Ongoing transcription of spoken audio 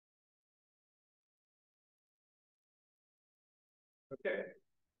Okay.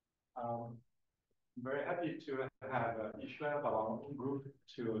 I'm very happy to have Yixuan from our own group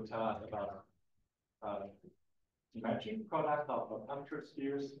to tell us about matching product of punctured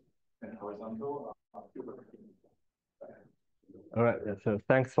spheres and horizontal Hilbert. All right, so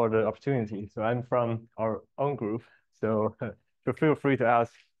thanks for the opportunity. So I'm from our own group, so feel free to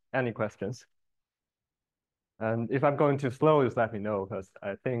ask any questions. And if I'm going too slow, just let me know, because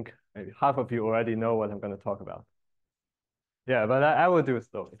I think maybe half of you already know what I'm going to talk about. Yeah, but I will do it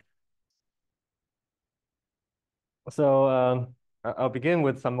slowly. So I'll begin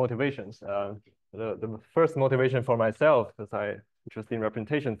with some motivations. The first motivation for myself, because I'm interested in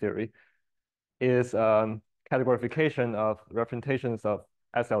representation theory, is categorification of representations of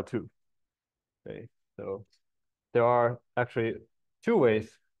SL2. Okay, so there are actually two ways,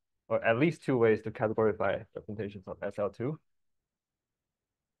 or at least two ways, to categorify representations of SL2.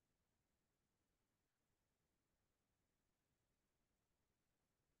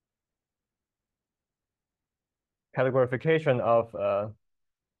 Categorification of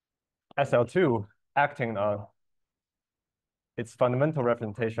SL2 acting on its fundamental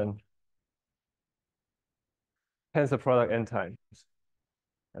representation, tensor product n times.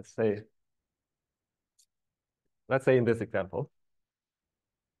 Let's say in this example.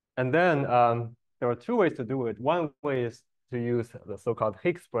 And then there are two ways to do it. One way is to use the so-called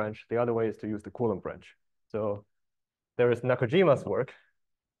Higgs branch. The other way is to use the Coulomb branch. So there is Nakajima's work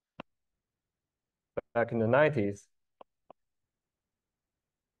back in the 90s.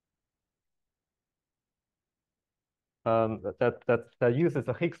 That uses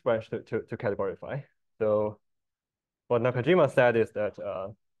a Higgs branch to categorify. So what Nakajima said is that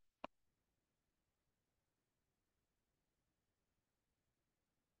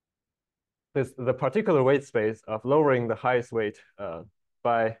the particular weight space of lowering the highest weight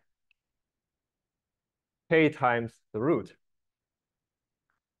by k times the root.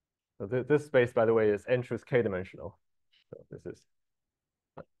 So this space, by the way, is n choose k dimensional. So this is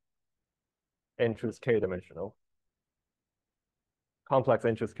n choose k dimensional, complex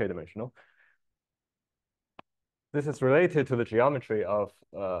n choose k dimensional. This is related to the geometry of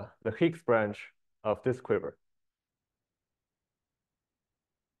the Higgs branch of this quiver.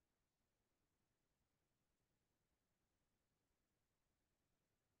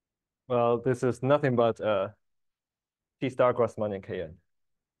 Well, this is nothing but T star Grassmannian Kn.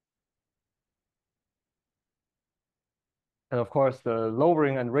 And of course, the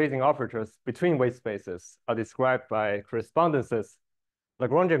lowering and raising operators between weight spaces are described by correspondences,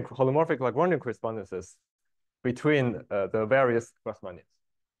 Lagrangian, holomorphic Lagrangian correspondences between the various Grassmannians.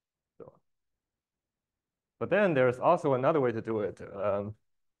 So, but then there's also another way to do it,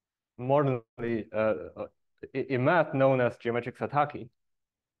 modernly in math known as geometric Satake.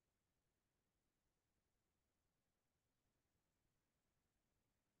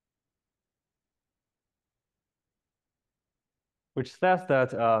 Which says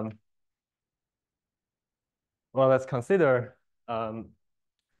that, well, let's consider, so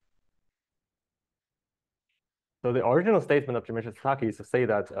the original statement of geometric Satake is to say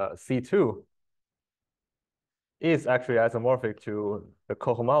that C2 is actually isomorphic to the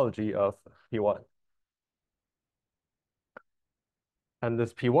cohomology of P1. And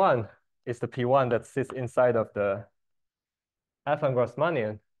this P1 is the P1 that sits inside of the F1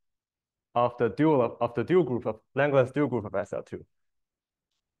 Grassmannian of the dual group of Langland's dual group of SL2,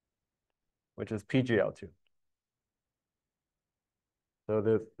 which is PGL2. So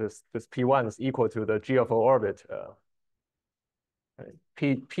this P1 is equal to the G of O orbit,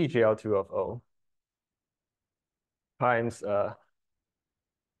 PGL2 of O times the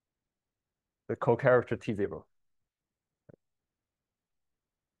co-character T0.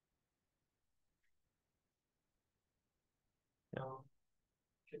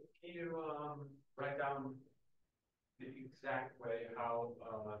 Can you write down the exact way how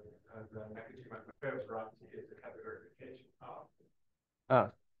the Nakajima variety is a categorification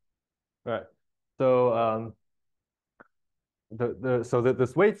of? Right. So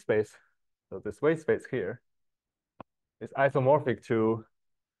this weight space, so this weight space here is isomorphic to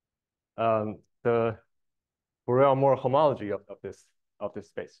the Borel-Moore homology of this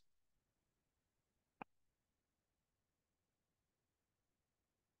space.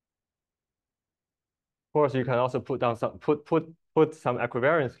 Of course, you can also put down some put some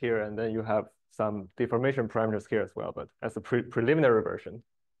equivariance here, and then you have some deformation parameters here as well. But as a preliminary version,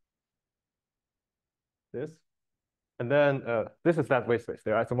 this, and then this is that weight space.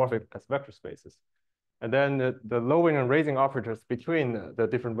 They're isomorphic as vector spaces, and then the lowering and raising operators between the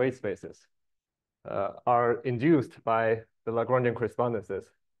different weight spaces are induced by the Lagrangian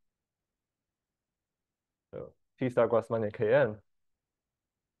correspondences. So T star Grassmannian Kn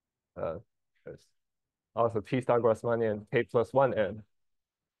There's also T star Grassmannian K plus 1n.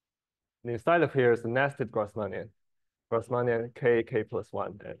 And inside of here is the nested Grassmannian K plus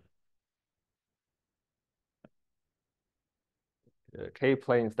 1n. K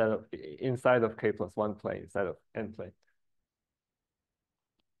plane instead of inside of K plus 1 plane instead of n plane.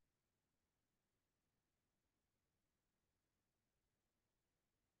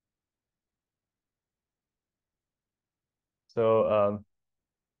 So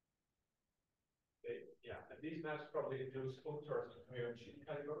yeah, and these maps probably induce punctured and coherent sheet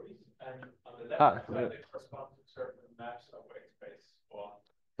categories, and on the left side they correspond to certain maps of weight space.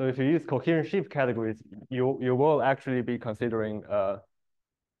 So if you use coherent sheaf categories, you will actually be considering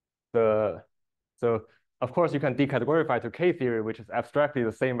so of course you can decategorify to K theory, which is abstractly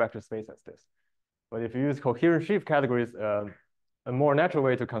the same vector space as this. But if you use coherent sheaf categories, a more natural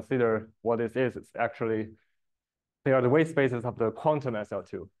way to consider what this is actually they are the weight spaces of the quantum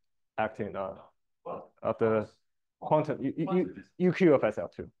SL2 acting of the quantum UQ of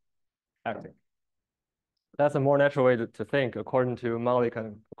SL2 acting. That's a more natural way to think according to Malik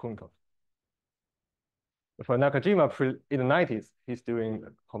and Kunkel. For Nakajima in the 90s, he's doing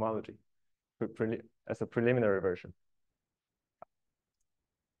homology as a preliminary version.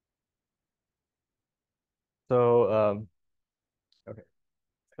 So, okay,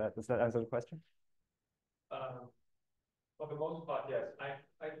 does that answer the question? For the most part, yes. I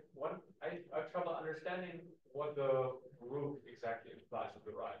have trouble understanding what the roof exactly implies on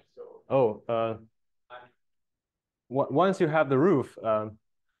the right. So once you have the roof,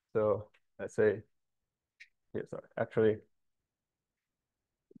 so let's say here, sorry, actually.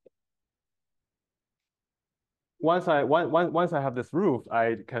 Once I have this roof,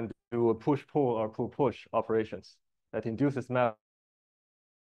 I can do a push-pull or pull-push operations that induces map.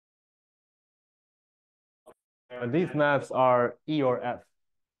 And these maps are E or F.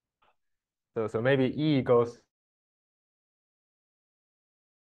 So maybe E goes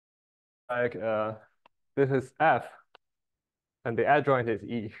like this is F, and the adjoint is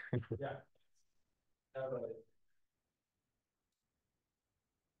E. Yeah.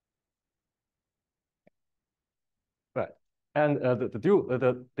 Right. And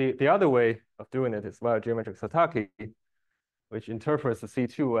the other way of doing it is via geometric Satake, which interprets the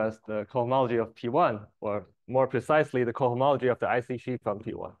C2 as the cohomology of P1, or more precisely, the cohomology of the IC sheaf from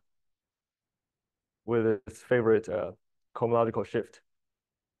P1 with its favorite cohomological shift.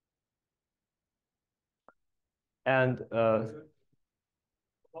 And P1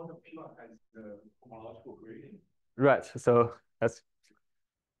 has the homological grading. right, so that's,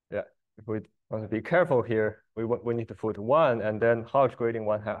 yeah, if we want to be careful here, we need to put 1 and then Hodge grading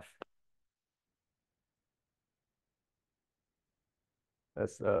 1/2.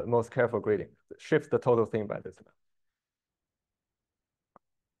 That's most careful grading. Shifts the total thing by this amount.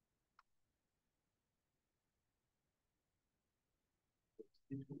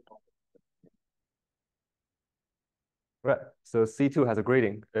 Right, so C2 has a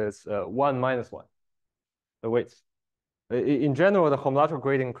grading. It's 1 minus 1, the weights. In general, the homological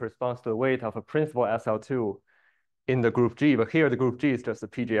grading corresponds to the weight of a principal SL2 in the group G, but here the group G is just the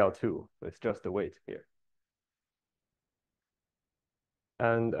PGL2, so it's just the weight here.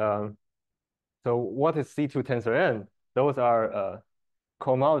 And so what is C2 tensor N? Those are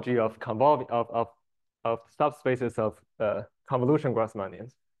cohomology of subspaces of convolution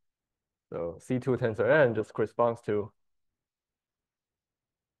Grassmannians. So C2 tensor N just corresponds to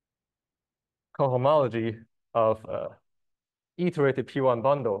cohomology of iterated P1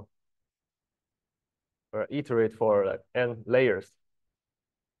 bundle, or iterate for like N layers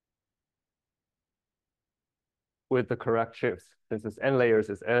with the correct shifts. Since it's N layers,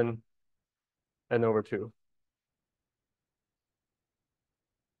 it's N over 2.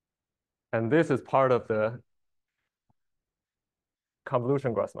 And this is part of the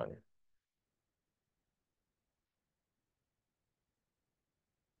convolution Grassmannian.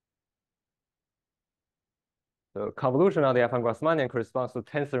 So convolution on the F1 Grassmannian corresponds to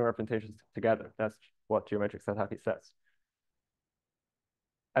tensor representations together. That's what geometric Satake says.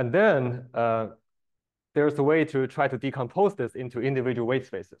 And then there's a way to try to decompose this into individual weight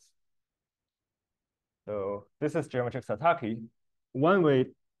spaces. So this is geometric Satake. One way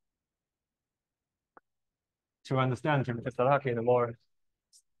to understand geometric Satake in a more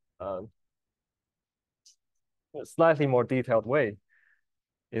slightly more detailed way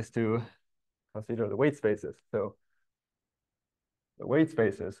is to consider the weight spaces. So the weight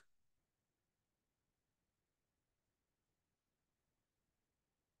spaces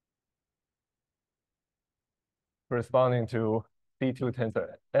corresponding to C2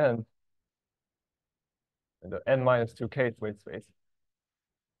 tensor N and the N minus 2K weight space.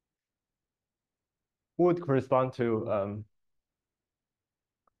 would correspond to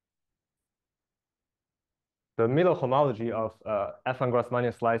the middle homology of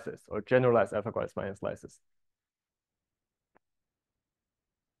F1 slices or generalized F1 slices.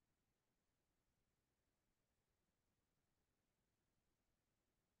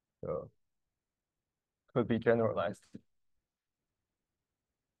 So could be generalized.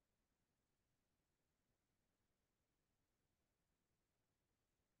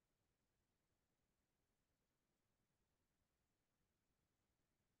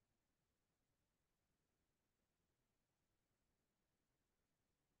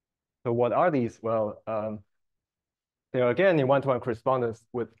 So what are these? Well, they are again in one-to-one correspondence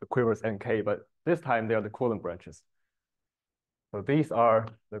with the quivers NK, but this time they are the Coulomb branches. So these are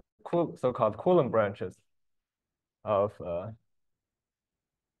the so-called Coulomb branches of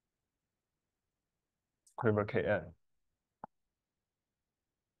quiver Kn.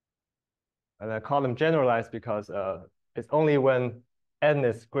 And I call them generalized because it's only when n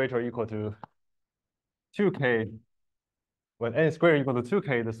is greater or equal to 2k, when n is greater or equal to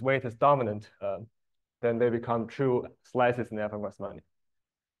 2k, this weight is dominant, then they become true slices in the F1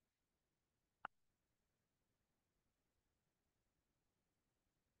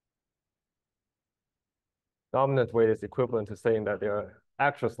 Dominant weight is equivalent to saying that they are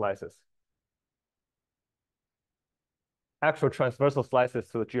actual slices. Actual transversal slices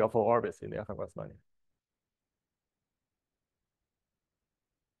to the G of all orbits in the F1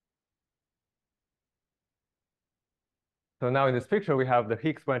 So now in this picture, we have the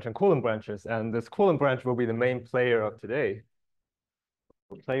Higgs branch and Coulomb branches, and this Coulomb branch will be the main player of today.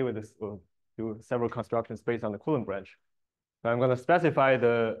 We'll play with this, we'll do several constructions based on the Coulomb branch. But I'm going to specify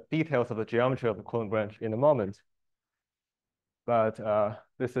the details of the geometry of the Coulomb branch in a moment. But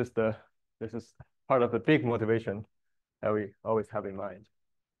this is part of the big motivation that we always have in mind.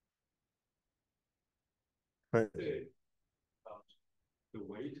 Right. The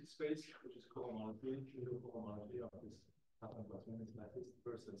weight space, which is cohomology of this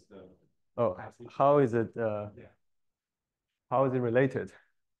versus the. Oh, how is it? How is it related?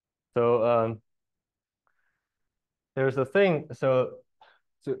 So there's a thing. So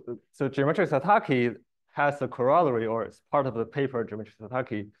geometric Satake has a corollary, or it's part of the paper geometric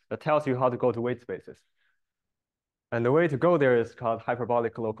Satake, that tells you how to go to weight spaces. And the way to go there is called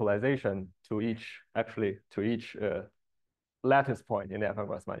hyperbolic localization to each lattice point in the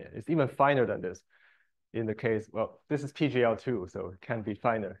F1 It's even finer than this. In the case, well, this is PGL2, so it can be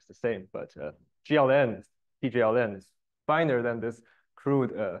finer. It's the same, but PGLN is finer than this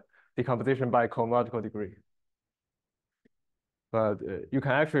crude decomposition by cohomological degree. But you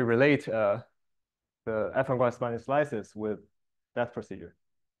can actually relate the F1 slices with that procedure.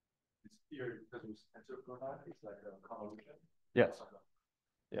 It's here because it's like a convolution. Yes.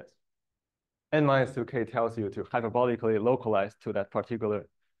 Yes. N-2k tells you to hyperbolically localize to the particular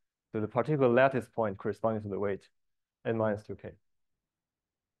lattice point corresponding to the weight, N-2k.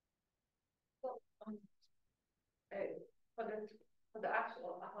 So, for the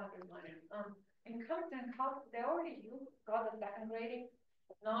actual 100 million, in constant cost, they already got the second rating,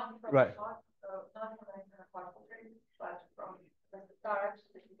 not from right. Not from the particle rating, but from the direction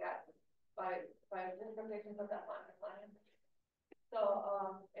that you get by interpretations of that 100 million.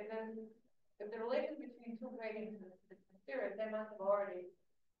 So, if the relation between two gradings is mysterious, they must have already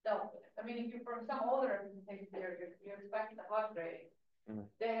dealt with it. I mean, if you from some older representation theory, you're expecting the Hodge grading,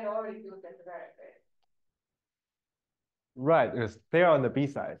 they had already used the variant grading. Right, because they are on the B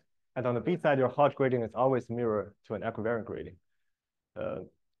side. And on the B side, your Hodge grading is always mirror to an equivariant grading,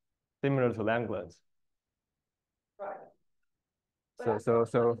 similar to Langlands. Right.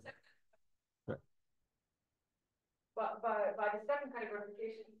 So. But by the second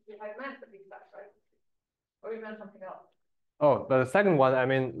categorization, you had meant the B side, right? Or you meant something else? Oh, but the second one, I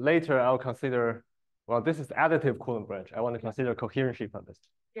mean, later I'll consider, well, this is additive Coulomb branch. I want to consider coherent sheaf on this.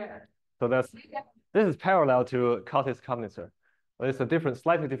 Yeah. So this is parallel to Curtis-Kobnitzer, but it's a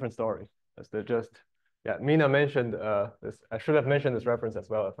slightly different story. Mina mentioned this. I should have mentioned this reference as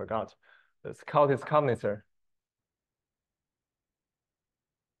well. I forgot. It's Curtis-Kobnitzer.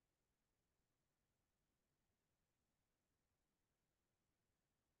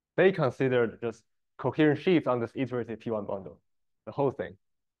 They considered just coherent sheaves on this iterative P1 bundle, the whole thing.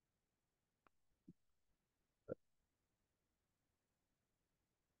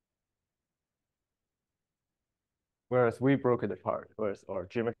 Whereas we broke it apart, or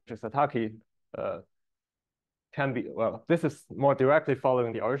geometric Satake can be, well, this is more directly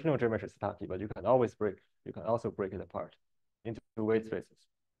following the original geometric Satake, but you can also break it apart into weight spaces.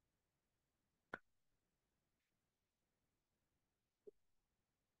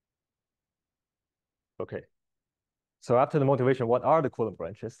 Okay. So after the motivation, what are the Coulomb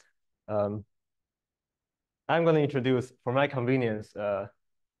branches? I'm going to introduce, for my convenience,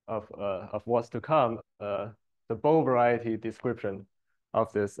 of what's to come, the bow variety description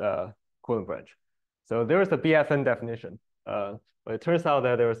of this Coulomb branch. So there is a BFN definition, but it turns out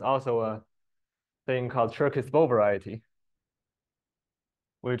that there is also a thing called Cherkis bow variety,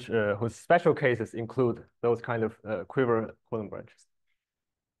 which whose special cases include those kind of quiver Coulomb branches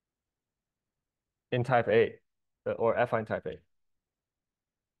in type A, or affine type A.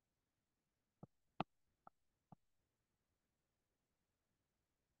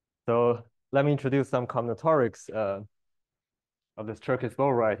 So let me introduce some combinatorics of this Cherkis bow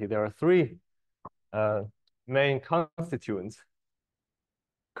variety. There are three main constituents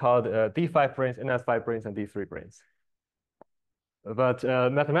called D5 branes, NS5 branes, and D3 branes. But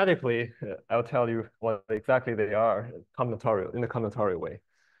mathematically, I'll tell you what exactly they are in the combinatorial way.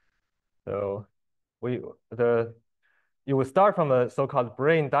 So you will start from a so-called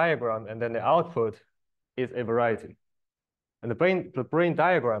brane diagram, and then the output is a variety. And the brane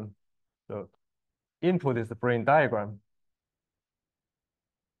diagram, so input is the brane diagram,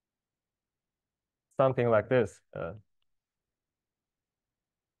 something like this.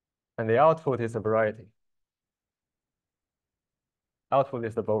 And the output is a variety. Output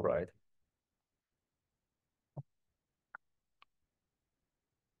is the bow variety.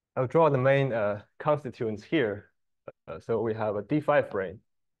 I'll draw the main constituents here. So we have a D5 brane,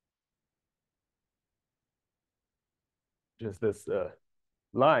 which is this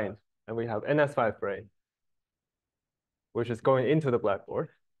line, and we have NS5 brane, which is going into the blackboard.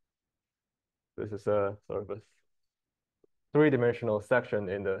 This is a sort of a three-dimensional section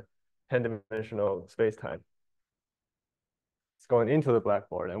in the 10-dimensional space-time. It's going into the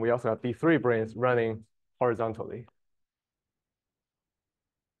blackboard, and we also have D3 branes running horizontally.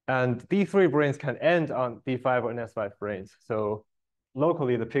 And D3 branes can end on D5 or NS5 branes. So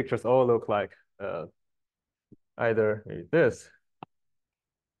locally, the pictures all look like either maybe this.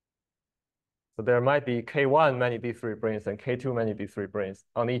 So there might be K1 many D3 branes and K2 many D3 branes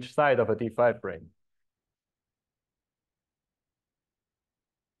on each side of a D5 brane.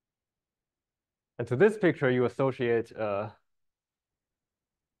 And to this picture, you associate the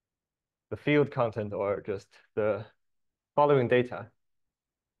field content, or just the following data.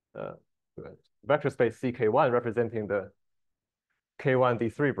 Vector space CK1 representing the K1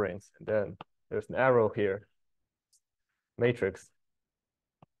 D3 branes. And then there's an arrow here. Matrix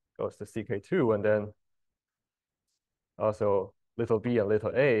goes to CK2, and then also little b and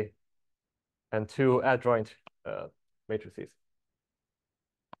little a, and two adjoint matrices.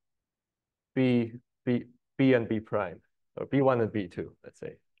 B and B prime, or B1 and B2, let's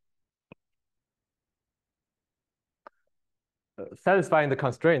say. Satisfying the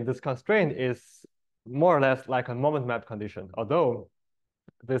constraint, this constraint is more or less like a moment map condition, although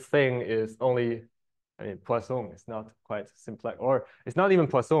this thing is only, I mean, Poisson. It's not quite simplex, or it's not even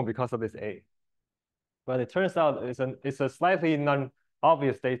Poisson because of this A. But it turns out it's a slightly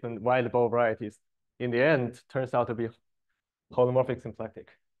non-obvious statement why the bow varieties, in the end, turns out to be holomorphic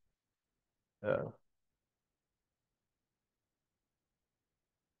symplectic. But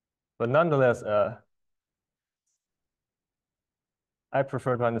nonetheless, I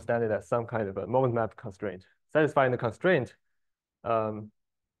prefer to understand it as some kind of a moment map constraint. Satisfying the constraint,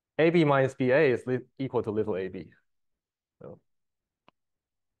 AB minus BA is equal to little ab. So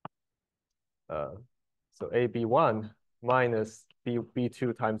AB1 minus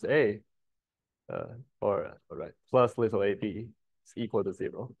B2 times A, plus little ab is equal to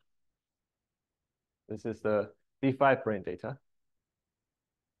 0. This is the D5 brane data.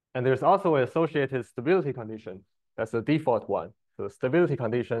 And there's also an associated stability condition. That's the default one. So the stability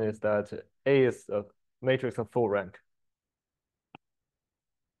condition is that A is a matrix of full rank.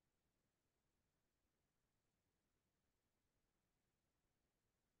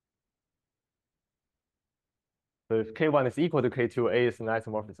 So if K1 is equal to K2, A is an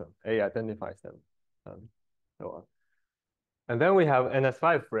isomorphism. A identifies them, so on. And then we have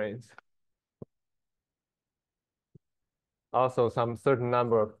NS5 branes. Also, some certain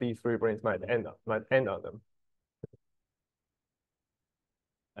number of these three branes might end on them.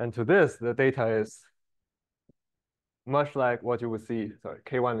 And to this, the data is much like what you would see, sorry,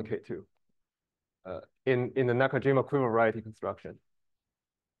 K1 and K2 in the Nakajima quiver variety construction.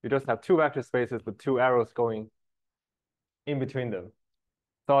 You just have two vector spaces with two arrows going in between them,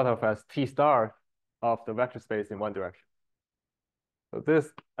 thought of as T star of the vector space in one direction. So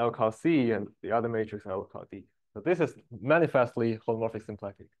this I'll call C, and the other matrix I will call D. So this is manifestly holomorphic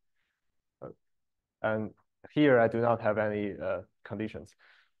symplectic. And here I do not have any conditions.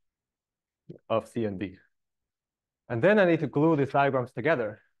 of C and D. And then I need to glue these diagrams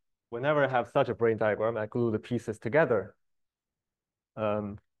together. Whenever I have such a brain diagram, I glue the pieces together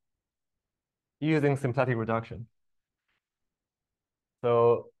using symplectic reduction.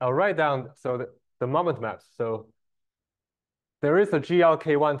 So I'll write down the moment maps. So there is a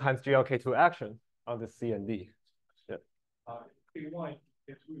GLK1 times GLK2 action on the C and D. Yeah. K1,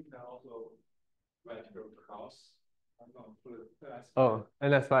 K2 can also write your cross. I'm going to put it. Oh,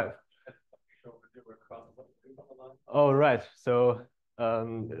 and that's 5. Oh, right. So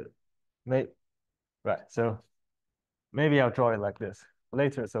so maybe I'll draw it like this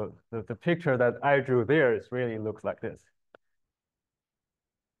later. So the picture that I drew there is really looks like this.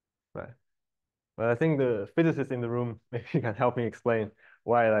 Right. But I think the physicists in the room maybe can help me explain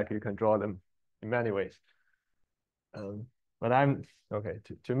why you can draw them in many ways. But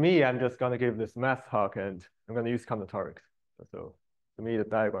to me, I'm just gonna give this math talk and I'm gonna use combinatorics. So to me, the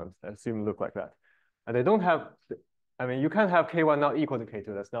diagrams I assume look like that. And they don't have, I mean, you can have K1 not equal to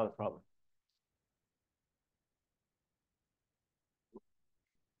K2, that's not a problem.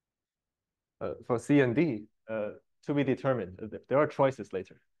 For C and D, to be determined, there are choices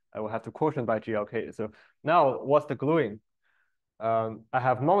later. I will have to quotient by GLK. So now what's the gluing? I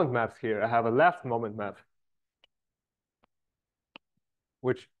have moment maps here. I have a left moment map,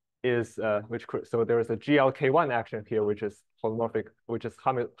 so there is a GLK1 action here, which is holomorphic,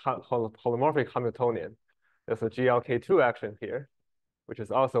 holomorphic Hamiltonian. There's a GLK2 action here, which is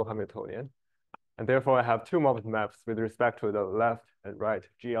also Hamiltonian. And therefore, I have two moment maps with respect to the left and right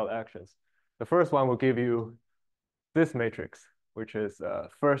GL actions. The first one will give you this matrix, which is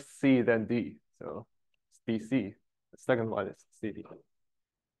first C, then D. So it's BC. The second one is CD.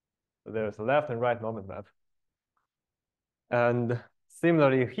 So there's a left and right moment map. And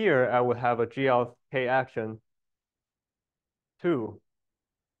similarly here, I would have a GLK action 2.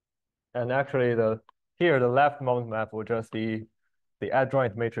 And actually, here the left moment map will just be the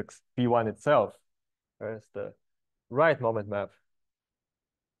adjoint matrix B1 itself, whereas the right moment map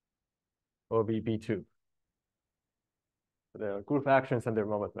will be B2. So there are group actions and their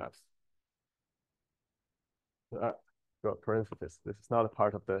moment maps. Parenthesis, this is not a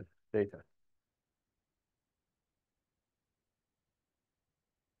part of the data.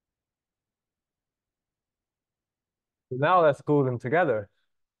 So now let's glue them together.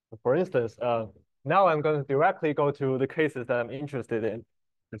 For instance, now I'm going to directly go to the cases that I'm interested in.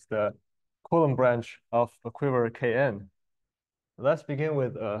 It's the Coulomb branch of a quiver Kn. Let's begin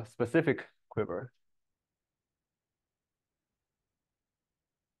with a specific quiver.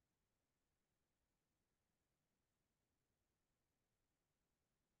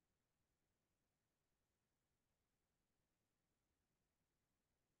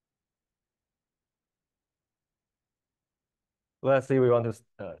 Let's say we want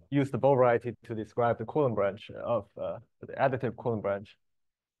to use the bow variety to describe the Coulomb branch of the additive Coulomb branch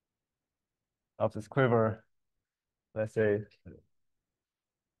of this quiver. Let's say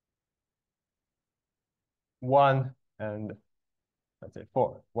 1 and let's say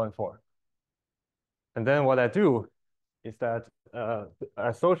 4, 1, 4. And then what I do is that I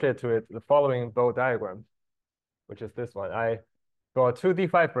associate to it the following bow diagram, which is this one. I draw two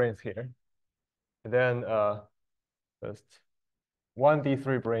D5 branes here, and then just one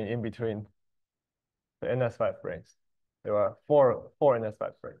D3 brane in between the NS5 branes. There are four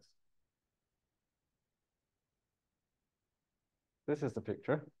NS5 branes. This is the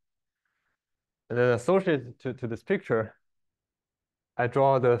picture. And then associated to this picture, I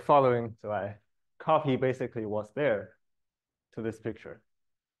draw the following. So I copy basically what's there to this picture.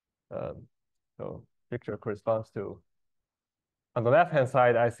 So picture corresponds to, on the left-hand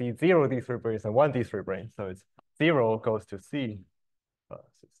side, I see 0 D3 branes and 1 D3 brane. So it's 0 goes to C. Of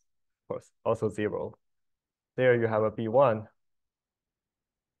course, also 0. There you have a B1.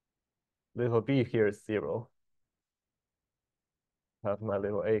 Little b here is 0. I have my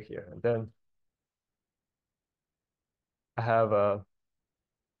little a here. And then I have a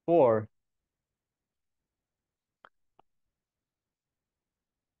 4.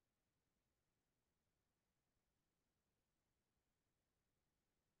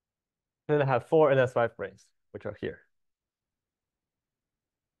 Then I have 4 NS5 branes, which are here.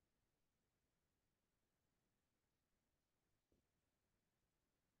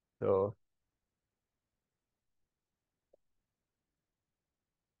 So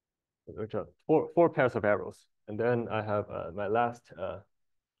which are four pairs of arrows. And then I have my last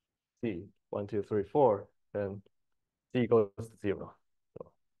C, 1, 2, 3, 4. Then C goes to 0.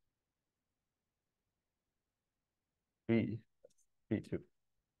 So B, B2.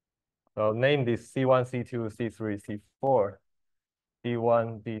 So I'll name these C1, C2, C3, C4,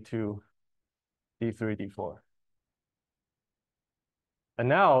 D1, D2, D3, D4. And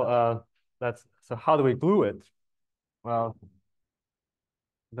now so how do we glue it? Well,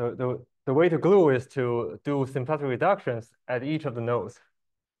 the way to glue is to do symplectic reductions at each of the nodes.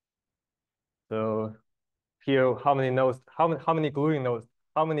 So here, how many nodes, how many gluing nodes,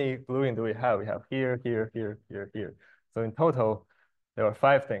 how many gluing do we have? We have here, here, here, here, here. So in total, there are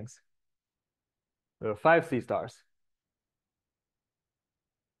 5 things. There are 5 C stars.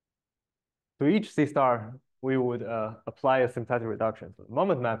 To each C star, we would apply a symplectic reduction. So the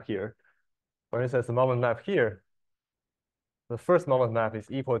moment map here, for instance, the moment map here, the first moment map is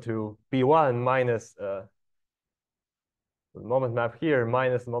equal to B1 minus the moment map here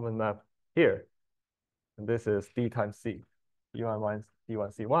minus the moment map here. And this is D times C, B1 minus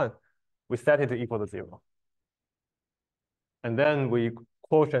D1 C1. We set it to equal to 0. And then we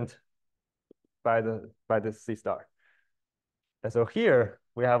quotient by this C star. And so here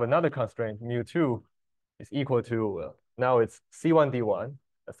we have another constraint, mu2 is equal to, now it's C1 D1,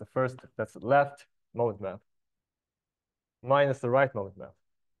 that's the left moment map, minus the right moment map,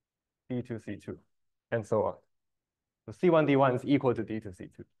 D2 C2, and so on. So C1 D1 is equal to D2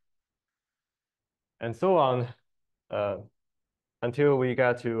 C2. And so on until we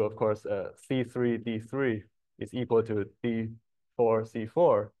get to, of course, C3 D3 is equal to D4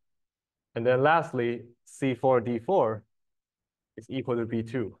 C4. And then lastly, C4 D4 is equal to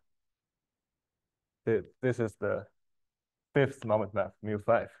B2. This is the 5th moment map,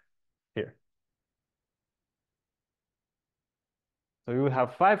 mu5 here. So you would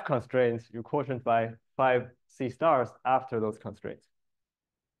have 5 constraints, you quotient by 5 C stars after those constraints.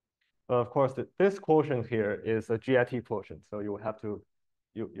 But of course, this quotient here is a GIT quotient. So you would have to,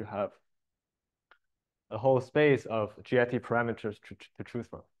 you have a whole space of GIT parameters to choose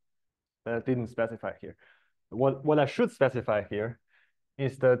from. That I didn't specify here. What I should specify here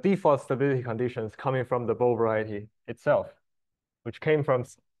is the default stability conditions coming from the bow variety itself, which came from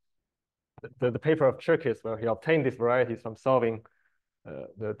the paper of Cherkis, where he obtained these varieties from solving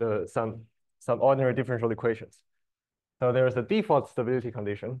some ordinary differential equations. So there's a default stability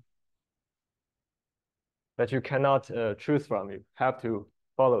condition that you cannot choose from. You have to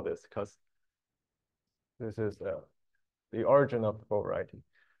follow this because this is the origin of the bow variety.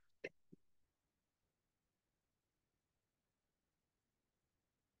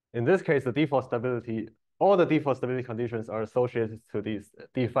 In this case, the default stability, all the default stability conditions are associated to these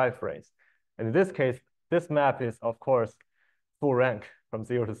D5 frames. And in this case, this map is, of course, full rank from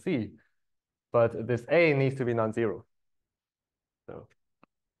 0 to C, but this A needs to be non-zero. So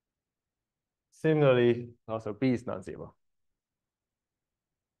similarly, also B is non-zero.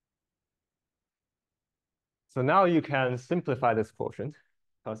 So now you can simplify this quotient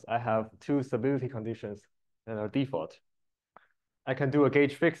because I have 2 stability conditions that are default. I can do a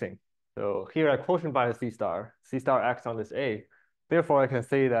gauge fixing. So here I quotient by a C star acts on this A. Therefore, I can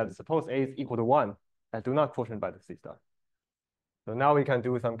say that suppose A is equal to 1, I do not quotient by the C star. So now we can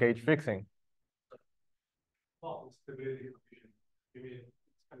do some gauge fixing. Well, stability condition, you mean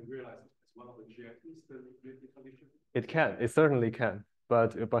can you realize it's one of the GIT stability conditions? It certainly can.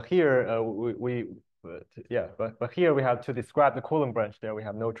 But here but here we have to describe the Coulomb branch. There we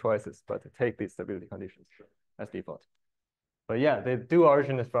have no choices but to take these stability conditions as default. But yeah, they do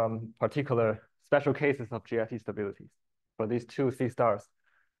originate from particular special cases of GIT stabilities for these 2 C stars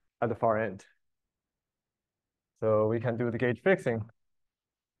at the far end. So we can do the gauge fixing.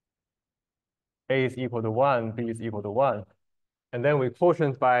 A is equal to 1, B is equal to 1. And then we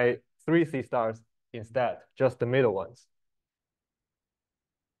quotient by 3 C stars instead, just the middle ones.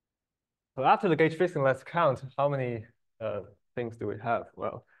 So after the gauge fixing, let's count how many things do we have.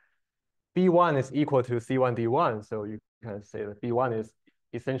 Well, B1 is equal to C1 D1, so you can say that B1 is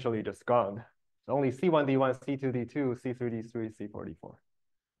essentially just gone. So only C1 D1, C2 D2, C3 D3, C4 D4.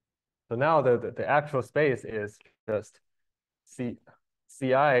 So now the actual space is just CI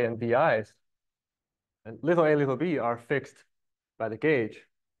and BIs. And little a, little b are fixed by the gauge,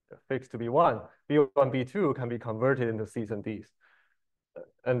 fixed to B1. B1, B2 can be converted into Cs and Ds.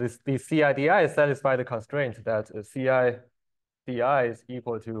 And these CI DI satisfy the constraint that CI DI is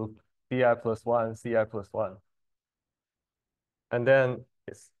equal to DI plus 1, CI plus 1. And then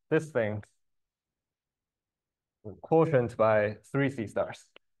it's this thing quotient by 3 C stars.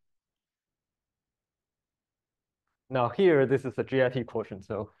 Now here, this is a GIT quotient,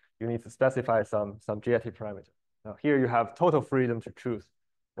 so you need to specify some GIT parameter. Now here you have total freedom to choose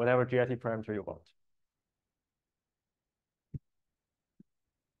whatever GIT parameter you want.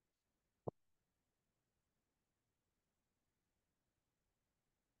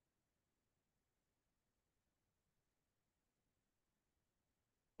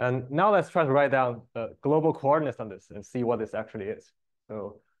 And now let's try to write down global coordinates on this and see what this actually is.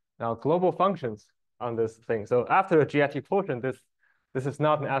 So now global functions on this thing. So after the GIT quotient, this is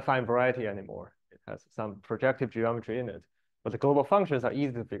not an affine variety anymore. It has some projective geometry in it, but the global functions are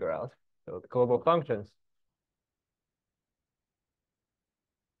easy to figure out. So the global functions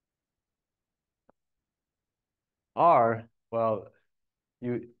are, well,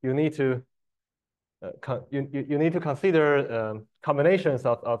 you need to you need to consider combinations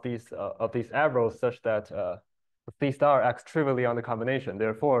of these arrows such that C star acts trivially on the combination.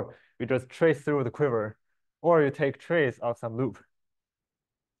 Therefore, you just trace through the quiver, or you take trace of some loop.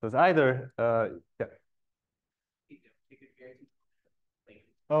 So it's either yeah.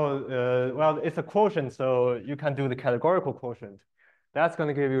 Oh, well, it's a quotient, so you can do the categorical quotient. That's going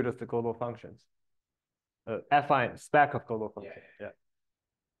to give you just the global functions. Affine spec of global functions. Yeah.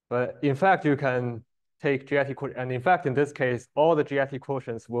 But in fact, you can take GIT quotient, and in fact, in this case, all the GIT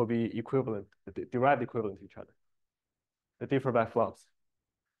quotients will be equivalent, derived equivalent to each other. They differ by flops.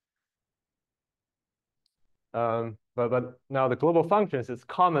 But now the global functions is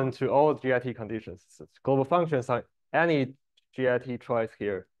common to all GIT conditions. So global functions on any GIT choice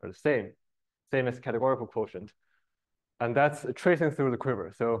here are the same as categorical quotient. And that's tracing through the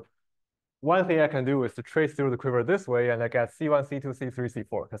quiver. So one thing I can do is to trace through the quiver this way, and I get C1, C2, C3,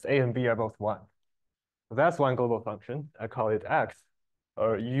 C4, because A and B are both 1. So that's one global function. I call it X,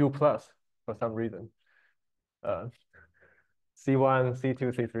 or U plus for some reason. C1, C2,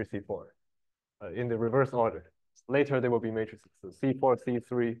 C3, C4 in the reverse order. Later, there will be matrices. So C4,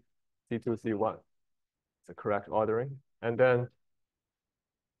 C3, C2, C1. It's the correct ordering. And then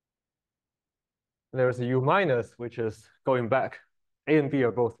there's a U minus, which is going back. A and B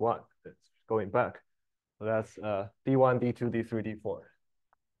are both 1. It's going back. So that's D1, D2, D3, D4.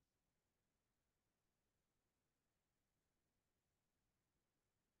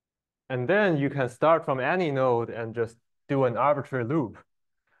 And then you can start from any node and just do an arbitrary loop.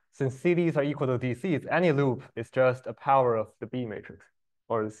 Since CDs are equal to DCs, any loop is just a power of the B matrix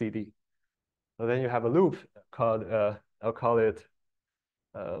or the CD. So then you have a loop called, I'll call it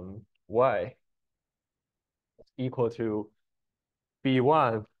Y equal to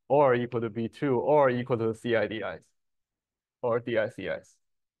B1 or equal to B2 or equal to CIDIs or DICIs.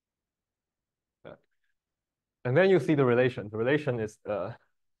 And then you see the relation. The relation is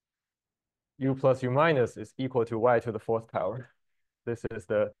U plus U minus is equal to Y to the 4th power. This is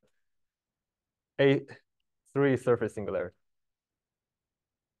the A3 surface singularity.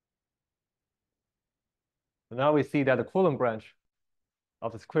 So now we see that the Coulomb branch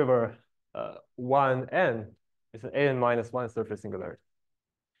of this quiver 1n is an an minus 1 surface singularity.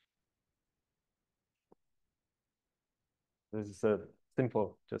 This is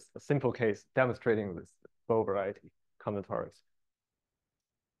just a simple case demonstrating this bow variety combinatorics.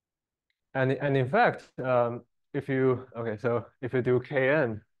 And in fact, if you do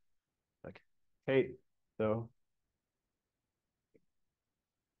Kn, like K, so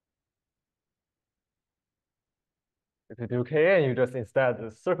if you do Kn, you just instead,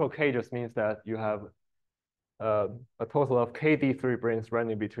 the circle K just means that you have a total of KD3 branes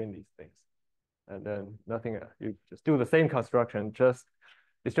running between these things. And then nothing else. You just do the same construction,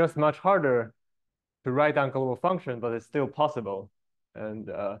 it's just much harder to write down global function, but it's still possible. And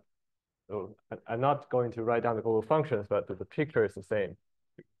so I'm not going to write down the global functions, but the picture is the same.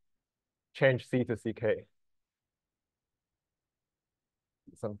 Change C to CK.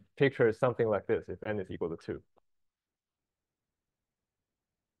 Some picture is something like this if n is equal to 2.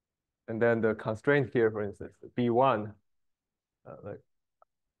 And then the constraint here, for instance, B1, like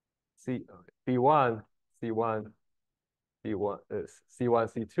B1, C1, B1 is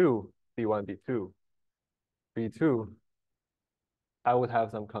C1, C2, C1, B2, B2. I would have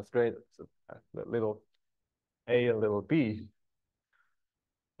some constraints, so little a and little b.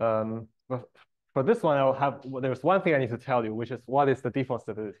 But for this one, there's one thing I need to tell you, which is what is the default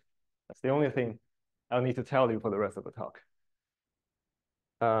stability. That's the only thing I'll need to tell you for the rest of the talk.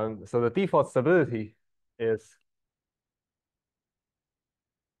 So the default stability is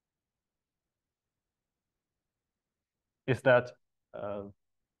that the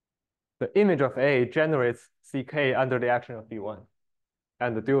image of A generates CK under the action of B1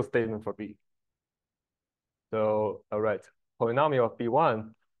 and the dual statement for B. So, all right, polynomial of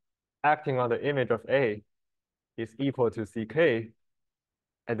B1 acting on the image of A is equal to CK,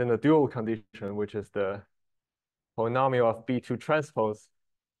 and then the dual condition, which is the polynomial of B2 transpose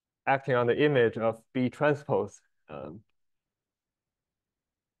acting on the image of B transpose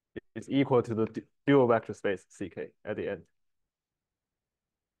is equal to the dual vector space CK at the end.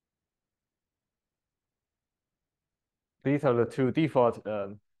 These are the two default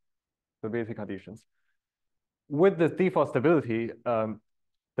stability conditions. With the default stability,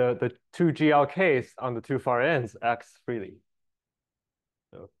 the two GLKs on the two far ends acts freely.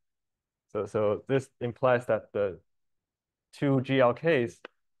 So this implies that the two GLKs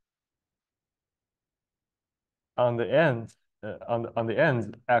on the ends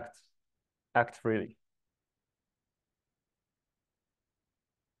act freely.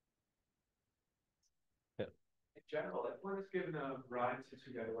 In general, if one is given a ride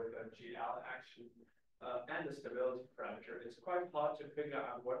together with a GL action and the stability parameter, it's quite hard to figure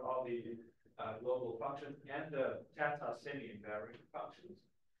out what are the global functions and the theta semi-invariant functions.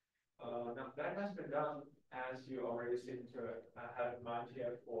 Now that has been done, as you already seem to have in mind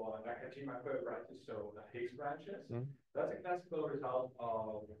here, for Nakajima quadratis, so the Higgs branches. That's a classical result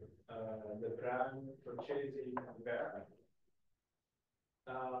of the Brown, Torchesi, and Baer.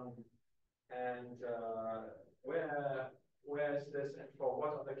 Where is this, and for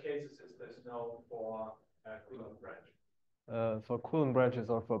what of the cases is this known for Coulomb branch? For Coulomb branches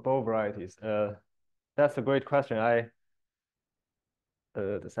or for both varieties? That's a great question.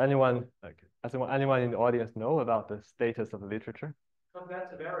 Does anyone in the audience know about the status of the literature? Well,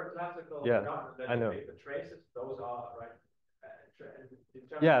 that's a very classical phenomenon. I know. The traces, those are right.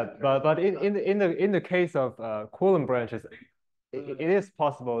 Yeah, but in the case of Coulomb branches, it is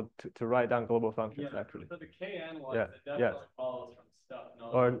possible to write down global functions actually. So the KN ones, it definitely follows from stuff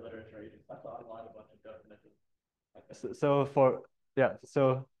known in the literature. You just have to unlock a bunch of definitions. So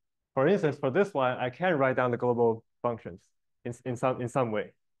for instance, for this one, I can write down the global functions in some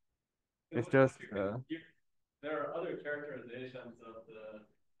way. It's just there are other characterizations of the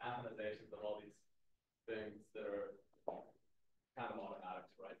affinizations of all these things that are kind of automatic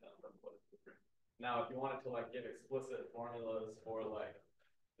to write down from what is the. Now, if you wanted to like give explicit formulas for like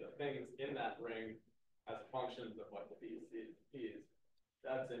the things in that ring as functions of what the B's,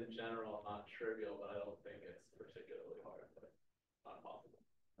 that's in general not trivial, but I don't think it's particularly hard, but not possible.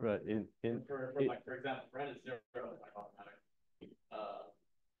 Right. For example, for n is 0, it's like automatic.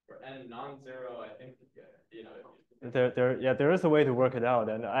 For n non-zero, I think there is a way to work it out,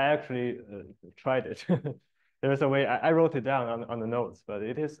 and I actually tried it. There is a way. I wrote it down on the notes, but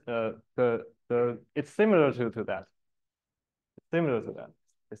it is it's similar to that. It's similar to that.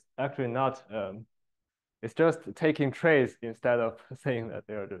 It's actually not. It's just taking trace instead of saying that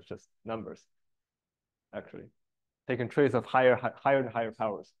they're just numbers. Actually, taking trace of higher and higher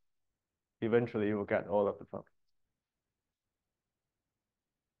powers. Eventually, you will get all of the functions.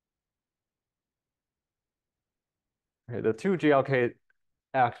 Okay, the two GLK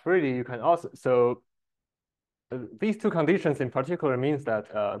act freely. You can also these two conditions in particular means that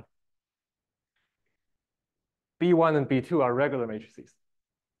B1 and B2 are regular matrices.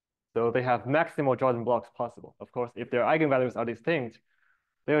 So they have maximal Jordan blocks possible. Of course, if their eigenvalues are distinct,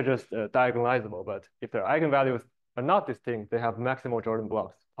 they're just diagonalizable. But if their eigenvalues are not distinct, they have maximal Jordan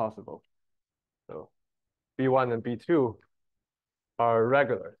blocks possible. So B1 and B2 are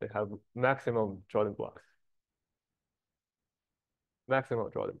regular. They have maximum Jordan blocks.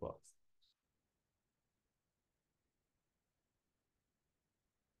 Maximal Jordan blocks.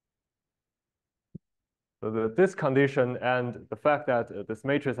 So this condition and the fact that this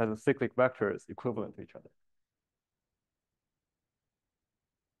matrix has a cyclic vector is equivalent to each other.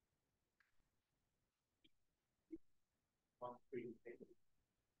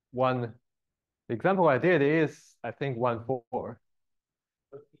 The example I did is, I think, 1, 4.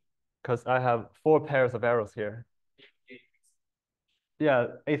 Because I have 4 pairs of arrows here. Yeah,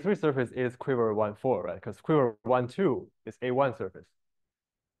 A3 surface is quiver 1, 4, right? Because quiver 1, 2 is A1 surface.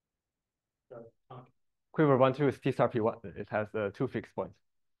 Quiver 1, 2 is T star P1. It has 2 fixed points.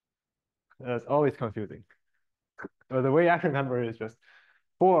 It's always confusing. The way I remember it is just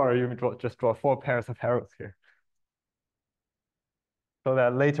 4, you just draw 4 pairs of arrows here. So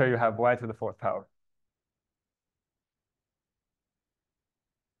that later you have y to the 4th power.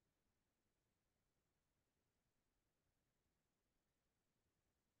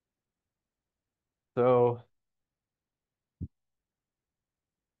 So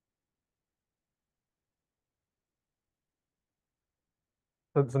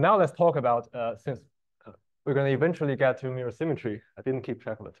now let's talk about, since we're going to eventually get to mirror symmetry. I didn't keep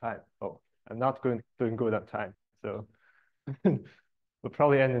track of the time. Oh, I'm not doing good on time. So we'll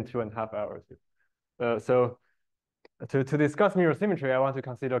probably end in 2.5 hours. So to discuss mirror symmetry, I want to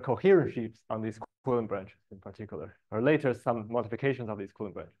consider coherent sheaves on these Coulomb branches in particular, or later some modifications of these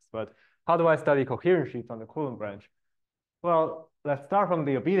Coulomb branches. But how do I study coherent sheaves on the Coulomb branch? Well, let's start from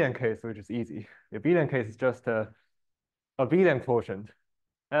the abelian case, which is easy. The abelian case is just a abelian quotient.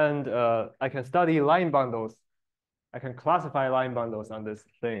 And I can study line bundles. I can classify line bundles on this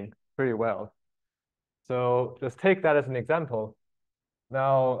thing pretty well. So just take that as an example.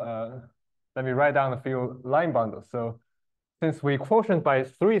 Now, let me write down a few line bundles. So since we quotient by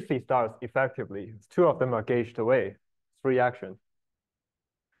 3 C stars effectively, 2 of them are gauged away, 3 actions.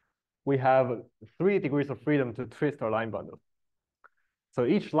 We have 3 degrees of freedom to twist our line bundle. So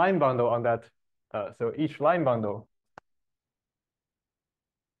each line bundle on that,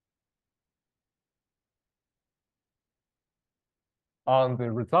 on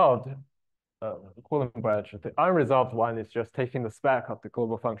the resolved Coulomb branch, the unresolved one is just taking the spec of the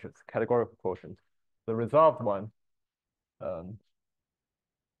global functions, categorical quotient. The resolved one,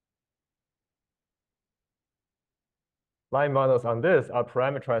 line bundles on this are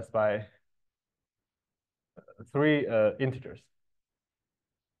parameterized by 3 integers.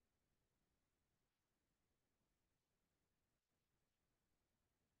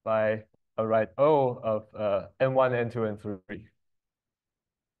 By a right O of n1, n2, and 3.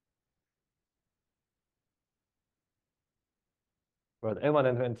 Where the n1,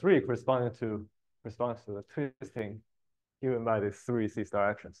 n2, and 3 corresponds to the twisting given by these 3 C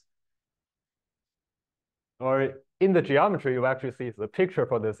star actions. Or in the geometry, you actually see the picture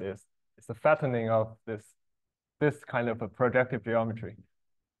for this is it's a fattening of this kind of a projective geometry,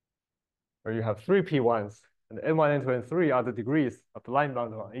 where you have 3 P1s, and n1, n2, and 3 are the degrees of the line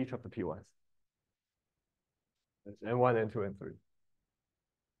bundle on each of the P1s. It's n1, n2, and 3.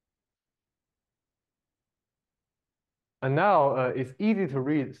 And now it's easy to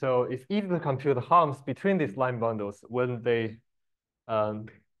read, so it's easy to compute the harms between these line bundles when they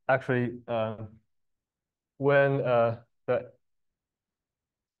when the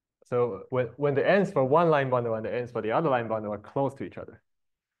ends for one line bundle and the ends for the other line bundle are close to each other.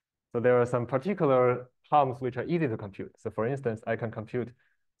 So there are some particular harms which are easy to compute. So for instance, I can compute,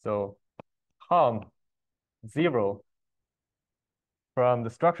 so harm 0 from the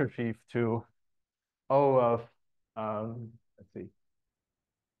structure sheaf to O of, let's see.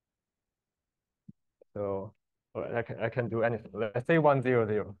 So I can do anything. Let's say 1, 0,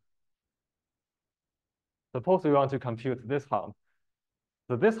 0. Suppose we want to compute this harm.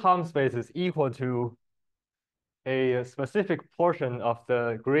 So this harm space is equal to a specific portion of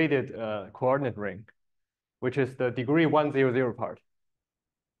the graded coordinate ring, which is the degree 100 part.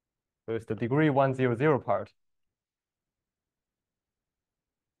 So it's the degree 100 part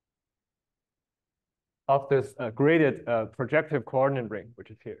of this graded projective coordinate ring, which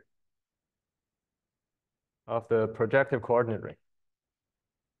is here, of the projective coordinate ring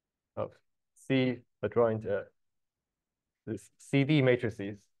of C adjoint this CD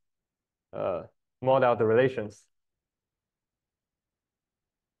matrices, model out the relations.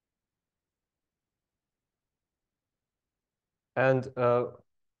 And the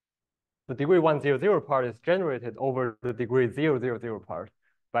degree 100 part is generated over the degree 000 part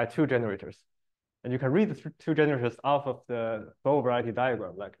by 2 generators. And you can read the 2 generators off of the bow variety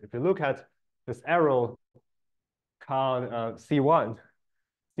diagram. Like if you look at this arrow called C1,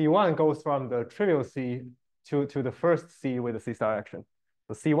 C1 goes from the trivial C to the first C with the C star action.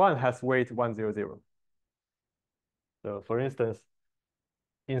 So C1 has weight 100. So for instance,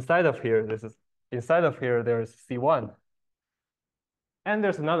 inside of here, there is C1. And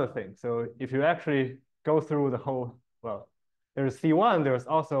there's another thing. So if you actually go through the whole, well, there's C1, there's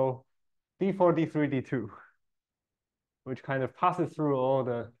also D4, D3, D2, which kind of passes through all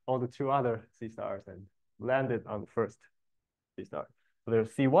the 2 other C stars and landed on the first C star. So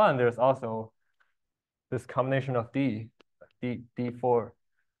there's C1, there's also this combination of D4,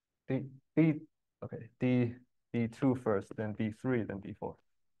 D2 first, then D3, then D4.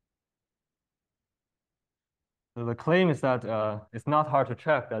 So the claim is that it's not hard to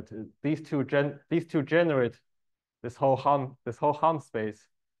check that these two generate this whole harm space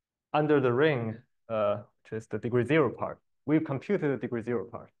under the ring, which is the degree 0 part. We've computed the degree 0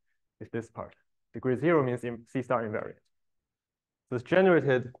 part. It's this part. Degree 0 means C star invariant. So it's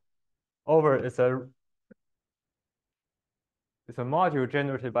generated over it's a module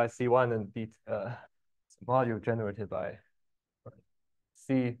generated by C1 and it's a module generated by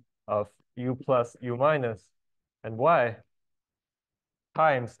C of U plus U minus and Y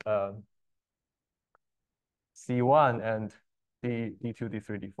times C1 and D2,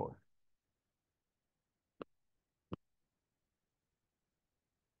 D3, D4.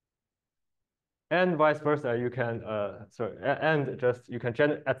 And vice versa, you can, and just, you can,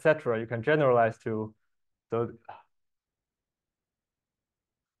 etc. You can generalize to, so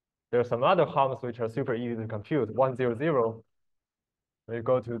there are some other harms which are super easy to compute. 100, you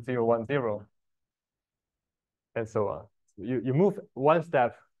go to 010, and so on. You move one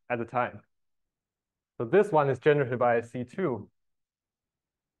step at a time. So this one is generated by C2.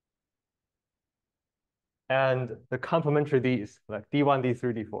 and the complementary Ds, like D1,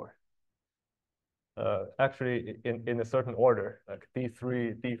 D3, D4. Actually, in a certain order, like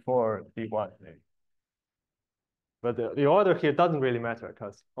D3, D4, D1. But the order here doesn't really matter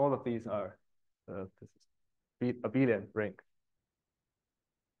because all of these are this is abelian ring.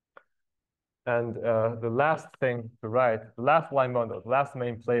 And the last thing to write, the last line bundle, the last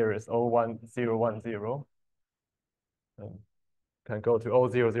main player is 01010. Can go to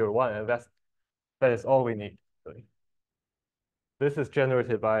 0001, and that is all we need. This is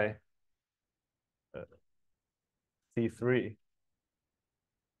generated by C3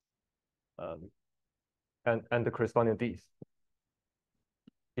 and the corresponding Ds.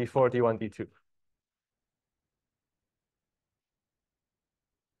 D4, D1, D2.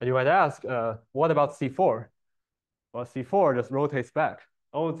 And you might ask, what about C4? Well, C4 just rotates back.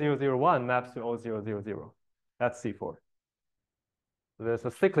 0001 maps to 0000. That's C4. So there's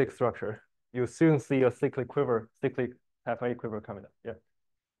a cyclic structure. You soon see a cyclic quiver, cyclic half-A quiver coming up. Yeah.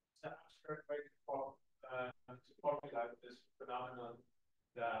 To formulate this phenomenon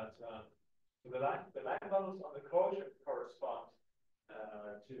that the line bundles on the quotient correspond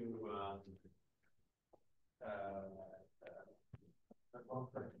to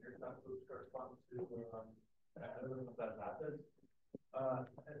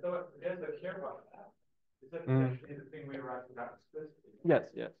and so there's a care about that. Is that actually the thing we were writing about explicitly? Yes,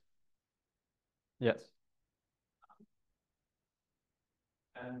 yes. Yes.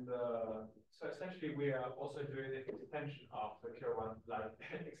 And so essentially we are also doing the extension of the Q1, like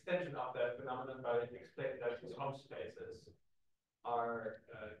extension of that phenomenon by explaining that these home spaces are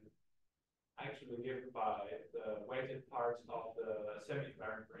actually given by the weighted parts of the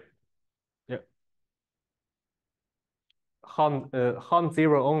semi-invariant ring. Yeah. Hom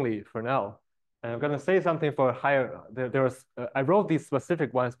 0 only for now. And I'm going to say something for higher. I wrote these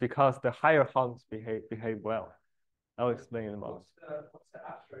specific ones because the higher Homs behave well. I'll explain in a moment. What's the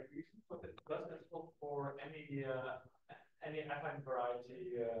abstract reason for this? Does this hold for any affine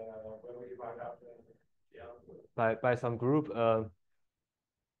variety when we divide out the by some group?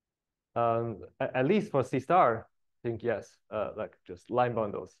 At least for C star, I think yes. Like just line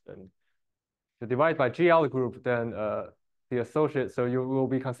bundles, and to divide by GL group, then the associate. So you will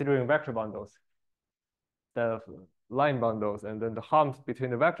be considering vector bundles, instead of line bundles, and then the humps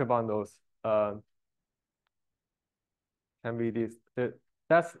between the vector bundles can be these.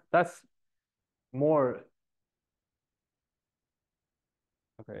 That's more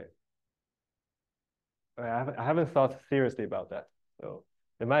okay. I haven't thought seriously about that, so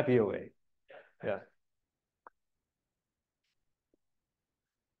there might be a way. Yeah.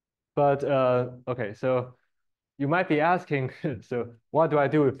 But okay, so you might be asking, so what do I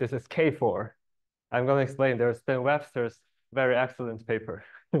do if this is K4? I'm going to explain. There's been Webster's very excellent paper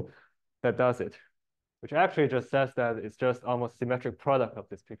that does it, which actually just says that it's just almost symmetric product of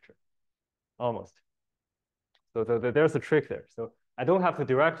this picture, almost. So there's a trick there. So I don't have to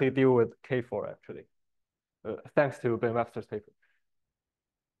directly deal with K4 actually, thanks to Ben Webster's paper.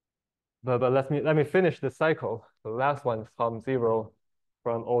 But let me finish the cycle. The last one is Hom 0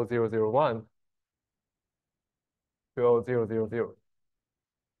 from 0001 to 0000.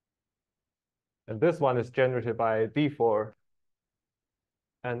 And this one is generated by D4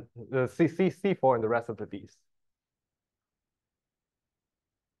 and the C4 and the rest of the Ds.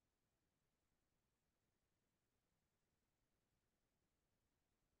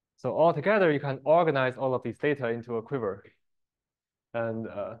 So altogether, you can organize all of these data into a quiver. And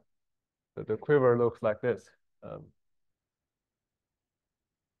the quiver looks like this.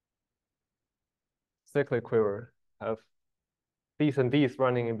 Cyclic quiver have Ds and Ds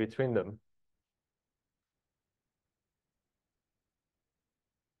running in between them.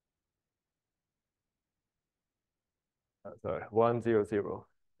 Sorry, 1 0 0.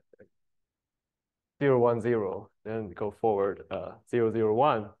 0 1 0, then go forward 0 0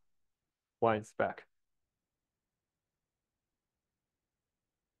 1, winds back.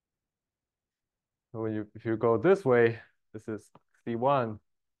 So if you go this way, this is C1,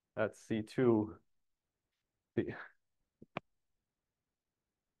 that's C2,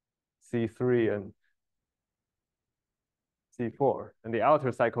 C3, and C4. And the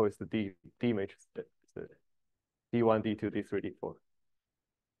outer cycle is the D matrix. It's the D1, D2, D3, D4.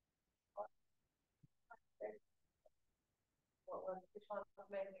 Which one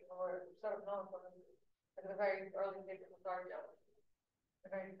mainly or sort of known from the very early days of Darja, the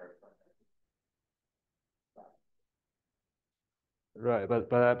very first one. Right,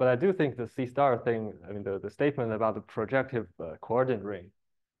 but I do think the C star thing. I mean, the statement about the projective coordinate ring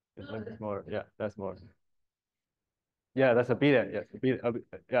is more. Yeah, that's more. Yeah, that's abelian. Yes,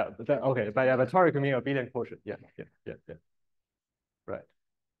 yeah, but that, okay, but yeah, but toric mean abelian quotient. Yeah, yeah. Right.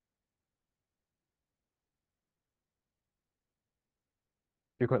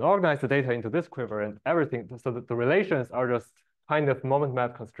 You could organize the data into this quiver and everything, so that the relations are just kind of moment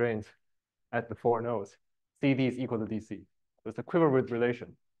map constraints at the four nodes. CD is equal to DC. So it's a quiver width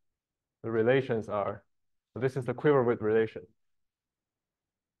relation. The relations are, so this is the quiver width relation.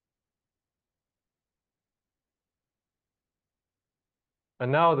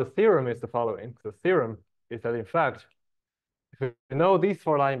 And now the theorem is the following. The theorem is that in fact, if you know these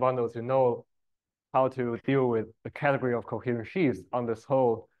four line bundles, you know how to deal with the category of coherent sheaves on this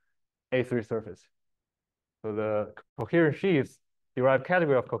whole A3 surface. So the coherent sheaves, derived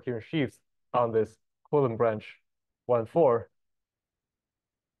category of coherent sheaves on this Coulomb branch 1, 4,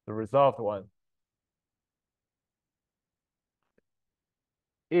 the resolved one,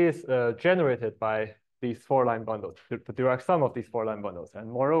 is generated by these four line bundles, the direct sum of these four line bundles.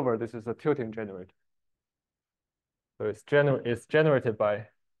 And moreover, this is a tilting generator. So it's generated by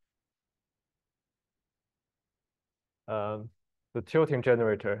the tilting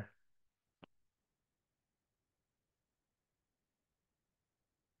generator.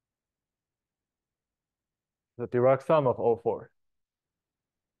 The direct sum of all four.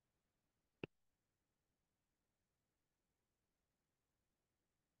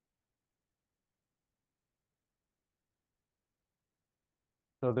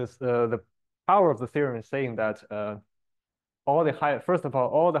 So this the power of the theorem is saying that all the higher, first of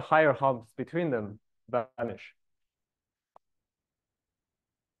all the higher humps between them vanish.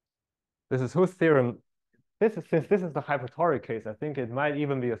 This is whose theorem? Since this is the hypertoric case, I think it might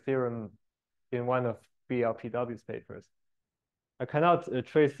even be a theorem in one of BLPW's papers. I cannot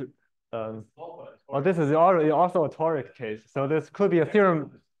trace. Well, this is also a toric case, so this could be a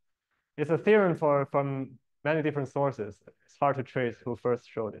theorem. It's a theorem from many different sources. It's hard to trace who first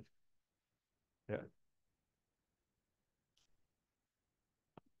showed it. Yeah.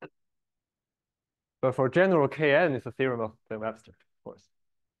 But for general Kn, it's a theorem of Ben-Webster, of course.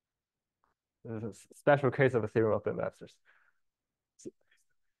 This is a special case of a theorem of Ben-Webster's.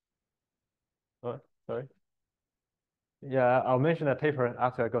 Oh, sorry. Yeah, I'll mention that paper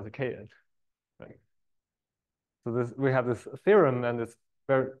after I go to Kn. Right. So this we have this theorem and this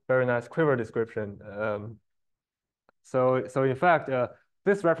very nice quiver description. So in fact,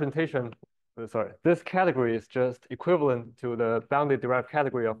 this representation, sorry, this category is just equivalent to the bounded derived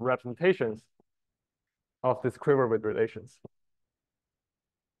category of representations of this quiver with relations.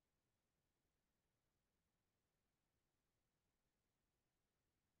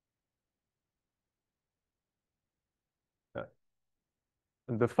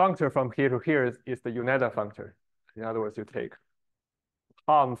 And the functor from here to here is the Uneda functor. In other words, you take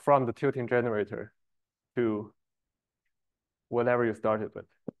from the tilting generator to whatever you started with.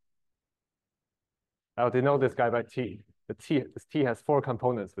 I'll denote this guy by T. This T has four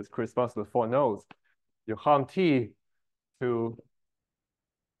components, which corresponds to the four nodes. You hum T to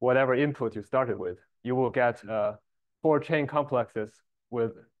whatever input you started with. You will get four chain complexes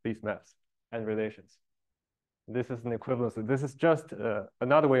with these maps and relations. This is an equivalency. This is just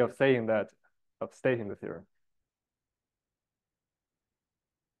another way of saying that, of stating the theorem.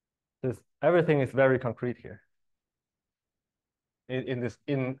 Everything is very concrete here. In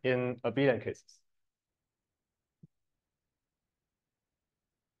abelian cases.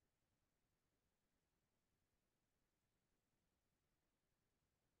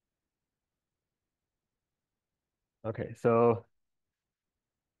 Okay, so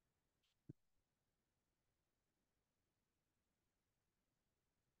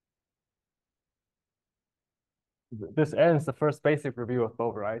this ends the first basic review of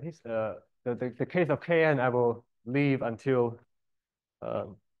both varieties. The case of Kn I will leave until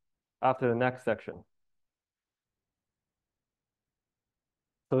after the next section.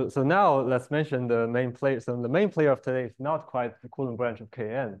 So now let's mention the main player. So the main player of today is not quite the Coulomb branch of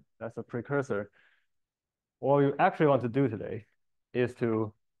Kn. That's a precursor. What we actually want to do today is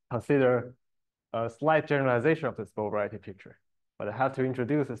to consider a slight generalization of this bow variety picture. But I have to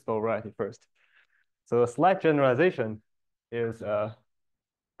introduce this bow variety first. So a slight generalization is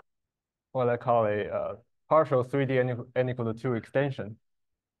what I call a partial 3D n equal to 2 extension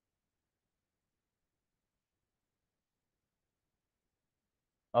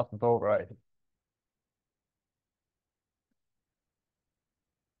of the bow variety.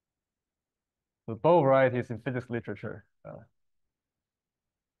 The bow varieties in physics literature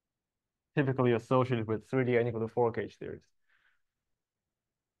typically associated with 3D n equal to 4 gauge theories.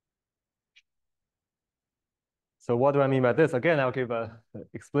 So what do I mean by this? Again, I'll give a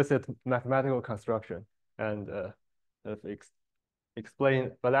explicit mathematical construction and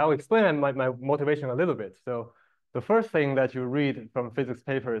explain, but I'll explain my motivation a little bit. So the first thing that you read from physics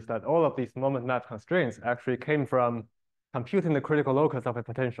paper is that all of these moment map constraints actually came from computing the critical locus of a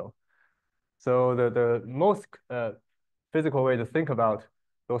potential. So the most physical way to think about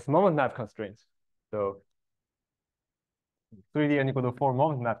those moment map constraints. So 3D n equal to 4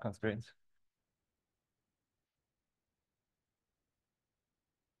 moment map constraints.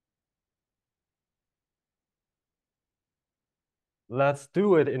 Let's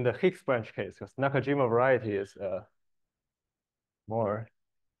do it in the Higgs branch case, because Nakajima variety is more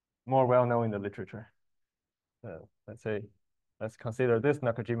well known in the literature. Let's consider this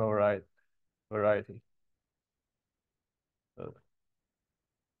Nakajima variety.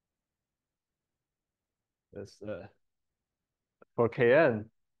 For Kn,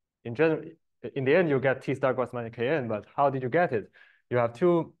 in general, in the end, you get T star cross minus Kn, but how did you get it? You have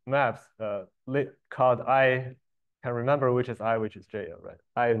two maps called I, can remember which is I, which is J, right?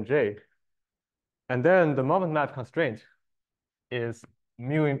 I and J. And then the moment map constraint is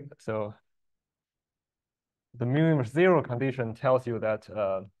mu, so the mu inverse 0 condition tells you that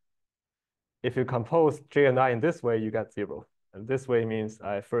if you compose J and I in this way, you get 0. And this way means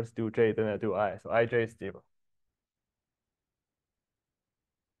I first do J, then I do I. So Ij is 0.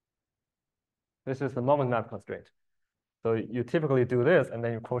 This is the moment map constraint. So you typically do this, and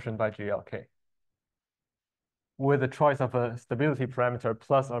then you quotient by GLK with the choice of a stability parameter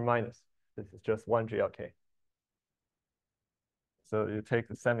plus or minus. This is just one GLK. So you take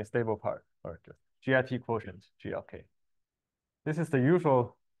the semi-stable part, or just GIT quotient GLK. This is the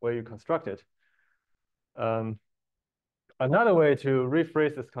usual way you construct it. Another way to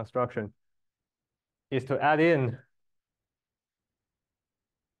rephrase this construction is to add in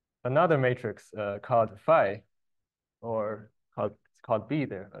another matrix called phi, or it's called B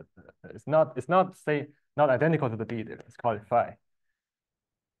there. It's not identical to the B there. It's called phi.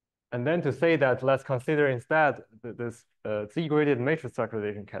 And then to say that, let's consider instead this Z-graded matrix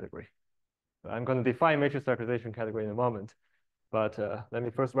factorization category. I'm going to define matrix factorization category in a moment, but let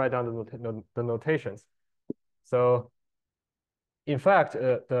me first write down the notations. So in fact,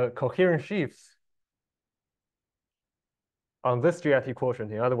 the coherent sheaves on this GIT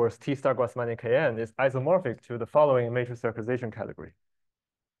quotient, in other words, T star cross minus Kn, is isomorphic to the following matrix factorization category,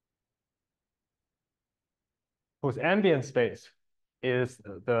 whose ambient space is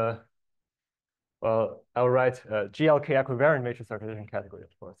well, I'll write GLK equivariant matrix factorization category,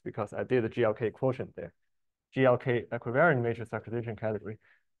 of course, because I did the GLK quotient there. GLK equivariant matrix factorization category.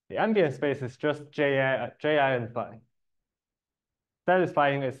 The ambient space is just Ji and phi,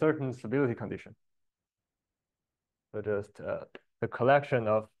 satisfying a certain stability condition. So just the collection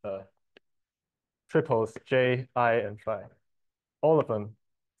of triples J, I, and phi, all of them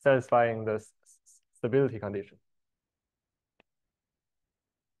satisfying the stability condition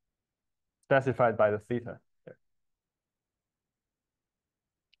specified by the theta.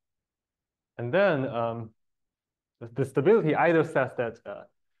 And then the stability either says that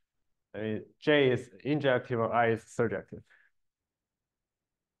J is injective or I is surjective.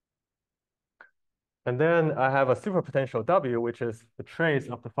 And then I have a superpotential W, which is the trace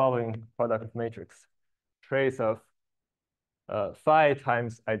of the following product matrix. Trace of phi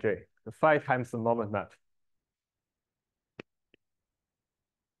times Ij, the phi times the moment map.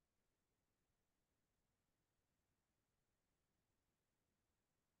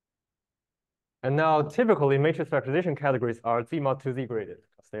 And now typically matrix factorization categories are Z mod 2Z graded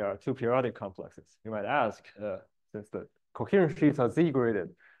because they are two periodic complexes. You might ask, since the coherent sheets are Z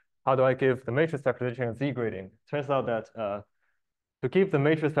graded, how do I give the matrix factorization a Z grading? Turns out that to give the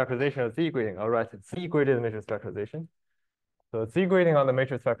matrix factorization a Z grading, I'll write Z graded matrix factorization. So Z grading on the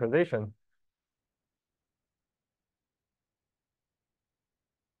matrix factorization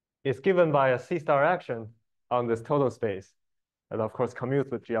is given by a C star action on this total space, and of course commutes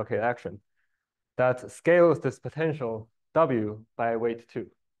with GLK action, that scales this potential W by weight 2.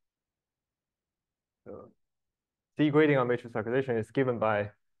 So Z grading on matrix factorization is given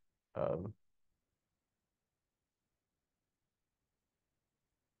by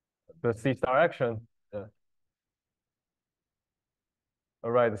the C star action,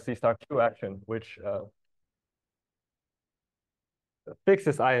 the C star Q action, which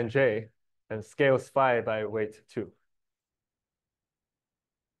fixes I and J and scales phi by weight 2.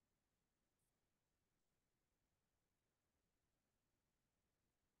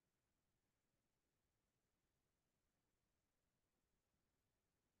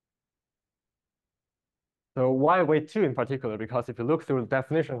 So why weight 2 in particular? Because if you look through the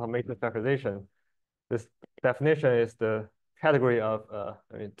definition of matrix factorization, this definition is the category of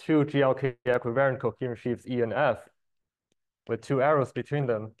two GLK equivariant coherent sheaves E and F with two arrows between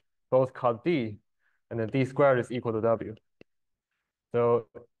them, both called D, and then D squared is equal to W. So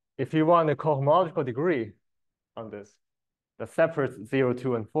if you want a cohomological degree on this that separates 0,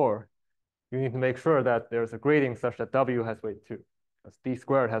 2, and 4, you need to make sure that there's a grading such that W has weight 2. Because D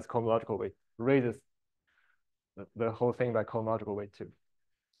squared has cohomological weight, raises the whole thing by cohomological weight 2.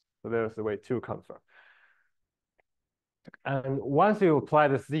 So there's the weight 2 comes from. And once you apply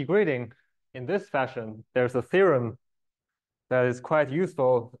the Z grading in this fashion, there's a theorem that is quite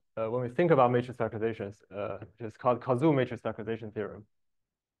useful when we think about matrix factorizations, which is called Koszul matrix factorization theorem,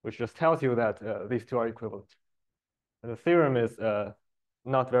 which just tells you that these two are equivalent. And the theorem is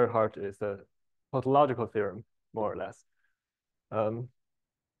not very hard. It's a tautological theorem, more or less.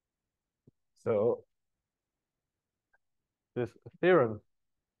 So this theorem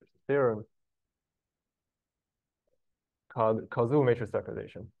called Koszul matrix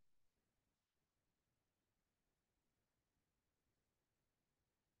factorization.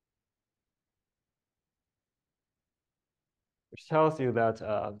 Which tells you that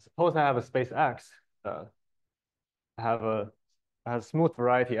suppose I have a space X, I have a smooth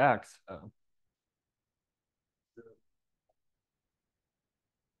variety X.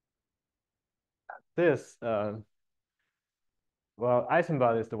 This, well,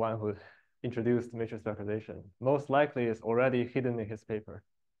 Eisenbach is the one who introduced matrix factorization. Most likely it's already hidden in his paper,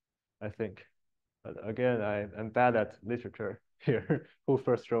 I think. But again, I'm bad at literature here. Who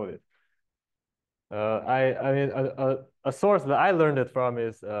first showed it? I mean, a source that I learned it from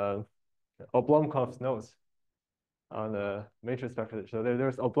is Oblomkov's notes on the matrix factorization. So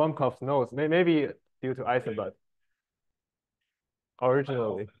there's Oblomkov's notes, maybe due to Eisenbach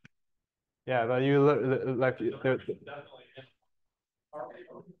originally. Yeah, but you like there.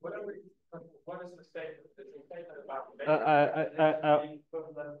 What is the statement? Is the statement about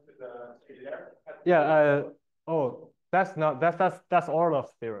yeah. Oh, that's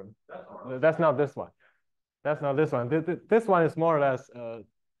Orlov's theorem. That's not this one. That's not this one. This one is more or less.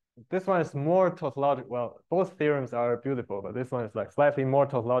 This one is more tautological. Well, both theorems are beautiful, but this one is like slightly more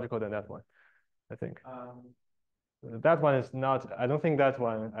tautological than that one, I think. That one is not. I don't think that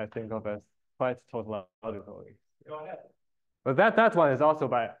one I think of as quite tautological. Go ahead. But that one is also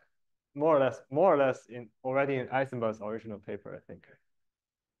by more or less already in Eisenbach's original paper, I think.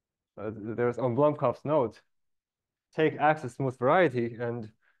 There's on Blomkov's note, take X as smooth variety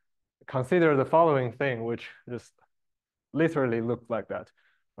and consider the following thing, which just literally looks like that.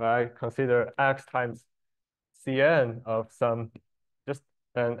 Right? Consider X times Cn of some just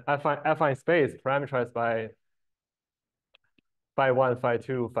an affine space parameterized by phi 1, phi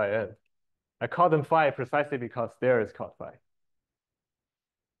 2, phi n. I call them phi precisely because there is called phi.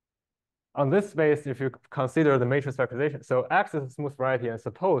 On this space, if you consider the matrix factorization, so X is a smooth variety, and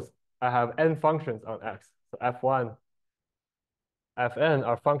suppose I have n functions on X. So F1, Fn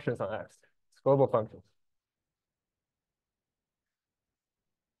are functions on X, it's global functions.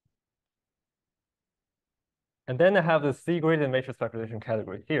 And then I have the C gradient matrix factorization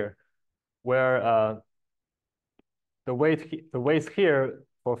category here, where the weight here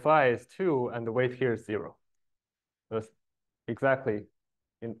for phi is 2, and the weight here is 0. That's exactly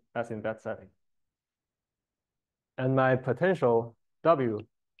as in that setting. And my potential W,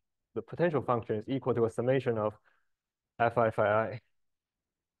 the potential function, is equal to a summation of Fi phi I.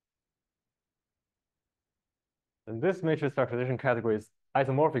 And this matrix factorization category is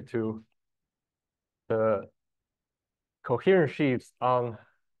isomorphic to the coherent sheaves on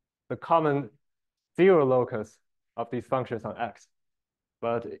the common 0 locus of these functions on X.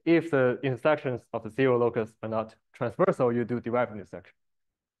 But if the intersections of the 0 locus are not transversal, you do derived intersection.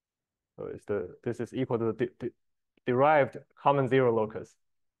 So this is equal to the derived common 0 locus.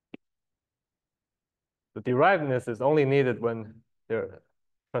 The derivedness is only needed when their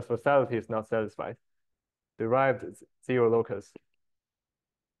transversality is not satisfied. Derived 0 locus.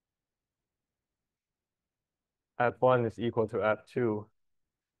 F1 is equal to F2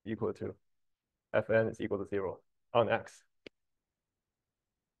 equal to Fn is equal to 0 on X.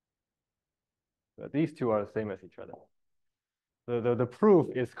 But these two are the same as each other. The proof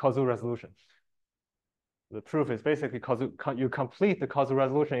is Koszul resolution. The proof is basically you complete the Koszul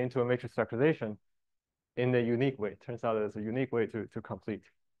resolution into a matrix factorization in a unique way. Turns out there's a unique way to complete.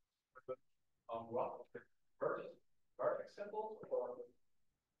 Vertex symbols or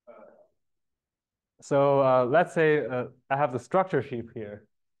so let's say I have the structure sheaf here,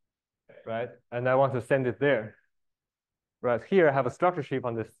 right? And I want to send it there. Right here, I have a structure sheaf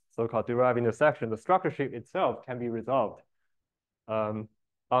on this so-called derived intersection. The structure sheaf itself can be resolved on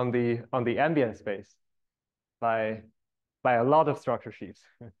the ambient space by a lot of structure sheaves,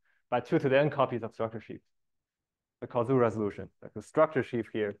 by 2 to the n copies of structure sheaves. the causal resolution. Like the structure sheaf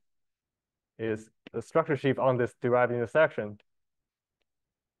here is the structure sheaf on this derived intersection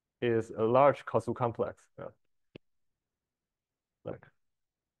is a large causal complex. Like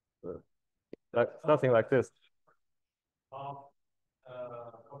something like this.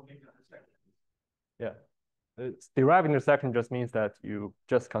 Complete intersection. Yeah. It's derived intersection just means that you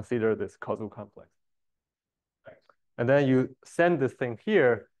just consider this causal complex. Right. And then you send this thing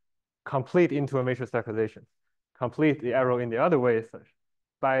here complete into a matrix factorization. Complete the arrow in the other way such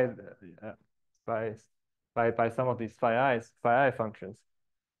by some of these phi I functions,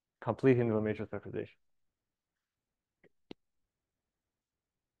 complete into a matrix factorization.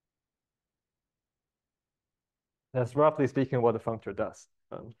 That's roughly speaking what the functor does.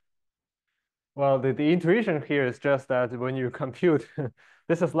 Well, the intuition here is just that when you compute,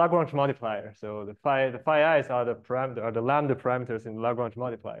 this is Lagrange multiplier. So the phi i's are the lambda parameters in the Lagrange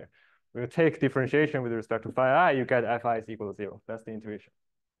multiplier. When you take differentiation with respect to phi I, you get fi is equal to 0. That's the intuition.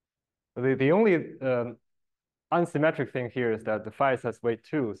 The only unsymmetric thing here is that the phi has weight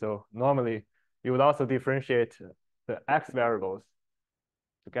 2. So normally you would also differentiate the x variables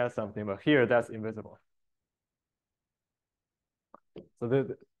to get something, but here that's invisible. So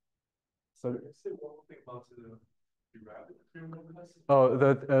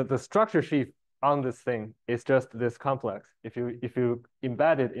the structure sheaf on this thing is just this complex. If you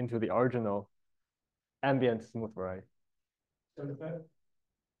embed it into the original ambient smooth variety. So is that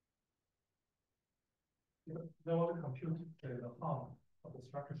they want to compute the harm of the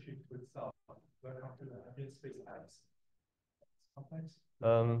structure sheaf to itself. They compute the ambient space X. Complex.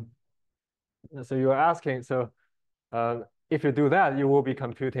 So you're asking, if you do that, you will be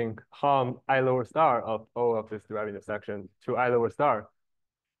computing harm I lower star of O of this derived intersection to I lower star.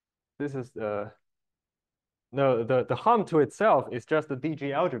 This is no, the harm to itself is just the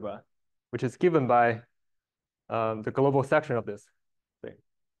DG algebra, which is given by the global section of this thing.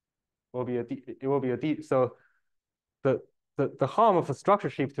 It will be a D. So the harm of the structure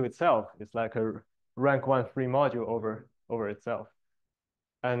sheaf to itself is like a rank 1 free module over itself.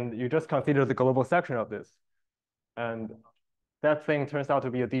 And you just consider the global section of this. And that thing turns out to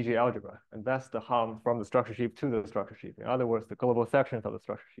be a DG algebra. And that's the harm from the structure sheaf to the structure sheaf. In other words, the global sections of the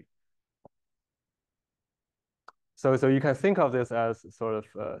structure sheaf. So you can think of this as sort of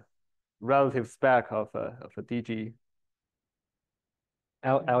a relative spec of a DG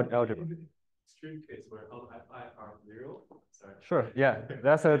algebra. Extreme case where all fi are 0. Sorry. Sure, yeah,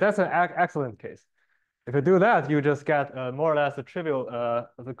 that's an excellent case. If you do that, you just get more or less a trivial,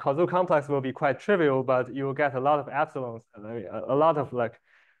 the causal complex will be quite trivial, but you will get a lot of epsilons, a lot of like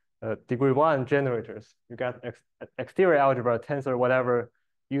degree 1 generators. You get exterior algebra, tensor, whatever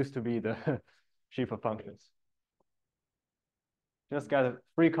used to be the sheaf of functions. Just get a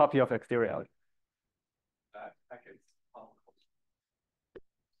free copy of exterior algebra.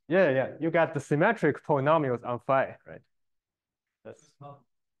 Yeah, you get the symmetric polynomials on phi, right?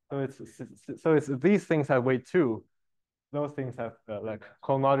 So it's these things have weight 2. Those things have like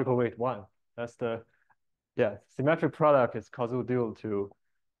cohomological weight 1. That's the symmetric product is causal dual to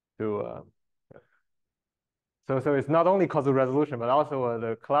so it's not only causal resolution but also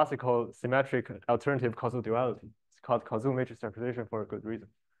the classical symmetric alternative causal duality. It's called causal matrix factorization for a good reason,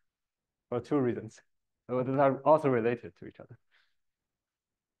 for 2 reasons. So they are also related to each other.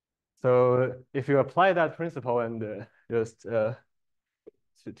 So if you apply that principle and just to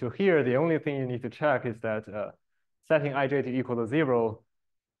here, the only thing you need to check is that setting ij to equal to 0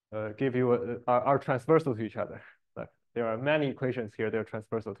 give you are transversal to each other. Like there are many equations here, they're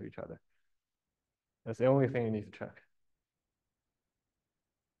transversal to each other. That's the only thing you need to check.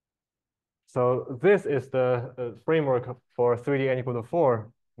 So this is the framework for 3D n equal to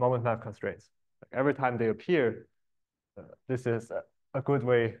 4 moment map constraints. Like every time they appear, this is a good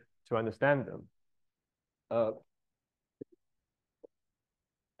way to understand them.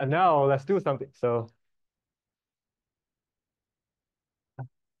 And now let's do something.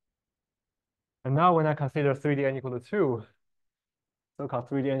 And now when I consider 3D n equal to 2, so-called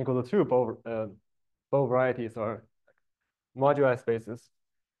 3D n equal to 2, both varieties are moduli spaces.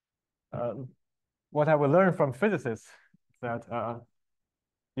 What I will learn from physicists is that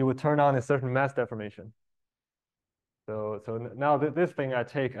you would turn on a certain mass deformation. So now this thing I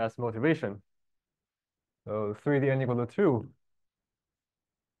take as motivation. So 3D n equal to 2.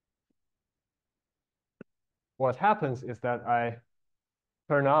 What happens is that I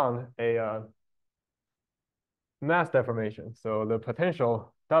turn on a mass deformation. So the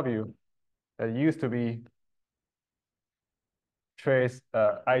potential W that used to be trace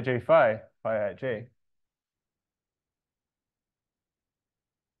ij phi ij.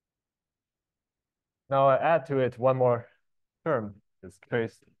 Now I add to it one more term, is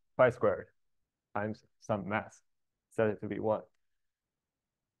trace phi squared times some mass, set it to be 1.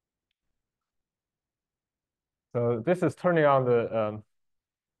 So this is turning on the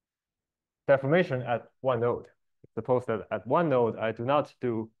deformation at one node. Suppose that at one node, I do not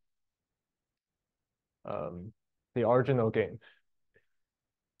do the original gain.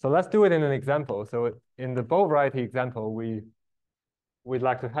 So let's do it in an example. So in the bow variety example, we'd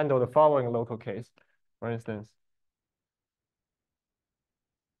like to handle the following local case. For instance,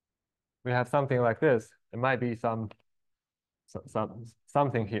 we have something like this. It might be something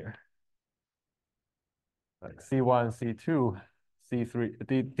here, like C1, C2, C3,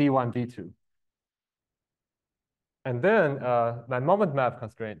 D1, D2. And then my moment map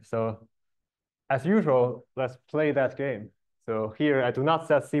constraint. So as usual, let's play that game. So here I do not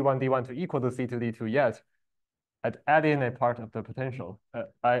set C1, D1 to equal to C2, D2 yet. I'd add in a part of the potential.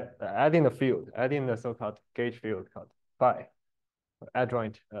 I add in a field, add in the so-called gauge field called phi,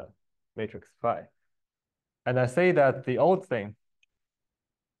 adjoint matrix phi. And I say that the old thing,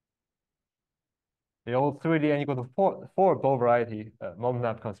 the old 3D n equal to 4 bow variety moment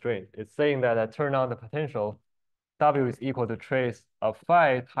map constraint, is saying that I turn on the potential W is equal to trace of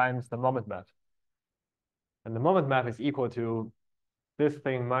phi times the moment map. And the moment map is equal to this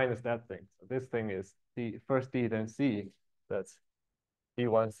thing minus that thing. So this thing is D, first D, then C. That's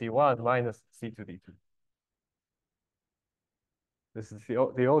D1, C1 minus C2, D2. This is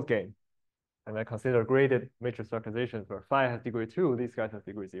the old game. And I consider graded matrix factorization where phi has degree 2, these guys have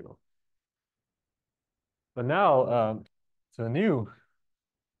degree 0. But now, the new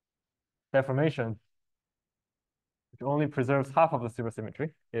deformation, which only preserves half of the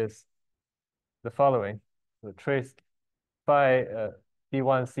supersymmetry, is the following. The trace phi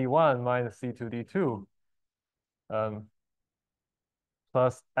D1, C1 minus C2, D2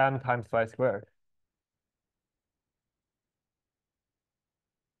 plus m times phi squared.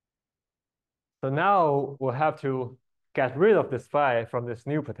 So now we'll have to get rid of this phi from this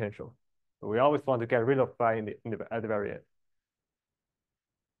new potential. So we always want to get rid of phi at the very end.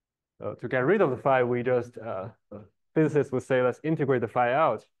 So to get rid of the phi, we just, physicists would say, let's integrate the phi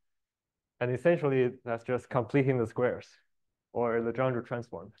out. And essentially, that's just completing the squares or Legendre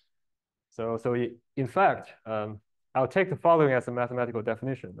transform. So in fact, I'll take the following as a mathematical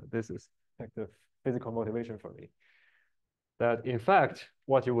definition. This is like the physical motivation for me. That in fact,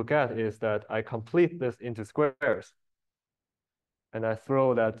 what you will get is that I complete this into squares. And I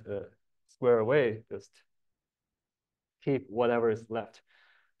throw that square away, just keep whatever is left.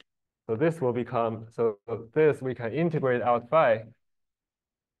 So this will become, so this we can integrate out phi.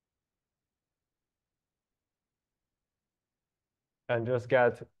 And just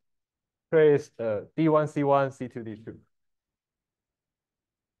get trace D1, C1, C2, D2.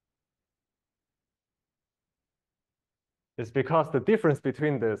 It's because the difference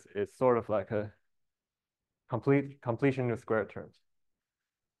between this is sort of like a completion of square terms.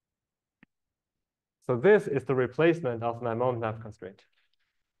 So this is the replacement of my moment map constraint.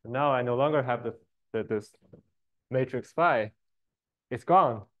 And now I no longer have this matrix phi. It's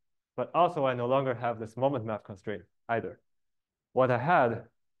gone, but also I no longer have this moment map constraint either. What I had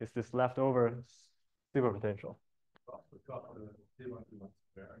is this leftover superpotential.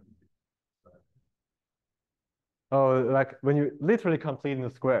 Oh, like when you literally complete in the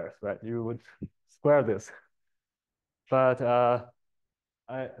squares, right? You would square this. But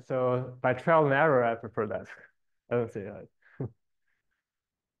so by trial and error, I prefer that. I don't say that.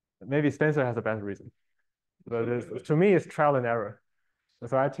 Maybe Spencer has a better reason. But to me, it's trial and error.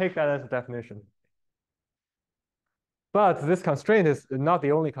 So I take that as a definition. But this constraint is not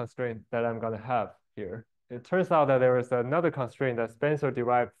the only constraint that I'm going to have here. It turns out that there is another constraint that Spencer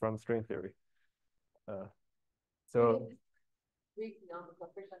derived from string theory. So on the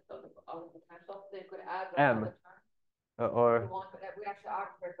coefficients of the potential, they could add M, or we actually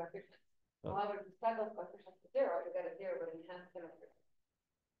arbitrary coefficients. However, if you set those coefficients to 0, you get a 0 with enhanced symmetry.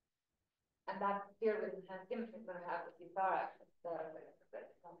 And that 0 with enhanced symmetry is going to have the C-star action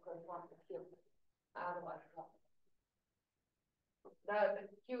that corresponds to Q. Otherwise,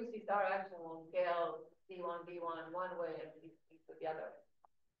 the Q C-star action will scale C1, D1 one way and C2 the other.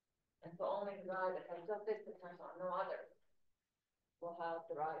 And so only the guy that has just this potential and no other will have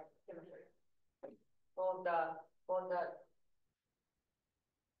the right symmetry.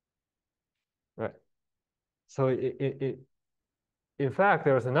 Right. So in fact,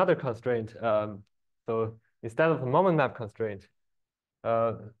 there's another constraint. So instead of a moment map constraint,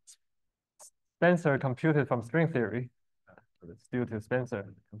 Spencer computed from string theory. It's due to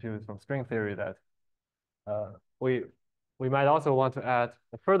Spencer computed from string theory that we might also want to add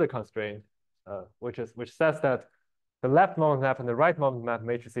a further constraint which says that the left moment map and the right moment map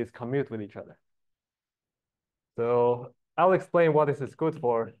matrices commute with each other. So I'll explain what this is good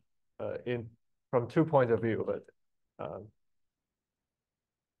for from 2 points of view, but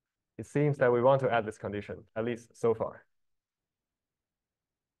it seems that we want to add this condition, at least so far.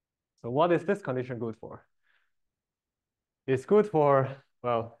 So what is this condition good for? It's good for,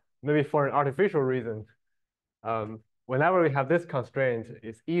 well, maybe for an artificial reason. Whenever we have this constraint,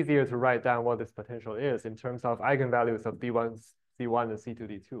 it's easier to write down what this potential is in terms of eigenvalues of D1, C1, and C2,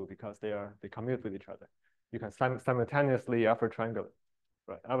 D2, because they commute with each other. You can simultaneously upper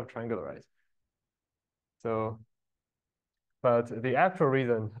triangularize. So, but the actual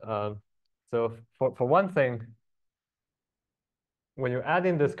reason, so for one thing, when you add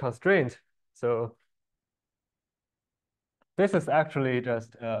in this constraint, so this is actually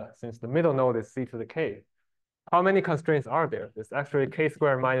just, since the middle node is C to the K, how many constraints are there? There's actually K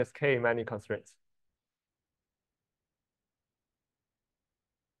squared minus K many constraints.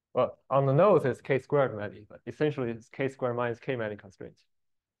 Well, on the nodes, it's K squared many, but essentially it's K squared minus K many constraints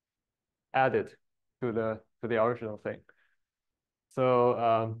added to the original thing.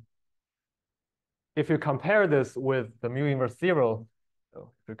 So if you compare this with the mu inverse 0,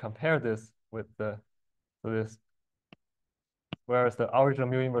 so if you compare this with this, whereas the original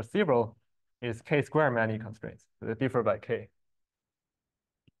mu inverse 0 is K squared many constraints, so they differ by K.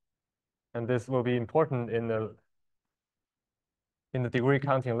 And this will be important in the degree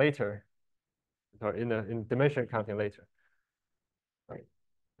counting later, or in dimension counting later. Right.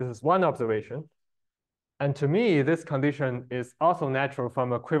 This is one observation. And to me, this condition is also natural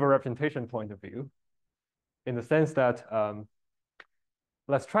from a quiver representation point of view, in the sense that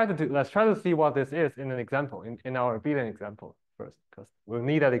let's try to see what this is in an example, in our abelian example first, because we'll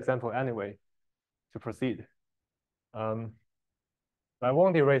need that example anyway to proceed. I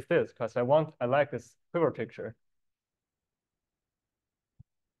won't erase this because I like this quiver picture.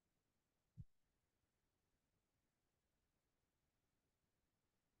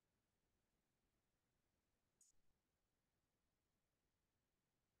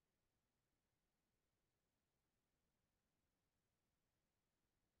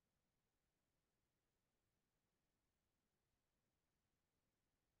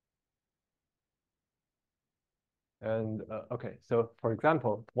 And okay, so for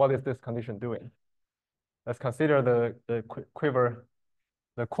example, what is this condition doing? Let's consider the quiver,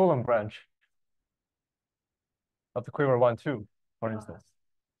 the Coulomb branch of the quiver 1, 2, for instance.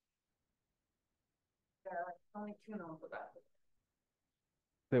 There are like only 2 nodes about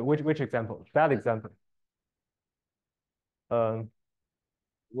Which example? That example.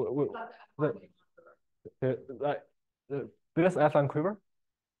 This F1 quiver?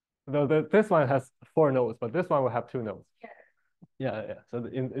 This one has 4 nodes, but this one will have 2 nodes. Yeah. So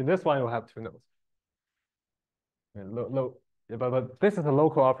in this one, we'll have 2 nodes. But this is a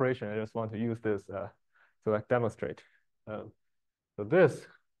local operation. I just want to use this to like demonstrate. So this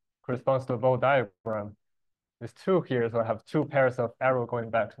corresponds to a Venn diagram. There's 2 here, so I have 2 pairs of arrow going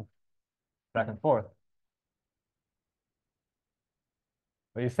back and forth.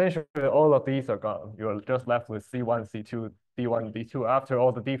 But essentially, all of these are gone. You're just left with C1, C2, D1, D2 after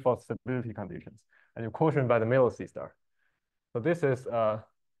all the default stability conditions, and you quotient by the middle C star. So this is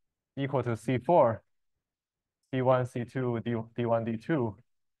equal to C4, C1, C2, D1, D2,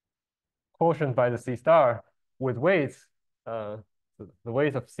 quotient by the C star with weights. The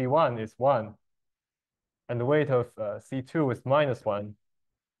weight of C1 is 1, and the weight of C2 is -1.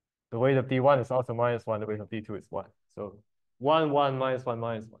 The weight of D1 is also -1. The weight of D2 is 1. So 1, 1, -1,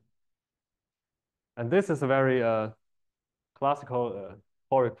 -1. And this is a very classical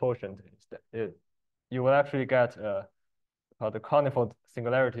Fourier quotient. You will actually get the conifold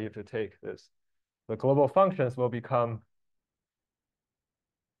singularity if you take this. The global functions will become.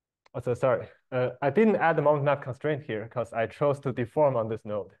 Oh, so sorry, I didn't add the moment map constraint here because I chose to deform on this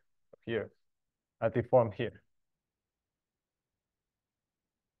node here. I deform here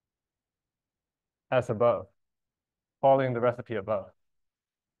as above, following the recipe above.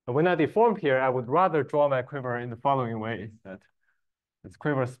 But when I deform here, I would rather draw my quiver in the following way: that this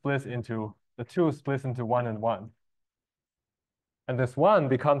quiver splits into the 2 splits into 1 and 1. And this 1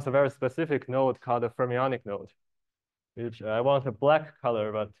 becomes a very specific node called a fermionic node, which I want a black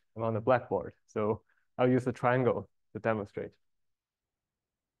color, but I'm on the blackboard. So I'll use a triangle to demonstrate.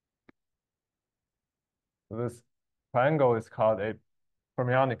 So this triangle is called a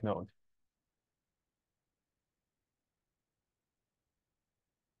fermionic node.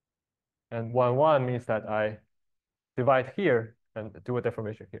 And 1, 1 means that I divide here and do a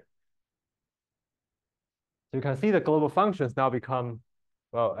deformation here. So you can see the global functions now become,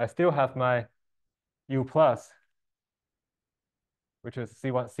 well, I still have my U plus, which is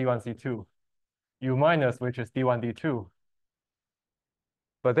C1, C2, U minus, which is D1, D2.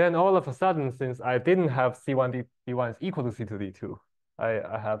 But then all of a sudden, since I didn't have C1, D1 is equal to C2, D2,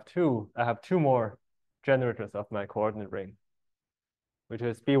 I have two more generators of my coordinate ring, which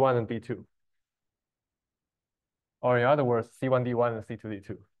is B1 and B2. Or in other words, C1, D1 and C2,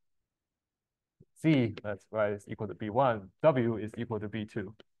 D2. Z, that's right, is equal to B1. W is equal to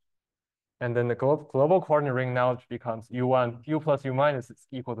B2. And then the global coordinate ring now becomes U1, U plus U minus is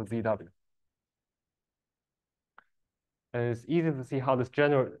equal to ZW. And it's easy to see how this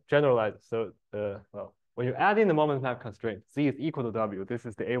generalizes. So well, when you add in the moment map constraint, Z is equal to W. This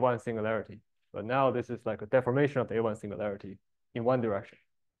is the A1 singularity. But now this is like a deformation of the A1 singularity in one direction.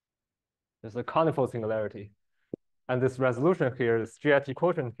 There's a conical singularity. And this resolution here, this GIT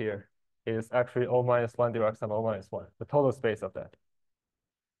quotient here, is actually O minus 1 direct sum O minus 1, the total space of that.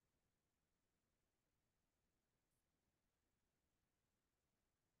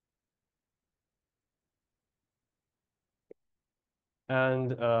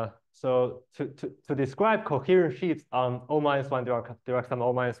 And so to describe coherent sheets on O minus 1 direct sum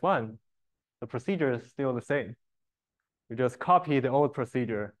O minus 1, the procedure is still the same. You just copy the old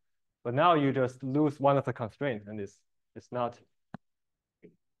procedure, but now you just lose one of the constraints, and it's not,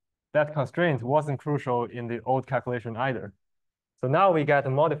 that constraint wasn't crucial in the old calculation either. So now we get a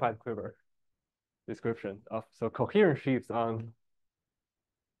modified quiver description of, so coherent sheets on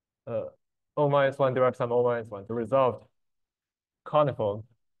O minus 1 direct sum O minus 1, the resolved conical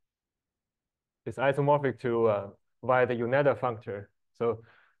is isomorphic to via the Uneda functor. So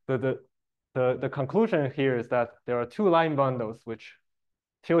the conclusion here is that there are two line bundles which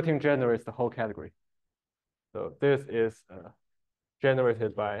tilting generates the whole category. So this is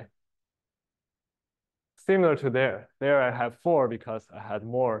generated by, similar to there. There I have 4 because I had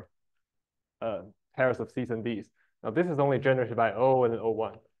more pairs of C's and D's. Now this is only generated by O and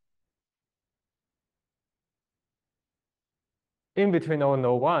O1. In between O and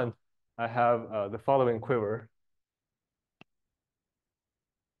O1, I have the following quiver.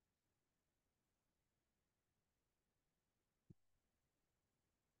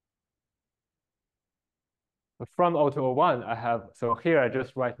 From O to O1, I have, so here I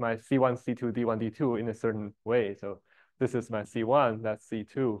just write my C1, C2, D1, D2 in a certain way. So this is my C1, that's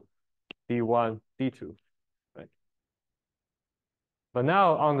C2, D1, D2, right? But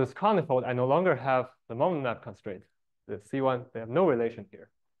now on this conifold, I no longer have the moment map constraint. The C1, they have no relation here.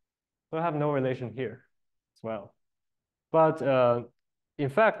 So I have no relation here as well. But in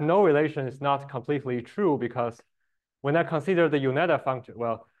fact, no relation is not completely true because when I consider the Uneda function,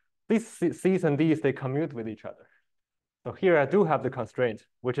 well, these C's and D's, they commute with each other. So here I do have the constraint,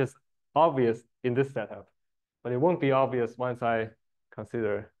 which is obvious in this setup, but it won't be obvious once I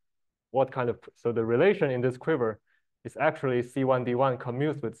consider what kind of, so the relation in this quiver is actually C1, D1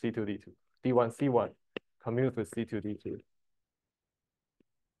 commutes with C2, D2, D1, C1 commutes with C2, D2,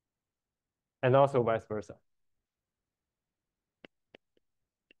 and also vice versa.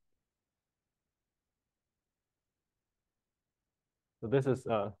 So this is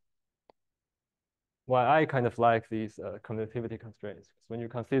why I kind of like these commutativity constraints. When you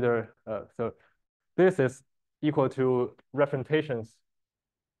consider, so this is equal to representations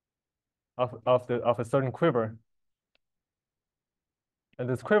of a certain quiver. And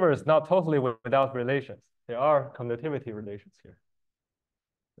this quiver is not totally without relations. There are commutativity relations here.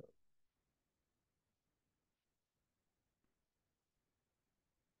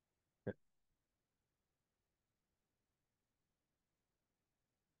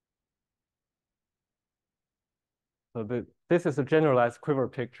 So this is a generalized quiver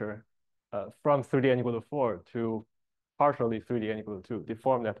picture from 3D n equal to 4 to partially 3D n equal to 2,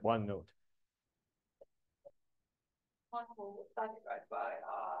 deformed at one node. Satisfied by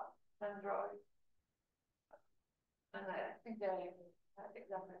Android. And I think they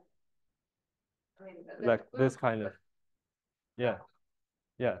exactly. I mean, like this kind of, yeah.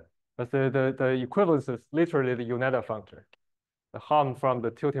 But the equivalence is literally the Uneda functor. The hum from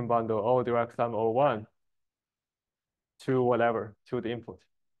the tilting bundle O direct sum O1 to whatever, to the input.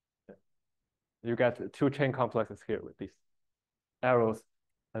 You get two chain complexes here with these arrows.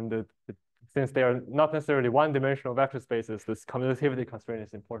 And since they are not necessarily one-dimensional vector spaces, this commutativity constraint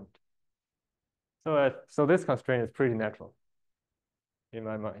is important. So this constraint is pretty natural in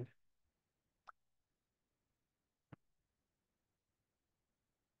my mind.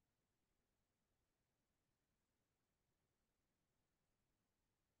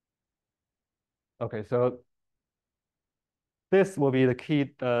 Okay, so this will be the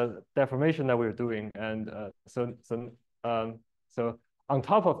key deformation that we're doing. And so on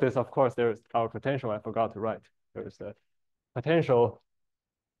top of this, of course, there's our potential I forgot to write. There's the potential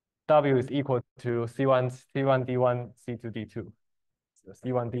W is equal to C1 D1 C2 D2. So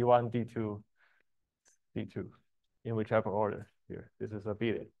C1 D1 D2 D2 in whichever order here. This is a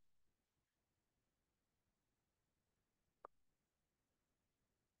billion.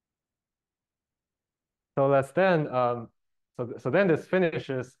 So let's then so then this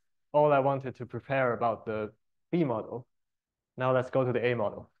finishes all I wanted to prepare about the B model. Now let's go to the A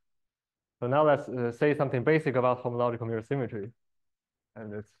model. So now let's say something basic about homological mirror symmetry.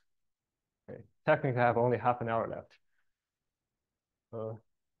 And it's okay. Technically I have only half an hour left.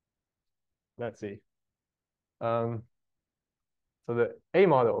 Let's see. So the A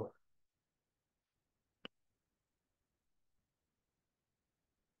model.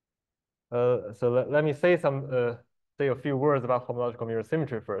 So let me say say a few words about homological mirror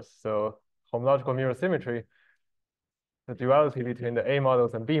symmetry first. So homological mirror symmetry, the duality between the A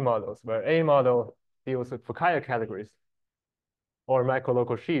models and B models, where A model deals with Fukaya categories or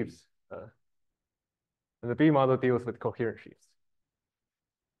macrolocal sheaves, and the B model deals with coherent sheaves.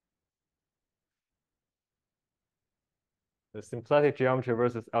 The symplectic geometry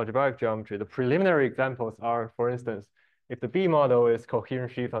versus algebraic geometry. The preliminary examples are, for instance, if the B model is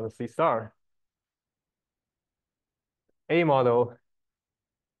coherent sheaf on the C star, A model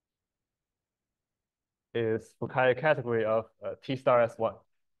is Fukaya category of T star S1,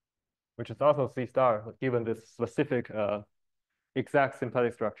 which is also C star, given this specific exact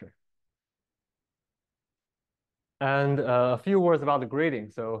symplectic structure. And a few words about the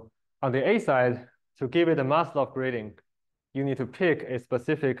grading. So on the A side, to give it a Maslov grading, you need to pick a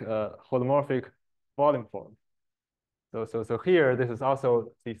specific holomorphic volume form. So here, this is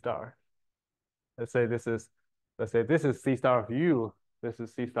also C star. Let's say this is C star of U, this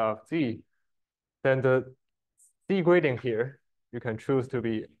is C star of Z. Then the C grading here, you can choose to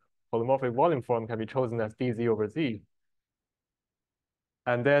be holomorphic volume form can be chosen as dz over Z.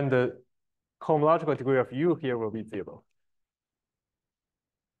 And then the homological degree of U here will be 0.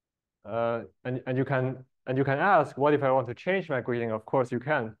 And you can ask, what if I want to change my grading? Of course you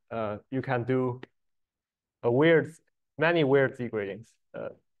can. You can do many weird Z gradings.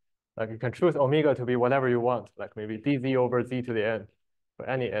 Like you can choose omega to be whatever you want, like maybe dz over Z to the n for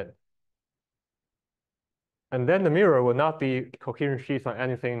any n. And then the mirror will not be coherent sheaves on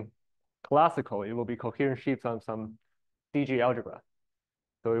anything classical. It will be coherent sheaves on some DG algebra.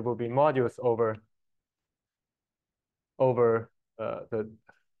 So it will be modulus over the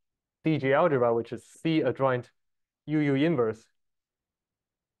DG algebra, which is C adjoint UU inverse.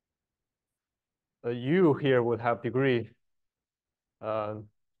 U here would have degree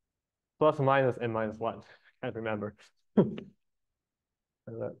plus or minus n minus 1. Can't remember. Can't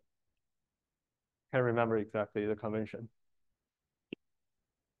remember exactly the convention.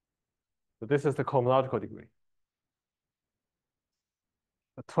 So this is the cohomological degree.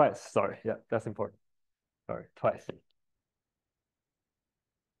 Twice, sorry. Yeah, that's important. Sorry, twice.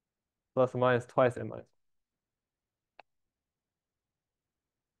 Plus or minus twice n minus.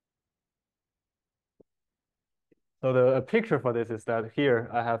 So the picture for this is that here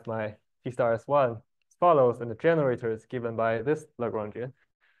I have my T star S1 as follows, and the generator is given by this Lagrangian.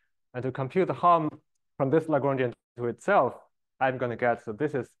 And to compute the hum from this Lagrangian to itself, I'm going to get, so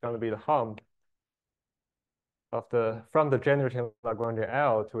this is going to be the hum of from the generating Lagrangian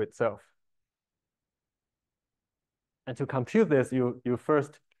L to itself. And to compute this, you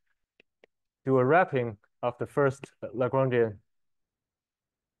first do a wrapping of the first Lagrangian,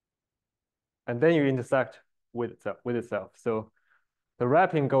 and then you intersect with itself. So the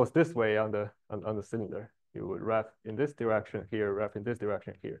wrapping goes this way on the cylinder. You would wrap in this direction here, wrap in this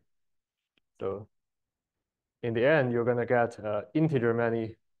direction here. So in the end, you're going to get integer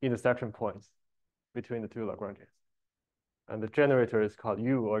many intersection points between the two Lagrangians. And the generator is called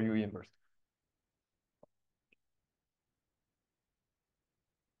U or U inverse.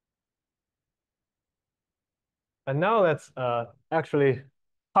 And now let's actually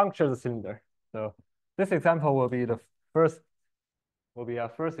puncture the cylinder. So this example will be our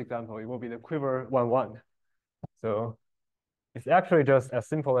first example. It will be the quiver 1-1. So it's actually just as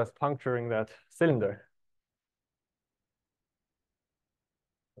simple as puncturing that cylinder.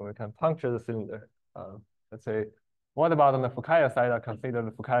 So we can puncture the cylinder. Let's say, what about on the Fukaya side? I consider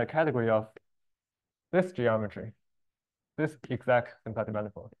the Fukaya category of this geometry, this exact symplectic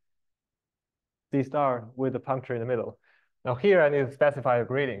manifold, C star with the puncture in the middle. Now here I need to specify a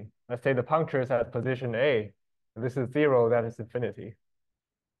grading. Let's say the puncture is at position A. This is 0, that is infinity.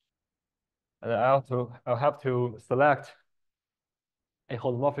 And I'll have to select a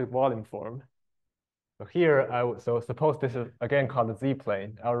holomorphic volume form. So here, so suppose this is again called the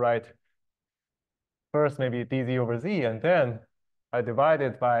z-plane. I'll write first maybe dz over z, and then I divide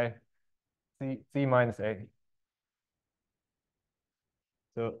it by z minus a.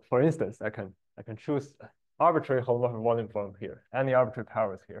 So for instance, I can choose arbitrary homomorphic volume form here, any arbitrary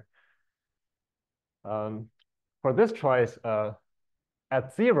powers here. For this choice,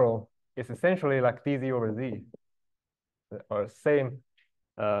 at 0 is essentially like dz over z, or same.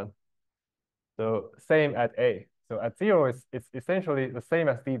 So same at a. So at 0 it's essentially the same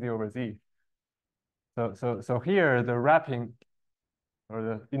as dz over z. So here the wrapping or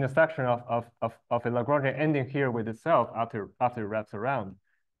the intersection of a Lagrangian ending here with itself after it wraps around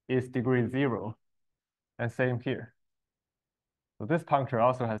is degree 0, and same here. So this puncture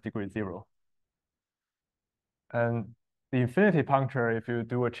also has degree 0. And the infinity puncture, if you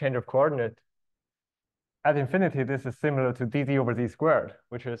do a change of coordinate, at infinity, this is similar to dz over z squared,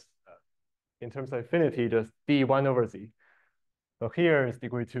 which is, in terms of infinity, just d1 over z. So here is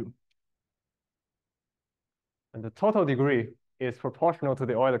degree 2. And the total degree is proportional to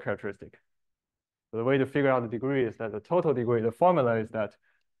the Euler characteristic. So the way to figure out the degree is that the total degree, the formula is that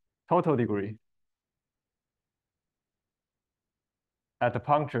total degree at the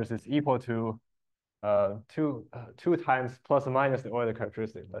punctures is equal to 2 times plus or minus the Euler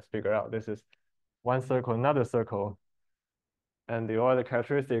characteristic. Let's figure out. This is one circle, another circle, and the Euler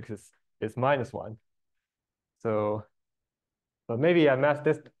characteristic is minus 1. So, but maybe I messed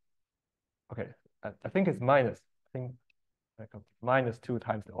this. Okay, I think it's minus. I think like minus 2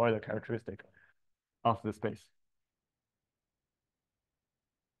 times the Euler characteristic of the space.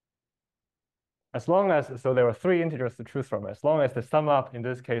 As long as, so there are 3 integers to choose from. As long as they sum up in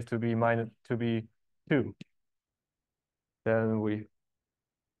this case to be 2, then we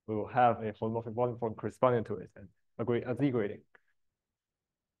will have a homomorphic volume form corresponding to it and agree a z grading.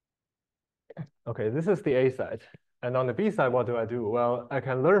 Okay, this is the A side. And on the B side, what do I do? Well, I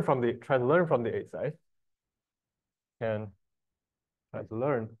can try to learn from the A side. Can try to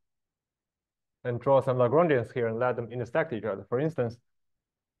learn and draw some Lagrangians here and let them intersect each other. For instance,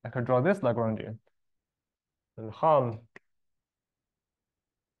 I can draw this Lagrangian and harm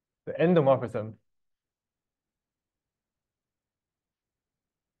the endomorphism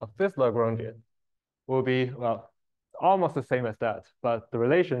of this Lagrangian will be, well, almost the same as that, but the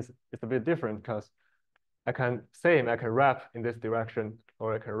relations is a bit different because I can wrap in this direction,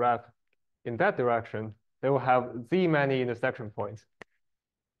 or I can wrap in that direction. They will have z many intersection points.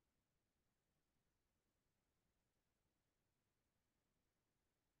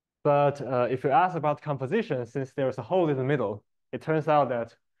 But if you ask about composition, since there's a hole in the middle, it turns out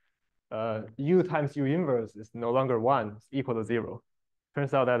that u times u inverse is no longer 1, it's equal to 0.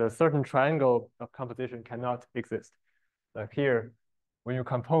 Turns out that a certain triangle of composition cannot exist. Like here, when you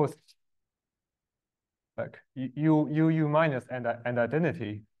compose like u minus and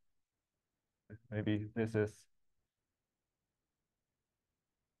identity, maybe this is,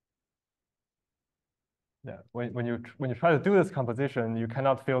 yeah, when you try to do this composition, you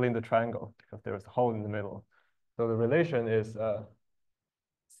cannot fill in the triangle because there is a hole in the middle. So the relation is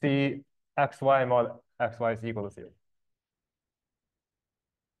C xy mod xy is equal to 0.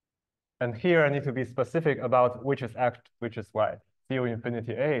 And here I need to be specific about which is x, which is y. 0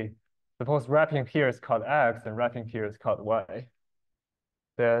 infinity a. Suppose wrapping here is called x and wrapping here is called y.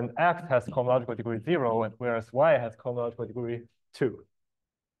 Then x has cohomological degree 0, and whereas y has cohomological degree 2.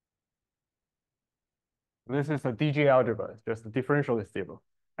 This is a DG algebra, it's just the differential is 0.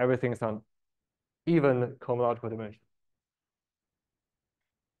 Everything is on even cohomological dimension.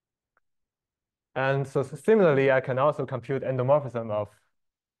 And so similarly, I can also compute endomorphism of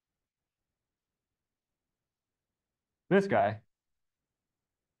this guy.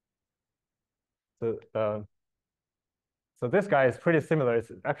 So this guy is pretty similar. It's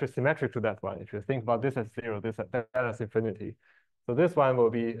actually symmetric to that one. If you think about this as 0, that as infinity. So this one will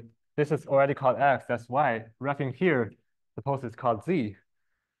be, this is already called x, that's y. Wrapping here, suppose it's called z.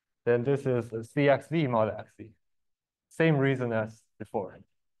 Then this is cxz mod xz. Same reason as before.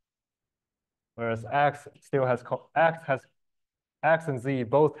 Whereas x still has, x and z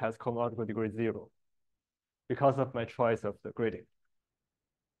both has cohomological degree 0 because of my choice of the grading.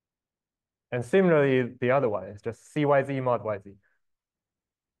 And similarly, the other one is just cyz mod yz.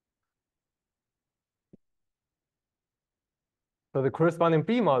 So the corresponding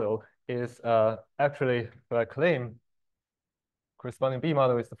B model is actually, what I claim, corresponding B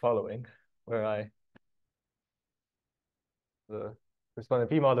model is the following, where the corresponding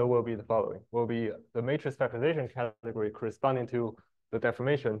B model will be the following, will be the matrix factorization category corresponding to the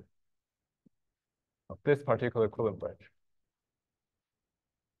deformation of this particular equivalent branch.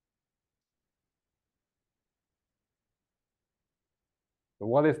 So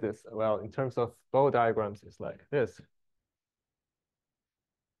what is this? Well, in terms of bow diagrams, it's like this.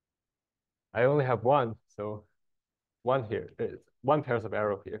 I only have one, so one here. It's one pairs of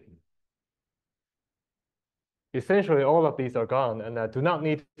arrow here. Essentially, all of these are gone, and I do not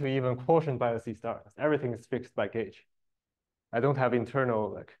need to even quotient by a C star. Everything is fixed by gauge. I don't have internal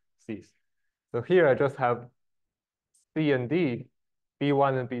like C's. So here I just have C and D,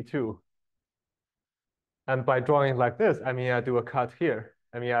 B1 and B2. And by drawing it like this, I mean, I do a cut here.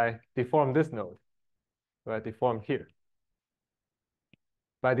 I mean, I deform this node. So I deform here.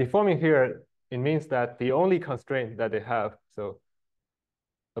 By deforming here, it means that the only constraint that they have, so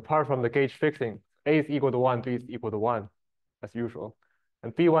apart from the gauge fixing, A is equal to 1, B is equal to 1, as usual.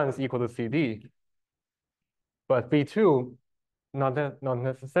 And B1 is equal to CD. But B2 not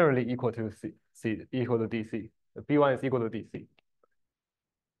necessarily equal to equal to DC. B1 is equal to DC.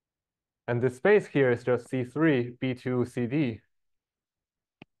 And the space here is just C3, B2, CD.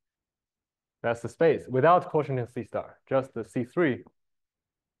 That's the space without quotienting C star, just the C3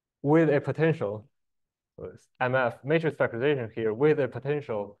 with a potential, so MF matrix factorization here with a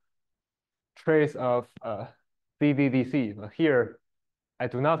potential trace of CDDC. But here, I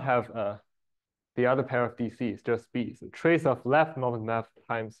do not have the other pair of DCs, just B. So trace of left moment map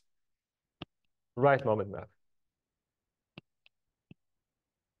times right moment map.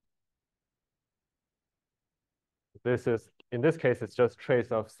 This is, in this case, it's just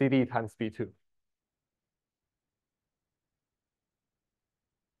trace of CD times B2.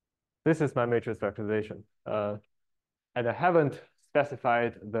 This is my matrix factorization. And I haven't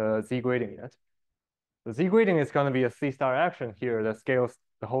specified the Z grading yet. The Z grading is going to be a C star action here that scales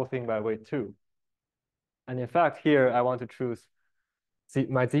the whole thing by weight 2. And in fact, here I want to choose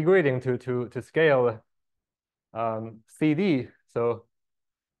my Z grading to scale CD. So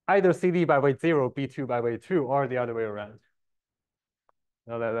either CD by weight 0, B2 by weight 2, or the other way around.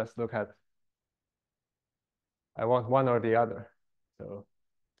 Now let's look at, I want one or the other. So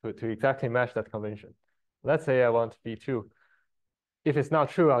to exactly match that convention. Let's say I want B2. If it's not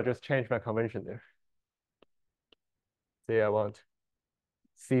true, I'll just change my convention there. Say I want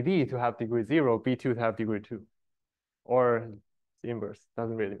CD to have degree 0, B2 to have degree 2. Or the inverse,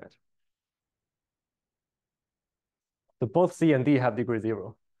 doesn't really matter. So both C and D have degree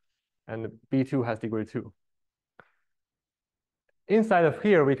 0, and B2 has degree 2. Inside of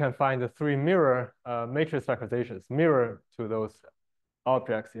here, we can find the 3 mirror matrix factorizations, mirror to those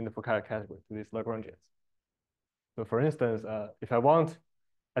objects in the Fukaya category, to these Lagrangians. So for instance, if I want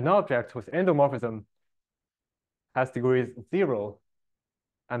an object whose endomorphism has degrees 0,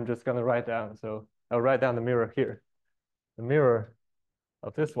 I'm just going to write down. So I'll write down the mirror here. The mirror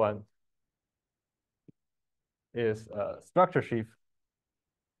of this one is structure sheaf,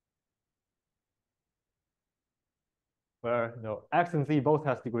 where X and Z both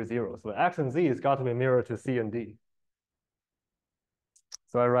has degree 0. So X and Z has got to be mirror to C and D.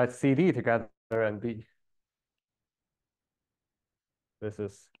 So I write CD together and B. This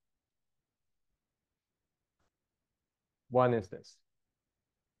is one instance.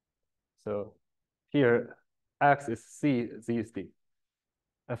 So here, X is C, Z is D.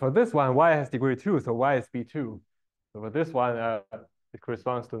 And for this one, Y has degree 2, so Y is B2. So for this one, it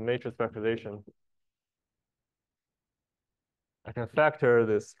corresponds to the matrix factorization. I can factor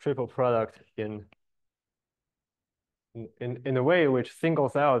this triple product in a way which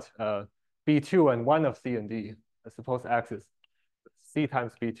singles out B2 and 1 of C and D. I suppose X is C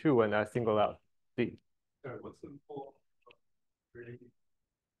times B2, and I single out D. Sorry, what's the full really?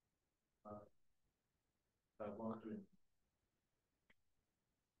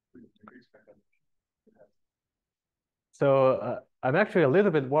 So I'm actually a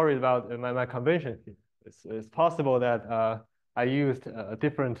little bit worried about my convention. It's possible that I used a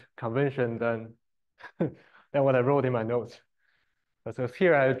different convention than than what I wrote in my notes. So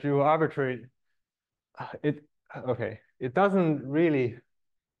here I drew arbitrary. It doesn't really.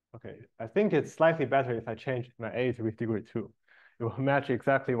 Okay, I think it's slightly better if I change my A to be degree 2. It will match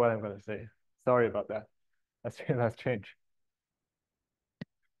exactly what I'm going to say. Sorry about that. Let's change.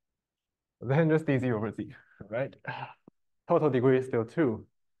 Then just dz over z, right? Total degree is still 2.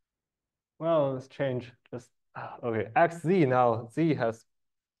 Well, let's change this. Okay, xz now, z has,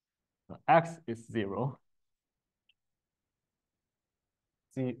 x is 0.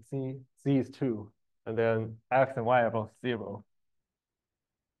 Z is 2. And then x and y are both 0.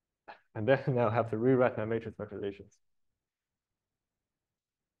 And then now I have to rewrite my matrix factorizations.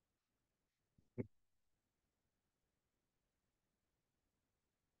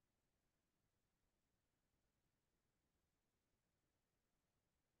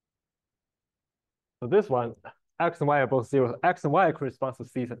 So this one, X and Y are both 0. X and Y corresponds to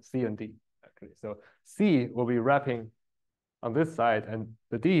C and D, actually. So C will be wrapping on this side, and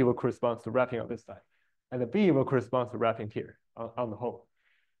the D will correspond to wrapping on this side. And the B will correspond to wrapping here on the whole.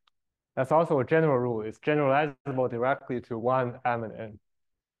 That's also a general rule. It's generalizable directly to 1, M, and N,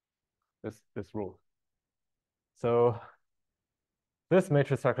 this rule. So this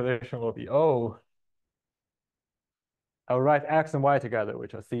matrix factorization will be O. I'll write X and Y together,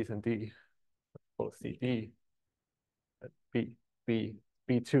 which are C's and D. Both C, D, B, B,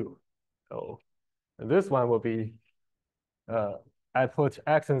 B2. So and this one will be, I put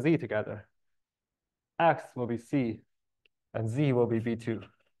X and Z together. X will be C, and Z will be B2.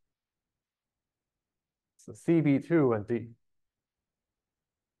 So CB2 and D.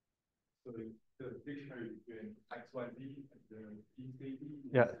 So the dictionary between X, Y, Z and the D, C, D.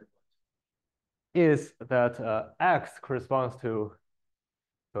 Yeah. Is that X corresponds to,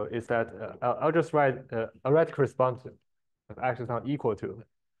 so is that, I'll just write, I'll write corresponds to, if X is not equal to,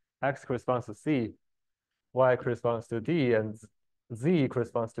 X corresponds to C, Y corresponds to D, and Z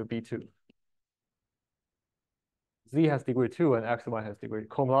corresponds to B2. Z has degree 2 and X and Y has degree,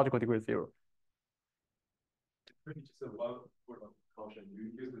 cohomological degree 0. Just a one word of caution. You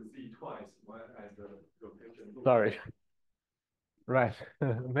use the Z twice, one as the location. Sorry. Right.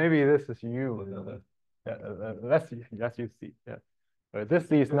 Maybe this is U. Let's use C. Yeah. But this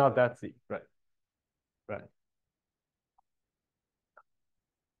Z is not that Z. Right. Right.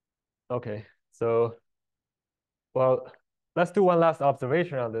 Okay. So, well, let's do one last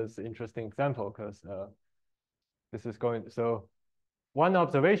observation on this interesting example, because this is going. So, one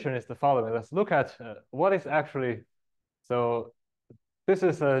observation is the following. Let's look at what is actually. So, this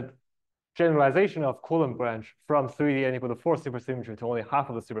is a generalization of Coulomb branch from 3D n equal to 4 supersymmetry to only half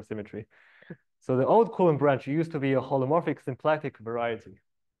of the supersymmetry. So the old Coulomb branch used to be a holomorphic symplectic variety.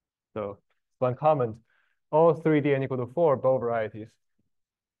 So one comment, all 3D n equal to 4 Bow varieties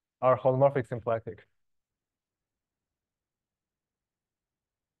are holomorphic symplectic.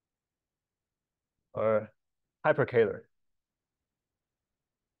 Or hyperkähler.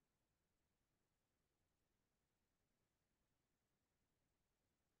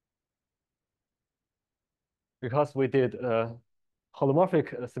 Because we did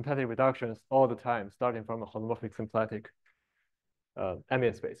holomorphic symplectic reductions all the time, starting from a holomorphic symplectic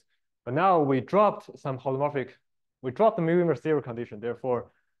ambient space. But now we dropped some holomorphic, we dropped the mu-inverse 0 condition.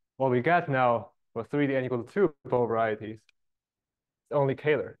 Therefore, what we get now for 3D n equal to 2 Bow varieties is only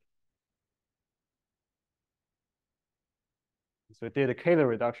Kähler. So we did a Kähler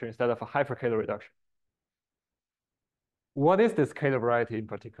reduction instead of a hyperkähler reduction. What is this Kähler variety in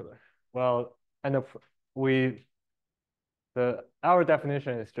particular? Well, our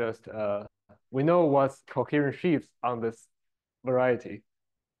definition is just we know what's coherent sheaves on this variety,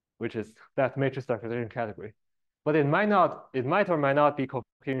 which is that matrix factorization category. But it might or might not be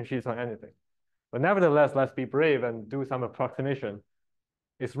coherent sheaves on anything. But nevertheless, let's be brave and do some approximation.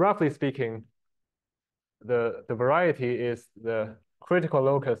 It's roughly speaking, the variety is the critical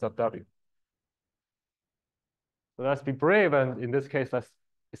locus of W. So let's be brave, and in this case,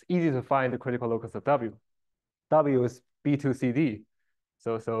 it's easy to find the critical locus of W. W is B2CD.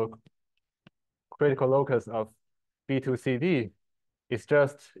 So critical locus of B2CD is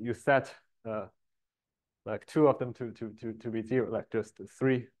just, you set like 2 of them to be 0, like just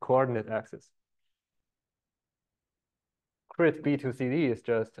 3 coordinate axes. Crit B2CD is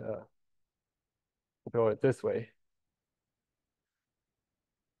just, draw it this way.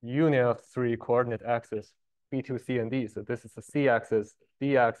 Union of 3 coordinate axes, B2, C, and D. So this is the C axis,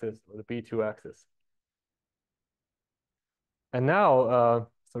 D axis, or the B2 axis. And now,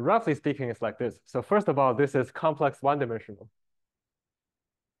 so roughly speaking, it's like this. So first of all, this is complex one-dimensional.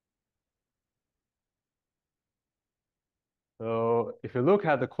 So if you look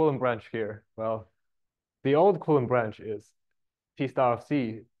at the Coulomb branch here, well, the old Coulomb branch is T star of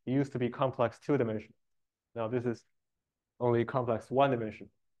C. It used to be complex 2-dimensional. Now this is only complex 1-dimensional.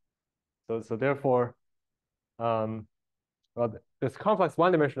 So therefore, well, this complex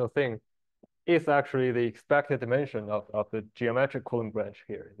 1-dimensional thing is actually the expected dimension of the geometric Coulomb branch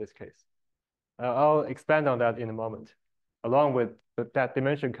here in this case. I'll expand on that in a moment, along with that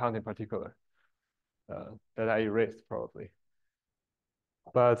dimension count in particular that I erased probably.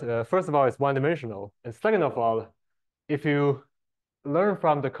 But first of all, it's 1-dimensional. And second of all, if you learn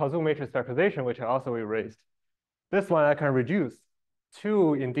from the causal matrix factorization, which I also erased, this one I can reduce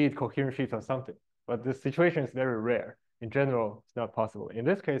to indeed coherent sheaves or something. But this situation is very rare. In general, it's not possible. In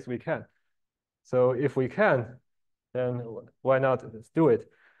this case, we can. So if we can, then why not? Let's do it.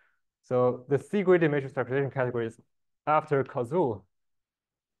 So the C-graded matrix factorization category is after causal.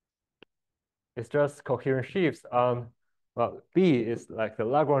 It's just coherent sheaves on, well, B is like the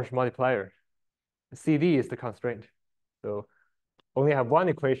Lagrange multiplier. CD is the constraint. So only have one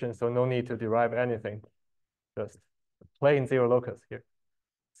equation, so no need to derive anything. Just plain zero locus here.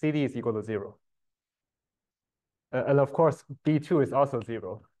 CD is equal to 0. And of course, B2 is also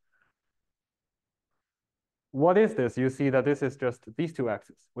 0. What is this? You see that this is just these two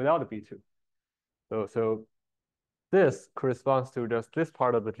axes without the B2. So this corresponds to just this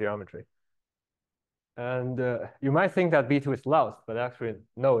part of the geometry. And you might think that B2 is lost, but actually,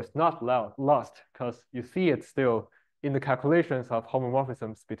 no, it's not lost, because you see it still in the calculations of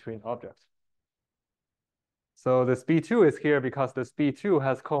homomorphisms between objects. So this B2 is here because this B2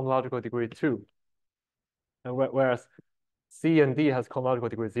 has cohomological degree 2. And whereas C and D has cohomological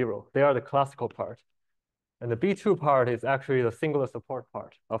degree 0. They are the classical part. And the B2 part is actually the singular support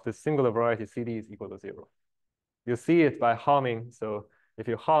part of the singular variety CD is equal to 0. You see it by harming. So if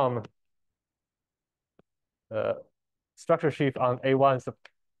you harm structure sheaf on A1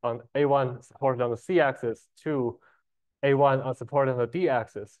 supported on the C-axis to A1 unsupported on the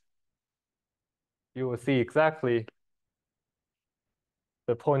D-axis, you will see exactly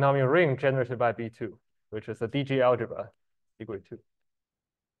the polynomial ring generated by B2, which is a DG algebra degree 2.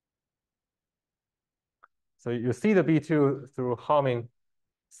 So you see the B2 through harming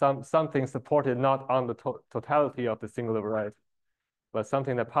something supported not on the totality of the singular variety, but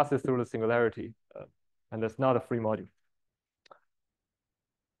something that passes through the singularity, and that's not a free module.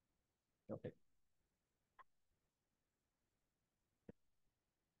 Okay.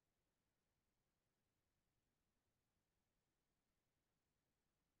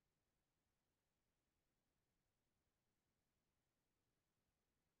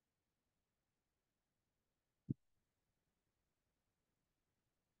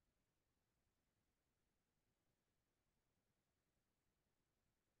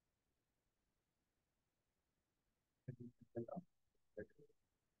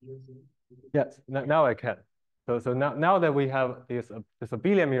 Yes, now I can. So now that we have this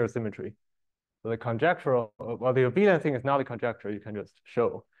abelian mirror symmetry, so the conjectural, well, the abelian thing is not a conjecture, you can just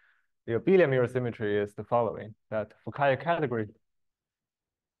show. The abelian mirror symmetry is the following, that Fukaya category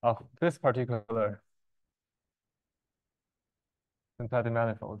of this particular symplectic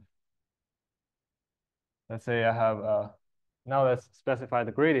manifold. Let's say I have, now let's specify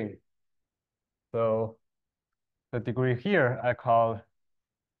the grading. So the degree here I call,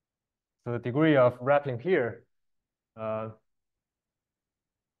 so the degree of wrapping here, I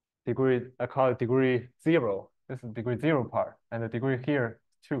call it degree 0. This is degree 0 part, and the degree here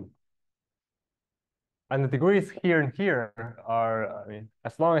 2. And the degrees here and here are, I mean,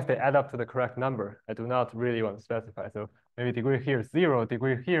 as long as they add up to the correct number, I do not really want to specify. So maybe degree here is 0,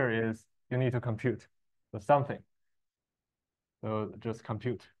 degree here is, you need to compute, so something. So just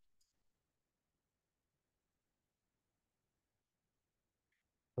compute.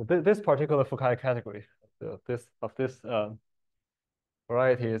 So this particular Fukaya category of this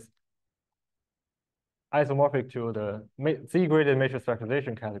variety is isomorphic to the Z-graded matrix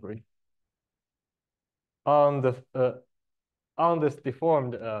factorization category. On this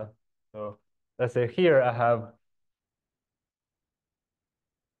deformed, so let's say here I have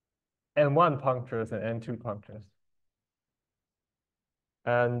N1 punctures and N2 punctures.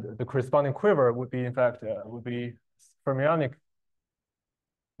 And the corresponding quiver would be, in fact, would be fermionic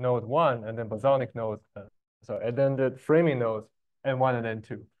node 1 and then bosonic node, and then the framing nodes N1 and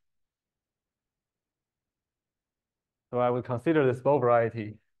N2. So I would consider this bow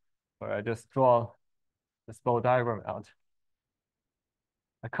variety where I just draw this bow diagram out.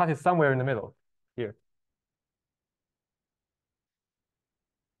 I cut it somewhere in the middle here.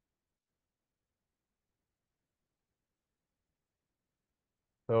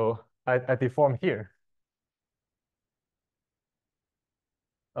 So I deform here.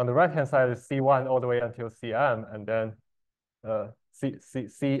 On the right-hand side is C1 all the way until Cm, and then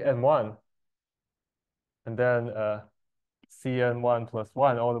Cn1, and then Cn1 plus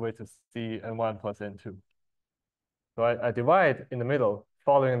 1 all the way to Cn1 plus N2. So I divide in the middle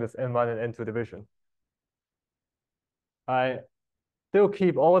following this N1 and N2 division. I still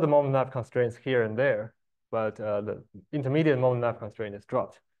keep all the moment map constraints here and there, but the intermediate moment map constraint is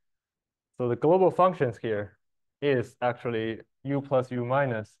dropped. So the global functions here is actually u plus u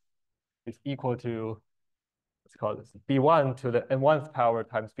minus is equal to, let's call this b1 to the n1th power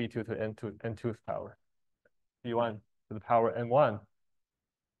times b2 to the n2th power. b1 to the power n1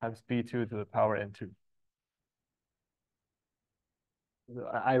 times b2 to the power n2.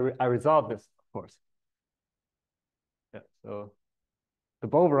 I resolve this, of course. Yeah, so the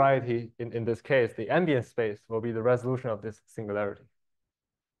bow variety in this case, the ambient space will be the resolution of this singularity.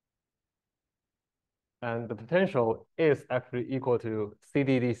 And the potential is actually equal to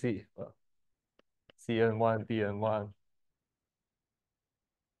CDDC, Cn1, Bn1,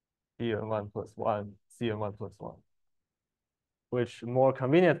 Bn1 plus 1, Cn1 plus 1, which more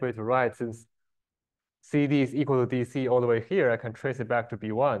convenient way to write, since CD is equal to DC all the way here, I can trace it back to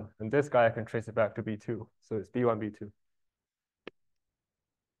B1, and this guy I can trace it back to B2, so it's B1, B2.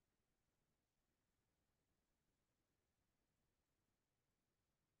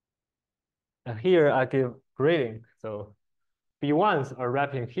 And here I give grading, so B1s are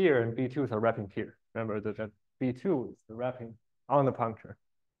wrapping here and B2s are wrapping here. Remember that B2 is the wrapping on the puncture.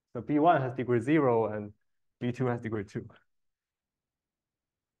 So B1 has degree 0 and B2 has degree 2.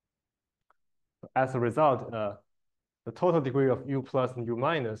 As a result, the total degree of U plus and U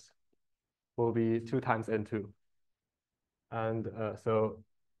minus will be 2 times N2. And so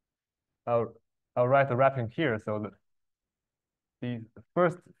I'll write the wrapping here. So the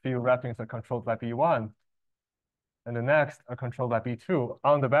first few wrappings are controlled by B1, and the next are controlled by B2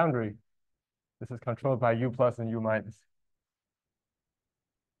 on the boundary. This is controlled by U plus and U minus.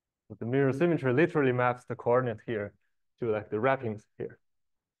 So the mirror symmetry literally maps the coordinate here to like the wrappings here.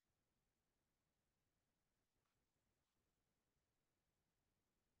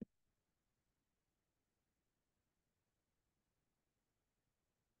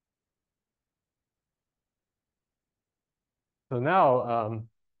 So now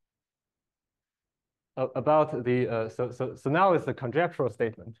about the so now it's a conjectural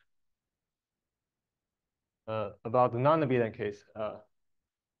statement about the non-abelian case.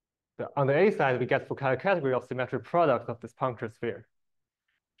 On the A side, we get Fukaya category of symmetric product of this punctured sphere.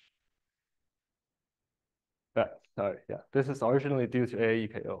 But sorry, yeah, this is originally due to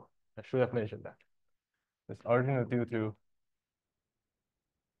AEKO. I should have mentioned that. It's originally due to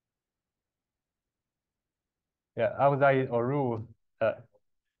Auzai Oru,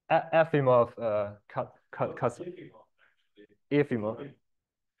 Efimov, Efimov,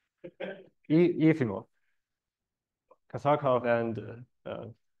 Efimov, Kasarkov, and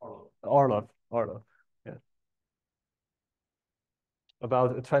Orlov, yeah.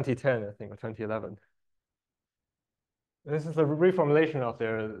 About 2010, I think, or 2011. This is a reformulation of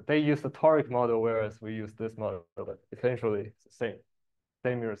they use the toric model, whereas we use this model, but essentially it's the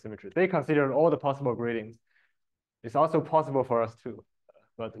same mirror symmetry. They considered all the possible gradings. It's also possible for us too,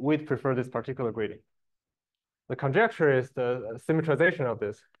 but we'd prefer this particular grading. The conjecture is the symmetrization of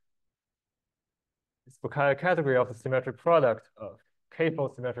this. It's Fukaya category of the symmetric product of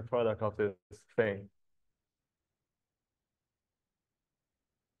k-fold symmetric product of this thing.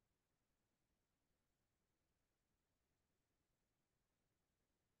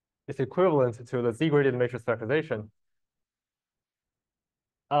 It's equivalent to the Z-graded matrix factorization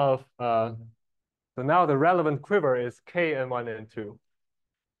of, so now the relevant quiver is K and 1 and 2.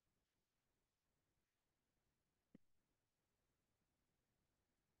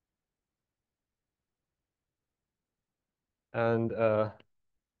 And the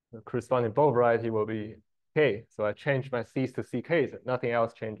corresponding bow variety will be K. So I changed my C's to CKs, nothing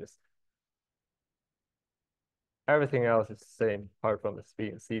else changes. Everything else is the same, apart from the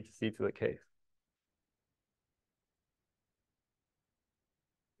speed, C to C to the K.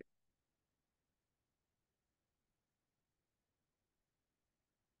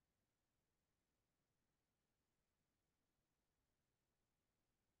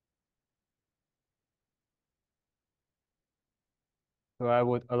 So I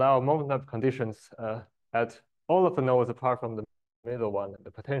would allow moment of conditions at all of the nodes apart from the middle one.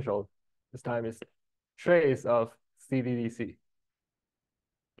 The potential this time is trace of CDDC,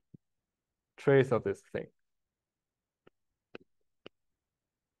 trace of this thing.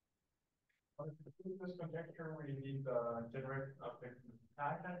 This conjecture, we need the generic of the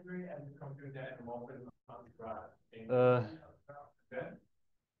category and compute the anamorphism on the graph.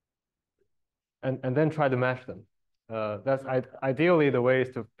 And then try to match them. That's ideally the way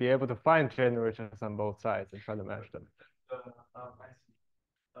is to be able to find generations on both sides and try to match them. I see.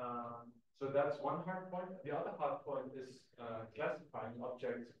 So that's one hard point. The other hard point is classifying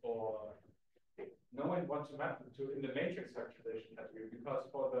objects or knowing what to map them to in the matrix factorization category, because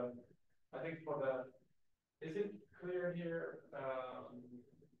is it clear here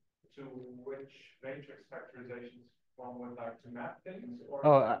to which matrix factorizations one would like to map things? Or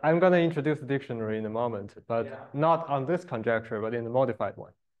oh, I'm going to introduce the dictionary in a moment, but not on this conjecture, but in the modified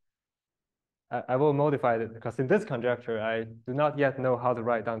one. I will modify it because in this conjecture, I do not yet know how to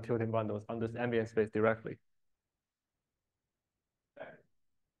write down tilting bundles on this ambient space directly.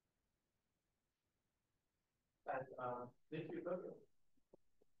 And if you look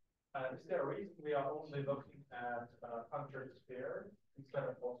Is there a reason we are only looking at punctured sphere instead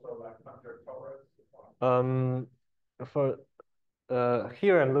of also like punctured torus? For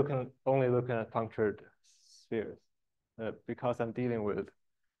here I'm only looking at punctured spheres because I'm dealing with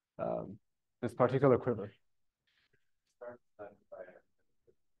this particular equivalent.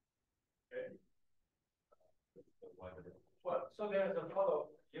 Well, so there's a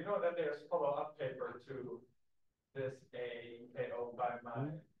you know that there's follow-up paper to this AKO by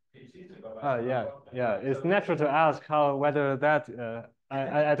my PhD supervisor. Yeah. It's natural to ask whether that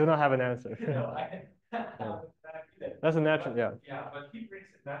I do not have an answer. That's a natural, yeah. Yeah, but he brings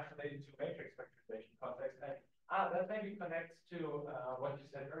it naturally into matrix factorization context. And that maybe connects to what you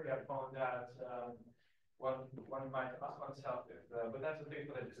said earlier, Paul, that one might ask oneself if, but that's a thing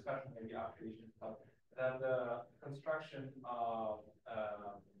for the discussion maybe after each talk, that the construction of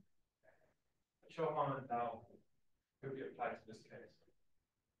Chopin and now could be applied to this case.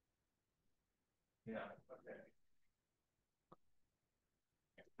 Yeah,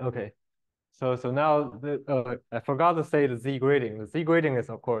 Okay. So now I forgot to say the z grading. The z grading is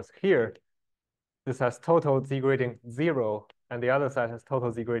of course here. This has total z grading 0, and the other side has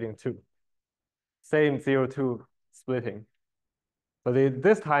total z grading 2. Same 0-2 splitting. But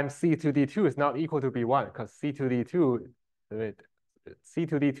this time C2D2 is not equal to B1 because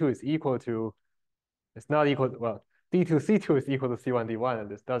C2D2 is equal to, it's not equal to, well, D2C2 is equal to C1D1, and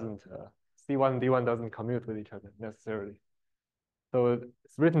this doesn't, C1 and D1 doesn't commute with each other necessarily. So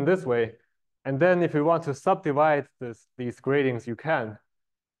it's written this way. And then if you want to subdivide these gradings, you can.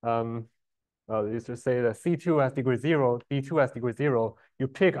 Well, you just say that C2 has degree 0, D2 has degree 0. You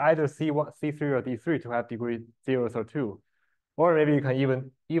pick either C1, C3, or D3 to have degree 0s or 2. Or maybe you can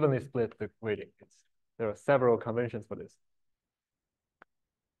evenly split the grading. There are several conventions for this.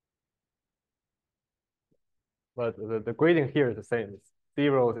 But the grading here is the same. It's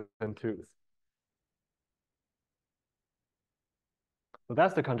 0s and 2s. So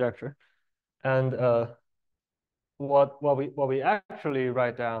that's the conjecture. And what we actually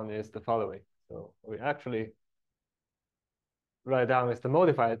write down is the following. So we actually write down is the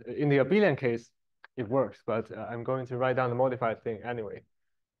modified. In the abelian case, it works, but I'm going to write down the modified thing anyway.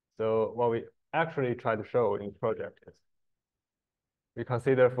 So what we actually try to show in the project is we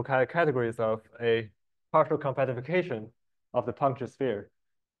consider Foucault categories of a partial compactification of the punctured sphere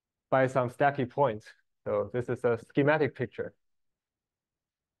by some stacky points. So this is a schematic picture.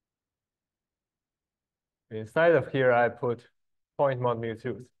 Inside of here, I put point mod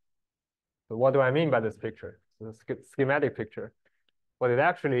mu2s. So what do I mean by this picture? So the schematic picture. What it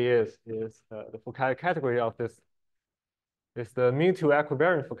actually is the Foucault category of this is the mu2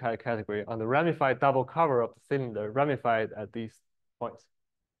 equivariant Foucault category on the ramified double cover of the cylinder ramified at these points.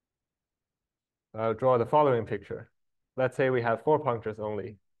 I'll draw the following picture. Let's say we have 4 punctures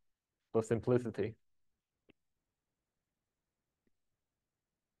only for simplicity.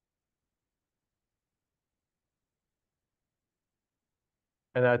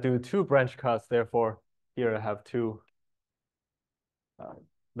 And I do 2 branch cuts, therefore here I have 2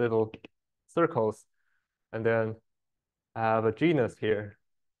 little circles, and then I have a genus here.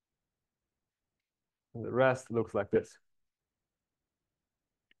 And the rest looks like this.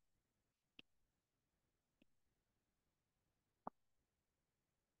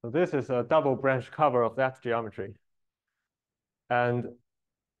 So this is a double branch cover of that geometry. And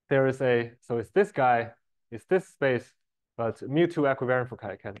there is so it's this guy, it's this space, but mu2 equivariant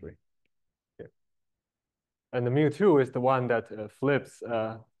Foucault category. Here. And the mu2 is the one that flips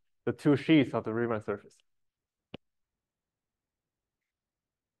the 2 sheets of the Riemann surface.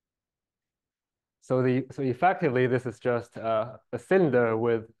 So effectively, this is just a cylinder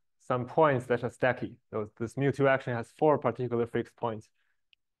with some points that are stacky. So this mu2 actually has 4 particular fixed points,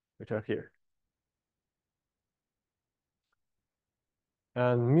 which are here.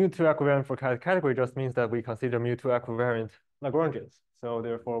 And mu2 equivariant Foucault category just means that we consider mu2 equivariant Lagrangians. So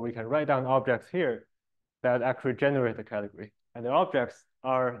therefore, we can write down objects here that actually generate the category. And the objects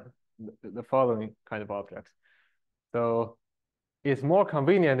are the following kind of objects. So it's more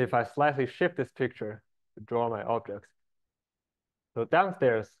convenient if I slightly shift this picture to draw my objects. So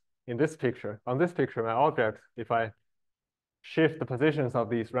downstairs in this picture, on this picture, my objects, if I shift the positions of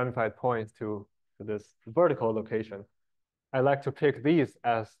these ramified points to this vertical location, I like to pick these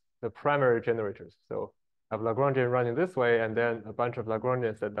as the primary generators. So I have Lagrangian running this way, and then a bunch of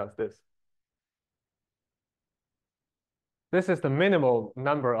Lagrangians that does this. This is the minimal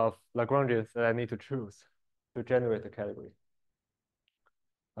number of Lagrangians that I need to choose to generate the category.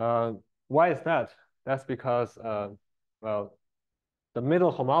 Why is that? That's because, well, the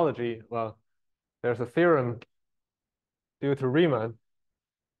middle homology, well, there's a theorem due to Riemann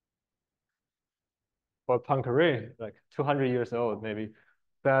for Poincare, like 200 years old maybe,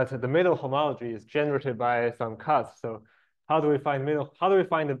 that the middle homology is generated by some cuts. So how do we find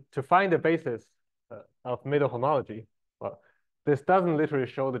to find the basis of middle homology? Well, this doesn't literally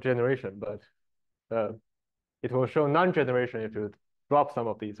show the generation, but it will show non-generation if you drop some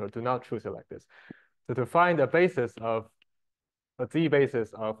of these or do not choose it like this. So to find a basis of a z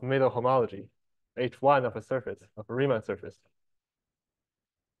basis of middle homology, H1 of a surface, of a Riemann surface,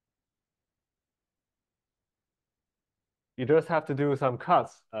 you just have to do some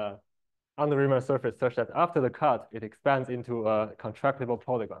cuts on the Riemann surface such that after the cut, it expands into a contractible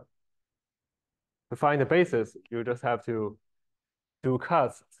polygon. To find the basis, you just have to do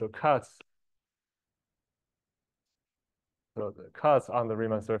cuts. So the cuts on the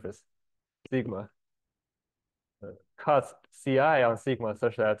Riemann surface, sigma, cuts Ci on sigma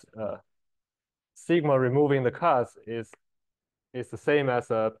such that sigma removing the cuts is the same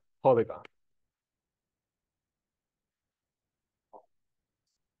as a polygon.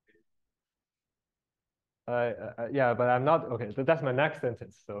 Yeah, but I'm not, okay, so that's my next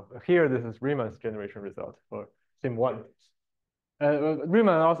sentence. So here, this is Riemann's generation result for Sim1.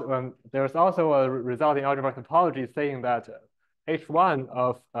 Riemann also, there's also a result in algebraic topology saying that H1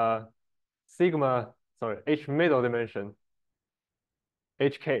 of H middle dimension,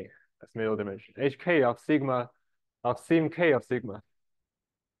 HK, that's middle dimension, HK of sigma, of sim K of sigma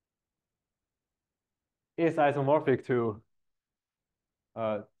is isomorphic to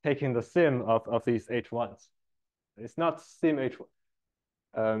taking the sim of these H1s. It's not sim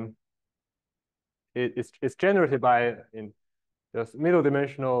H1. It's generated by in those middle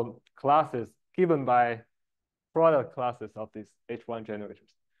dimensional classes given by product classes of these H1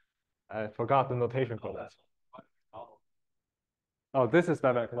 generators. I forgot the notation for that. Oh, this is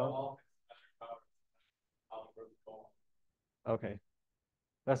by McDonald. Okay,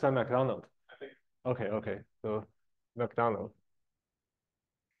 that's by McDonald. Okay. So McDonald.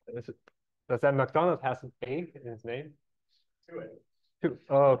 Does that McDonald has an A in his name? Two.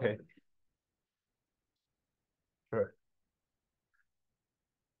 Oh, okay. Sure.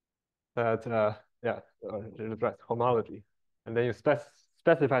 That yeah, right, homology, and then you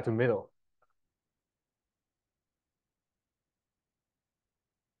specify to middle.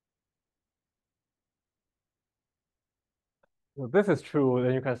 So this is true,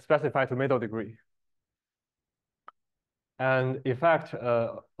 then you can specify to middle degree. And in fact,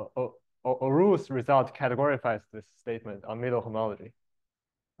 Auroux's result categorifies this statement on middle homology.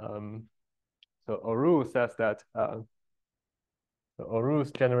 So Auroux says that the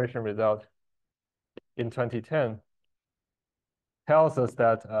Auroux's generation result in 2010 tells us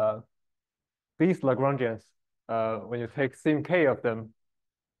that these Lagrangians, when you take sim k of them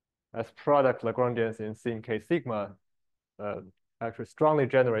as product Lagrangians in sim k sigma, actually strongly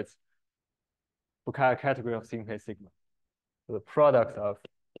generates Fukaya category of sim k sigma. So the product of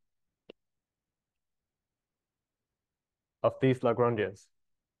these Lagrangians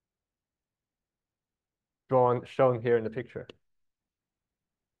shown here in the picture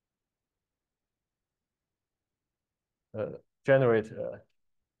generate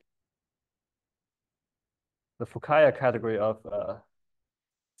the Fukaya category of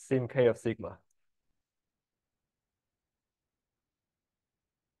sim k of sigma.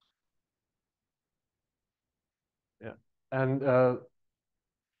 Yeah, and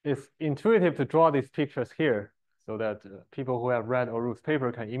it's intuitive to draw these pictures here so that people who have read Auroux's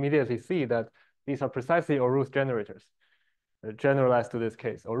paper can immediately see that these are precisely Auroux's generators, generalized to this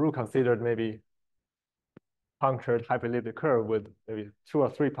case. Auroux considered maybe punctured hyperelliptic curve with maybe 2 or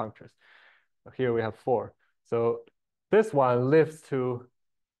 3 punctures. Here we have 4. So this one lifts to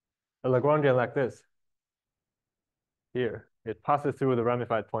a Lagrangian like this. Here, it passes through the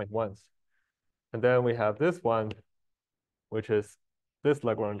ramified point once. And then we have this one, which is this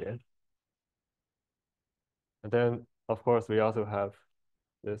Lagrangian. And then, of course, we also have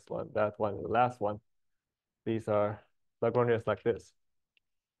this one, that one, the last one. These are Lagrangians like this.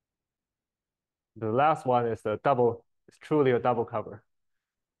 The last one is it's truly a double cover.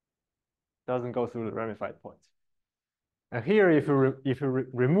 Doesn't go through the ramified points. And here, if you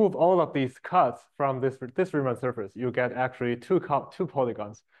remove all of these cuts from this Riemann surface, you get actually two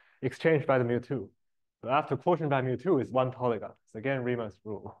polygons exchanged by the mu2. So after quotient by mu2 is 1 polygon. It's again Riemann's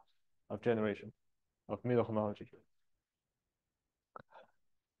rule of generation of middle homology.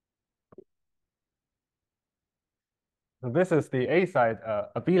 So this is the A side,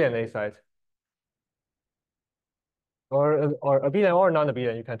 abelian A side. Or abelian or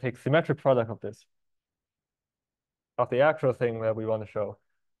non-abelian, you can take symmetric product of this, of the actual thing that we want to show.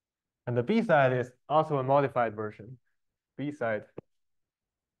 And the B side is also a modified version. B side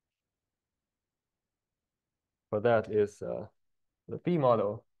for that is the B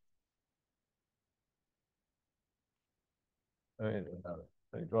model. Let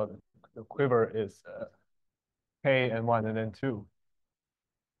me draw the quiver is K and 1 and then 2.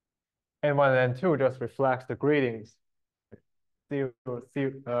 N1 and N2 just reflects the gradings.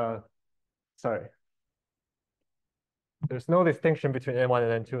 Sorry. There's no distinction between N1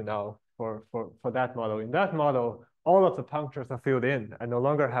 and N2 now for that model. In that model, all of the punctures are filled in and no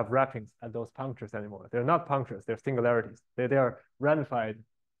longer have wrappings at those punctures anymore. They're not punctures, they're singularities. They are ramified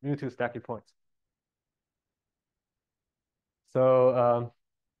mu2 stacky points. So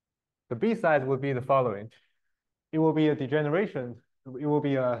the B side would be the following. It will be a degeneration. It will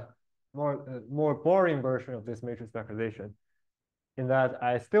be a more boring version of this matrix factorization, in that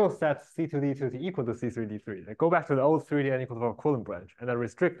I still set C2D to be equal to C3D3. I go back to the old 3D n equals 4 Coulomb branch, and I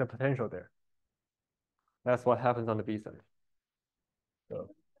restrict the potential there. That's what happens on the B side. So,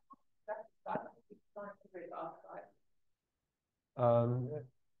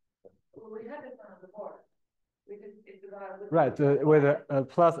 we had this on the board. Right, with a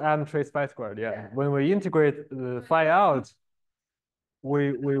plus m trace phi squared, yeah. When we integrate the phi out,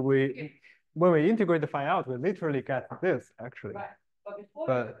 when we integrate the phi out, we literally get this actually. Right.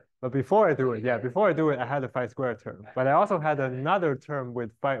 But before I do it, yeah, before I do it, I had a phi squared term, but I also had another term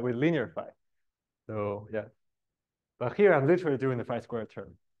with linear phi. So yeah, but here I'm literally doing the phi squared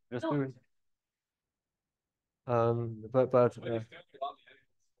term. Just doing.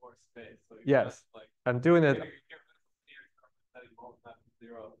 Yes, I'm doing it.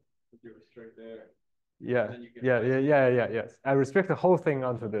 Yeah, yes. I restrict the whole thing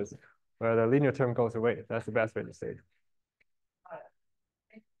onto this, where the linear term goes away. That's the best way to say it.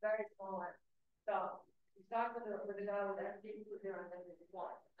 It's very small. So you start with the guy with M equals 0 and then it's 1,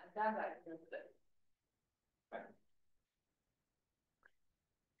 and that guy is just this.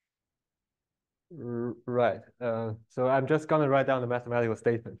 Right. So I'm just gonna write down the mathematical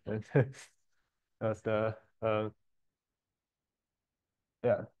statement. That's the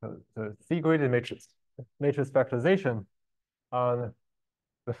the C-graded matrix factorization on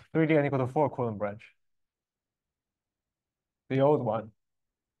the 3D n equal to 4 Coulomb branch. The old one,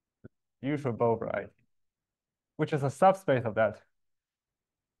 usual bow variety, which is a subspace of that.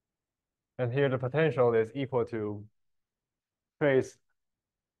 And here the potential is equal to trace.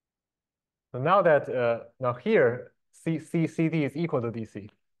 So now that now here CD is equal to DC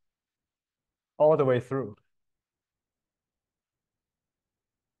all the way through.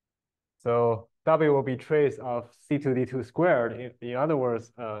 So W will be trace of C2D2 squared. In other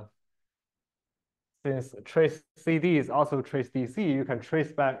words, since trace CD is also trace DC, you can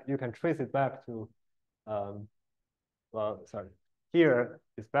trace it back to well, sorry. Here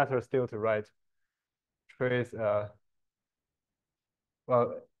it's better still to write trace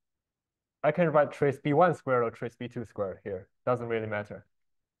well, I can write trace B1 squared or trace B2 squared here. Doesn't really matter.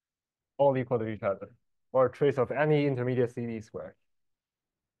 All equal to each other. Or trace of any intermediate CD squared.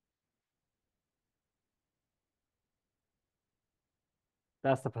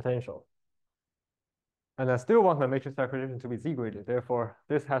 That's the potential. And I still want my matrix factorization to be Z-graded. Therefore,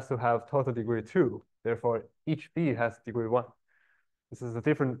 this has to have total degree 2. Therefore, each B has degree 1. This is a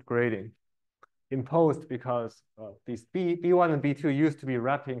different grading imposed because these B1 and B2 used to be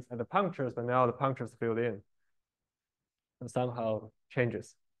wrappings at the punctures, but now the punctures filled in and somehow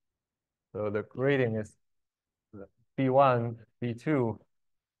changes. So the grading is B1, B2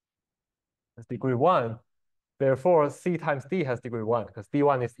 has degree 1. Therefore, C times D has degree 1 because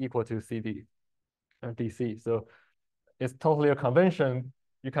D1 is equal to CD and DC. So it's totally a convention.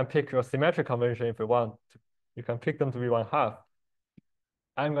 You can pick your symmetric convention if you want. You can pick them to be 1/2.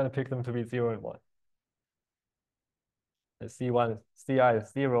 I'm going to pick them to be 0 and 1. And C1, CI is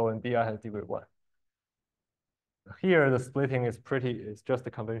 0 and DI has degree 1. Here, the splitting is it's just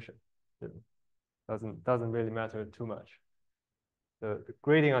a convention. It doesn't really matter too much. The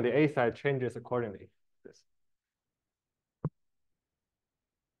grading on the A side changes accordingly. This.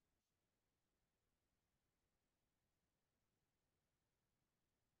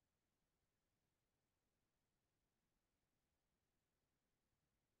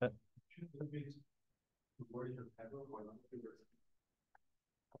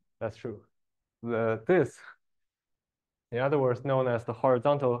 That's true. This, in other words, known as the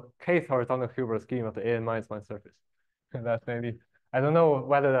case horizontal Hilbert scheme of the AN-1 surface. That's maybe, I don't know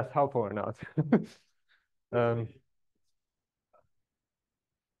whether that's helpful or not.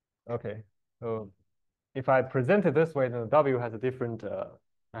 Okay, so if I present it this way, then the W has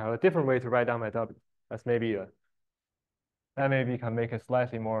I have a different way to write down my W. That's maybe that maybe can make it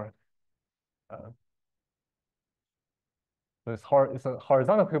slightly more. So it's a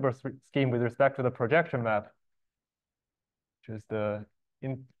horizontal Hilbert scheme with respect to the projection map. which is the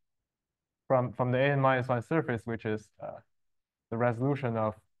from the n minus 1 surface, which is the resolution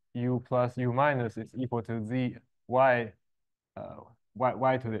of u plus u minus is equal to z y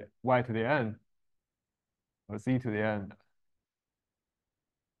y to the n, or z to the n.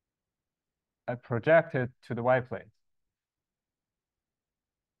 I project it to the y-plane.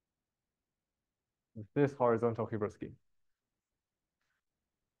 This horizontal Hilbert scheme.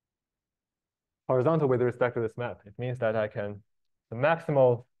 Horizontal with respect to this map. It means that I can, the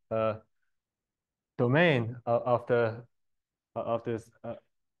maximal domain of this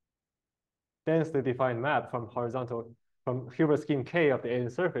densely defined map from Hilbert scheme K of the alien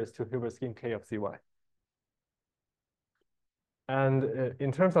surface to Hilbert scheme K of Cy. And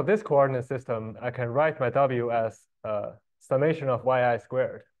in terms of this coordinate system, I can write my W as summation of yi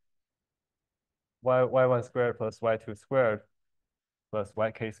squared, y1 squared plus y2 squared plus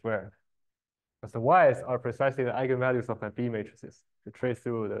yk squared. Because the y's are precisely the eigenvalues of my B matrices to trace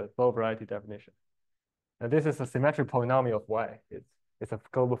through the low variety definition. And this is a symmetric polynomial of y. It's a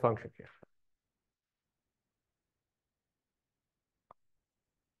global function here.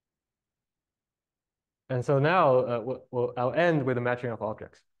 And so now I'll end with the matching of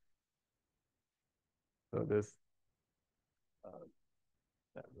objects. So this,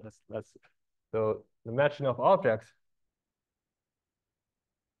 so the matching of objects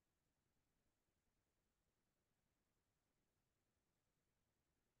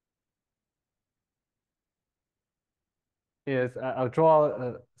is I'll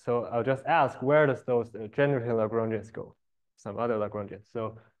draw, so I'll just ask where does those generative Lagrangians go? Some other Lagrangians.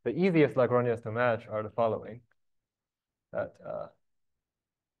 So the easiest Lagrangians to match are the following. That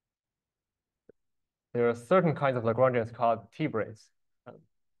there are certain kinds of Lagrangians called T-branes,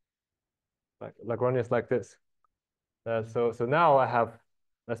 like Lagrangians like this. So now I have,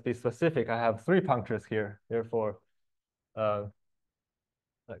 let's be specific, I have 3 punctures here. Therefore, like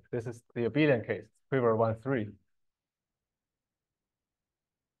this is the abelian case, quiver 1, 3.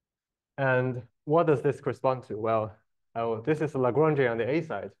 And what does this correspond to? Well, this is a Lagrangian on the A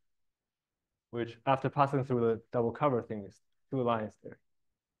side, which after passing through the double cover thing is 2 lines there.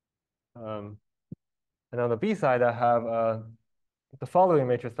 And on the B side, I have the following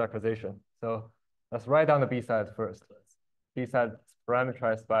matrix factorization. So let's write down the B side first. B side is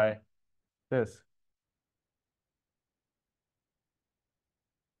parameterized by this.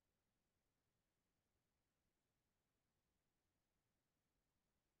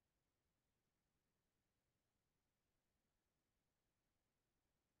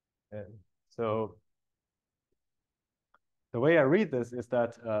 And so the way I read this is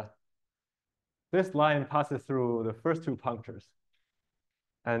that this line passes through the first 2 punctures.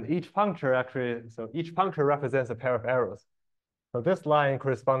 And each puncture actually, so each puncture represents a pair of arrows. So this line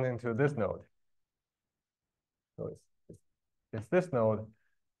corresponding to this node. So it's this node.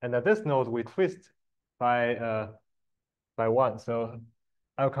 And at this node, we twist by 1. So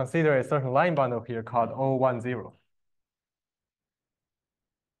I'll consider a certain line bundle here called O10.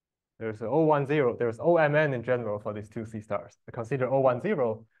 There's O10, there's OMN in general for these 2 C stars. I consider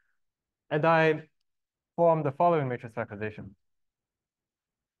O10, and I form the following matrix factorization.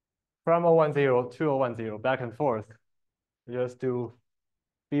 From O10 to O10, back and forth, we just do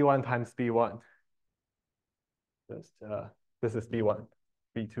B1 times B1. Just, this is B1,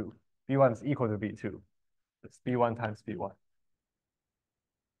 B2. B1 is equal to B2. It's B1 times B1.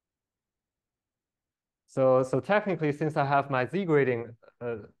 So technically, since I have my Z grading,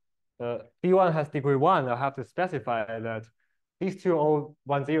 B1 has degree 1, I'll have to specify that these 2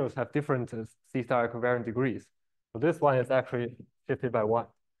 O10s have different C star equivariant degrees. So this one is actually shifted by 1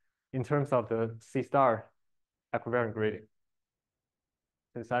 in terms of the C star equivariant grading,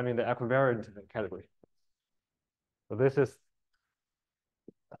 since I'm in the equivariant category. So this is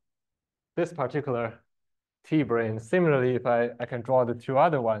this particular T-brane. Similarly, if I can draw the 2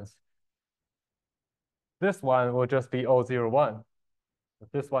 other ones, this one will just be O01.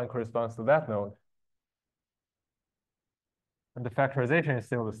 This one corresponds to that node. And the factorization is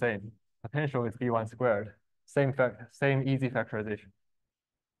still the same. Potential is B1 squared. Same easy factorization.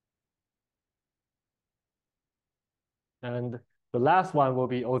 And the last one will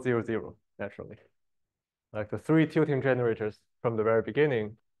be O00, naturally. Like the 3 tilting generators from the very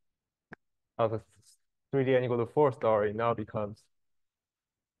beginning of a 3D n equal to 4 story now becomes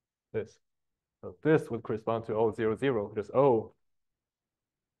this. So this would correspond to O00, which is O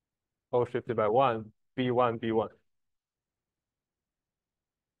shifted by 1, B1, B1.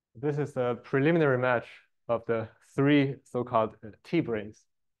 This is a preliminary match of the 3 so-called T-branes,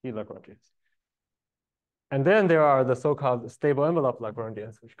 T-Lagrangians. And then there are the so-called stable envelope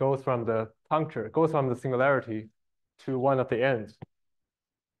Lagrangians, which goes from the puncture, goes from the singularity to one of the ends.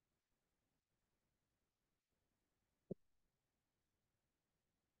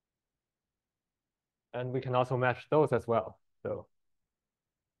 And we can also match those as well. So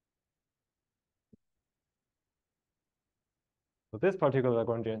this particular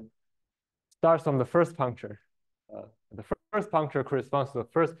Lagrangian starts from the first puncture. The first puncture corresponds to the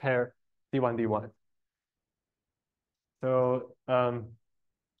first pair D1, D1. So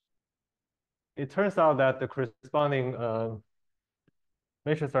it turns out that the corresponding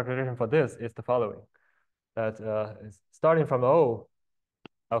matrix factorization for this is the following. That is starting from O,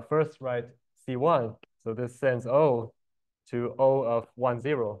 I'll first write C1. So this sends O to O of 1,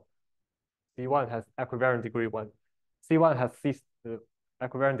 0. C1 has equivariant degree 1. C1 has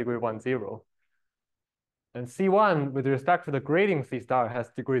equivariant degree 1, 0. And C1, with respect to the grading C star, has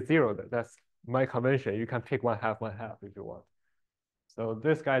degree 0. That's my convention. You can pick 1/2, 1/2 if you want. So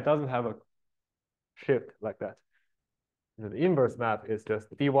this guy doesn't have a shift like that. The inverse map is just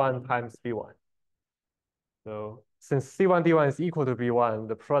D1 times B1. So since C1, D1 is equal to B1,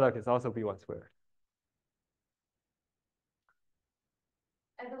 the product is also B1 squared.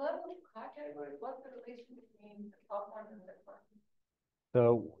 At the level of category, what's the relation between the top one and the one?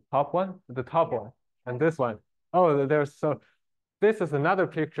 The top one, the top one, and this one. Oh, this is another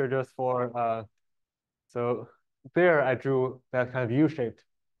picture just for, so there I drew that kind of U-shaped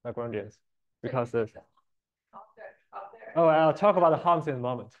Lagrangians because of, Up there. oh, I'll talk about the humps in a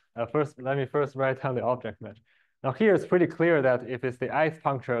moment. Let me first write down the object match. Now here it's pretty clear that if it's the ith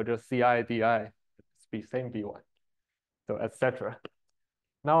puncture, just Ci, Di, it's the same B1, so etc.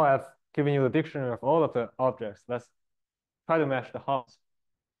 Now I've given you the dictionary of all of the objects. Let's try to match the humps.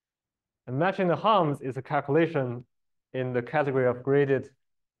 And matching the humps is a calculation in the category of graded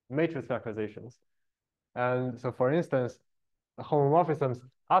matrix factorizations. And so for instance, the homomorphisms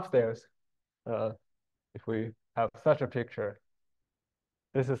upstairs, if we have such a picture,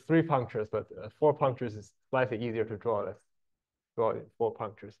 this is 3 punctures, but 4 punctures is slightly easier to draw. Let's draw it 4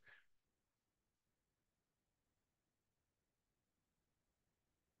 punctures.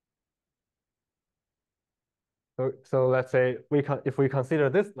 So let's say if we consider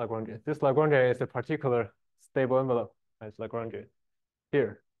this Lagrangian is a particular stable envelope as Lagrangian.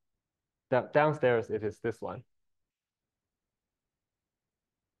 Here, downstairs it is this one.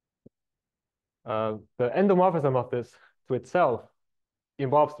 The endomorphism of this to itself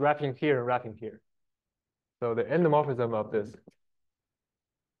involves wrapping here and wrapping here. So the endomorphism of this.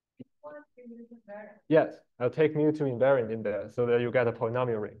 Yes, I'll take mu2 invariant in there so that you get a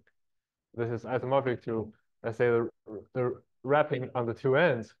polynomial ring. This is isomorphic to, let's say, the wrapping on the 2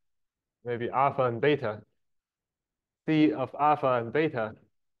 ends, maybe alpha and beta. C of alpha and beta.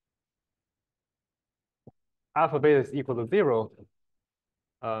 Alpha beta is equal to 0.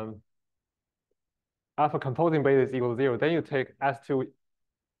 Alpha composing beta is equal to 0. Then you take S2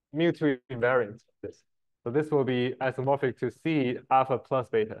 mu2 invariant this. So this will be isomorphic to C alpha plus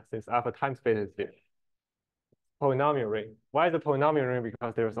beta, since alpha times beta is here. Polynomial ring. Why is it polynomial ring?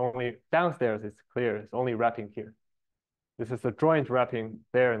 Because there's only downstairs, it's clear, it's only wrapping here. This is a joint wrapping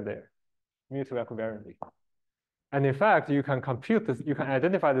there and there, mu2 equivariantly. And in fact, you can compute this, you can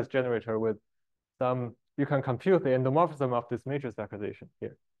identify this generator with some, you can compute the endomorphism of this matrix factorization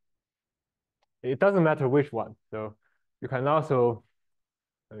here. It doesn't matter which one. So you can also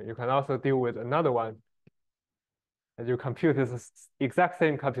deal with another one. As you compute this exact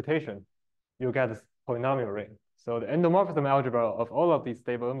same computation, you get this polynomial ring. So the endomorphism algebra of all of these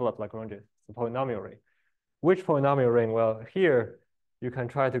stable envelope Lagrangians is a polynomial ring. Which polynomial ring? Well, here you can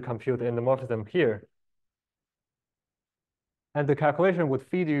try to compute the endomorphism here. And the calculation would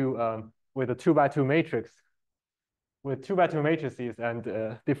feed you with a 2x2 matrix, with 2x2 matrices and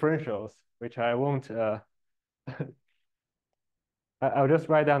differentials, which I won't, I'll just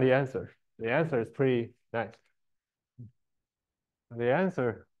write down the answer. The answer is pretty nice. The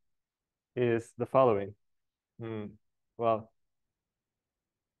answer is the following. Well,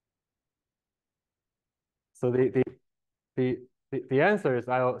 so the answer is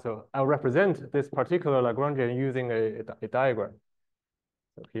I'll represent this particular Lagrangian using a diagram.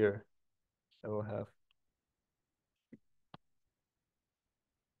 So here I will have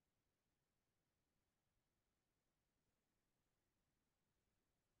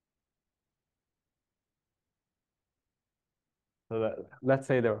so that let's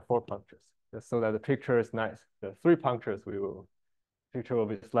say there are 4 punctures, just so that the picture is nice. The 3 punctures picture will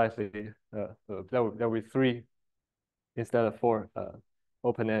be slightly so there will be 3 instead of 4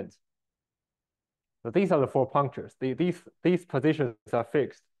 open ends. So these are the 4 punctures. These positions are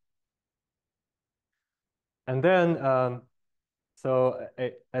fixed. And then so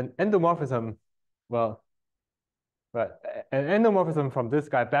an endomorphism, well, Right. An endomorphism from this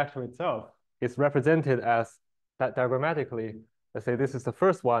guy back to itself is represented as that diagrammatically. Let's say this is the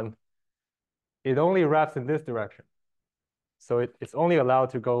first one. It only wraps in this direction. So it's only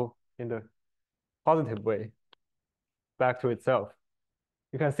allowed to go in the positive way back to itself.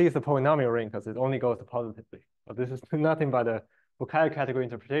 You can see it's a polynomial ring because it only goes positively. But this is nothing but a vocabulary category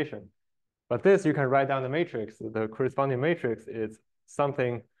interpretation. But this, you can write down the matrix. The corresponding matrix is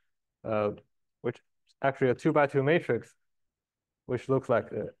something which actually a 2x2 matrix, which looks like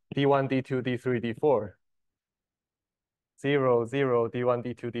D1, D2, D3, D4. 0, 0, D1,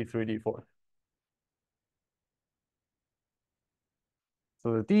 D2, D3, D4.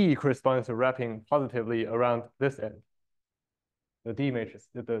 So the D corresponds to wrapping positively around this end. The D matrix,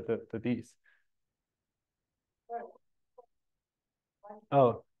 the Ds.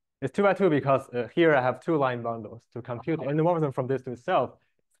 Oh, it's 2x2 because here I have two line bundles. To compute the endomorphism from this to itself,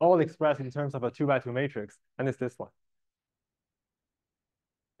 it's all expressed in terms of a 2x2 matrix, and it's this one.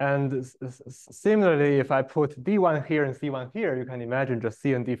 And similarly, if I put D1 here and C1 here, you can imagine just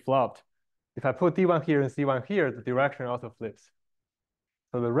C and D flopped. If I put D1 here and C1 here, the direction also flips.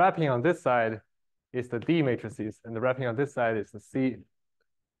 So the wrapping on this side is the D matrices, and the wrapping on this side is the C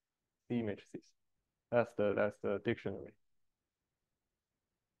matrices. That's the dictionary.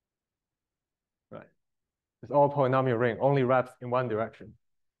 Right. It's all polynomial ring, only wraps in one direction.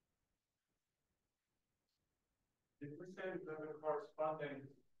 If we say that the corresponding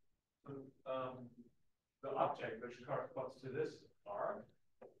the object which corresponds to this arc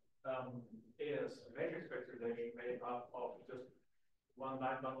is a matrix vectorization made up of just one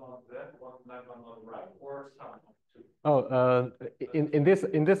line bundle on the left, one line bundle on the right, or some two. Oh, in this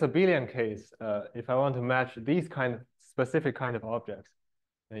abelian case, if I want to match these specific kind of objects,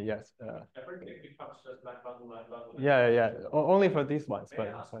 then yes. Everything becomes just line bundle. Yeah. Only for these ones. May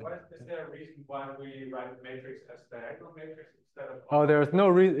I ask, is there a reason why we write the matrix as diagonal matrix instead of? Oh, there's no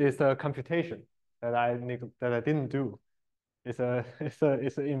reason. It's a computation that I didn't do. It's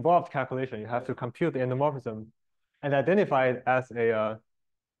an involved calculation. You have to compute the endomorphism and identify it as and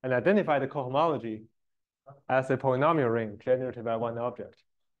identify the cohomology as a polynomial ring generated by one object.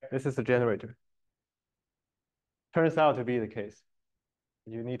 This is a generator. Turns out to be the case.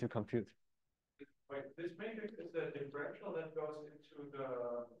 You need to compute. Wait, this matrix is the differential that goes into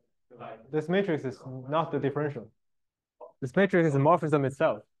the line. This matrix is not the differential. This matrix is a morphism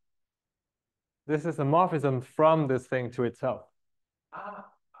itself. This is a morphism from this thing to itself.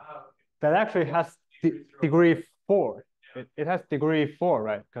 That actually has degree 4. It has degree 4,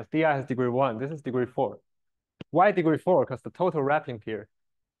 right? Because Di has degree 1. This is degree 4. Why degree 4? Because the total wrapping here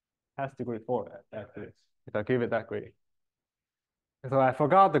has degree 4, actually, if I give it that grading. So I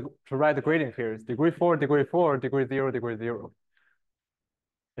forgot to write the grading here. It's degree 4, degree 4, degree 0, degree 0.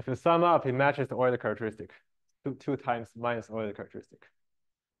 If you sum up, it matches the Euler characteristic. 2 times minus Euler characteristic.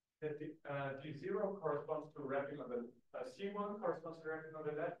 D0 corresponds to wrapping on the C1 corresponds to wrapping on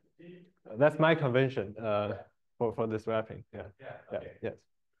the left. D. That's my convention for this wrapping. Yeah. Okay. Yes.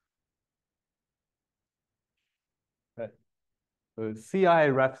 Right. So CI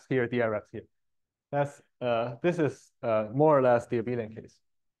wraps here, DI wraps here. That's this is more or less the abelian case.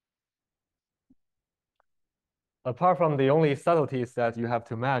 Apart from the only subtleties that you have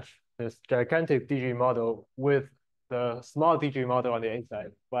to match this gigantic DG model with the small DG model on the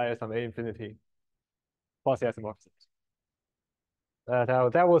inside via some A infinity quasi-isomorphisms.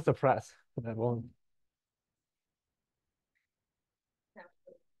 That will suppress. That won't.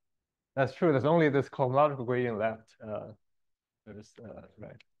 That's true. There's only this cohomological gradient left.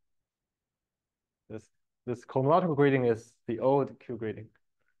 Right. This cohomological gradient is the old Q gradient.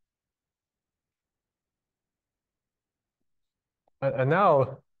 And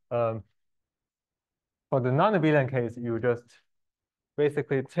now, for the non-abelian case, you just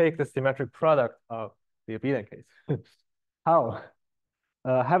basically take the symmetric product of the abelian case. How?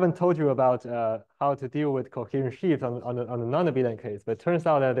 I haven't told you about how to deal with coherent sheaves on the non-abelian case, but it turns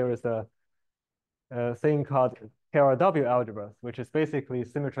out that there is a thing called KRW algebras, which is basically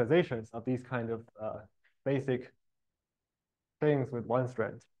symmetrizations of these kind of basic things with one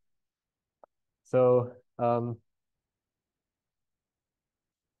strand. So so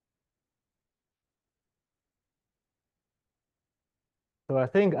I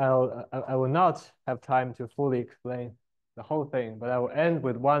think I will not have time to fully explain the whole thing, but I will end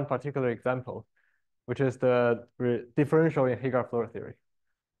with one particular example, which is the differential in Hagar-Floer theory.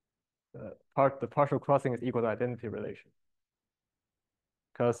 The partial crossing is equal to identity relation.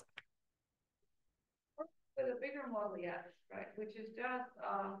 Because with a bigger model, yes, right, which is just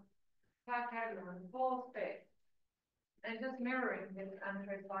Pythagorean whole space and just mirroring this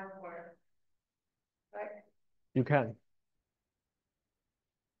untraceable square, right? You can.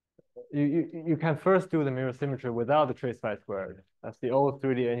 You can first do the mirror symmetry without the trace phi squared. That's the old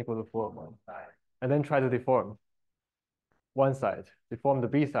 3D n equal to 4 one. And then try to deform one side, deform the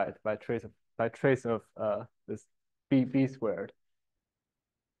B side by trace of this B squared.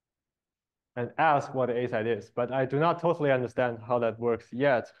 And ask what the A side is. But I do not totally understand how that works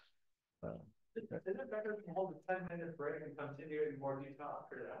yet. Is it better to hold a 10-minute break and continue in more detail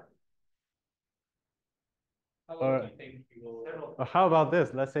after that? How long do you think you will? How about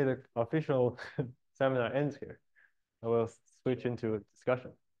this? Let's say the official seminar ends here. I will switch into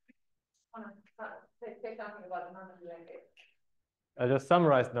discussion. Say something about the non-abelian case. I just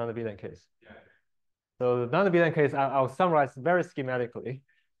summarized the non-abelian case. Yeah. So the non-abelian case, I'll summarize very schematically.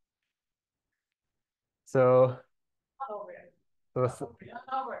 So, So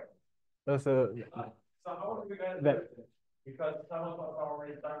how are we going to do it? Because some of us are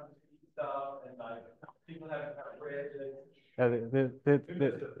already starting to see stuff and like people haven't read it.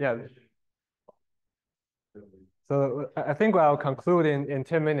 yeah. So I think I'll conclude in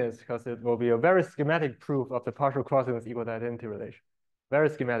 10 minutes because it will be a very schematic proof of the partial crossingness equal to identity relation. Very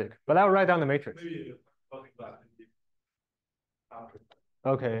schematic, but I'll write down the matrix.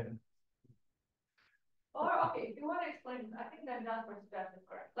 Okay. Or okay, if you want to explain, I think then that's for step is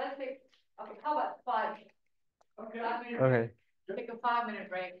correct. Let's say, okay, how about 5? Okay. 5 minutes. Okay. Take a 5-minute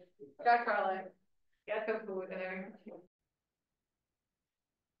break. Start Charlie. Get some food and everything.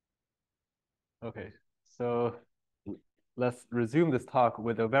 Okay. So let's resume this talk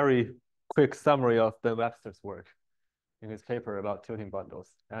with a very quick summary of Ben Webster's work in his paper about tilting bundles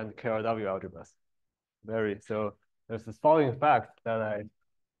and KRW algebras. So there's this following fact that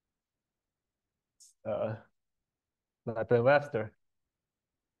that Ben Webster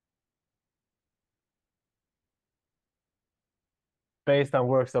based on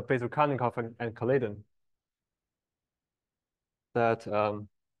works of Bezukhannikoff and Kaleden that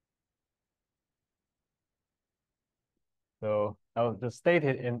so I'll just state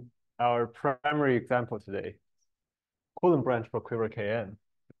it in our primary example today. Coulomb branch for quiver Kn.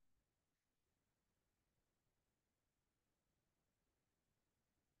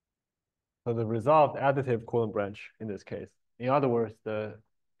 So the resolved additive Coulomb branch in this case. In other words, the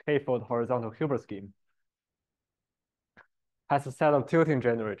k-fold horizontal Hilbert scheme has a set of tilting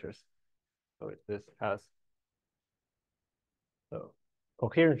generators. So this has so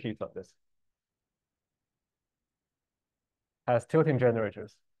coherent sheets of this. Has tilting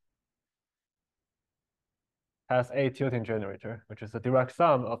generators. Has a tilting generator, which is the direct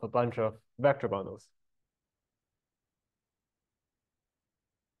sum of a bunch of vector bundles.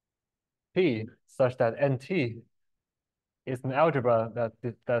 P such that NT is an algebra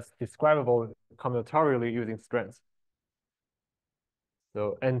that's describable combinatorially using strengths.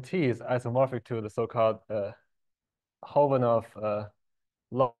 So NT is isomorphic to the so-called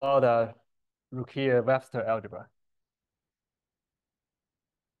Hovanov-Lauda-Rukier-Webster algebra.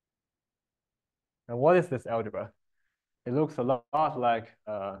 And what is this algebra? It looks a lot like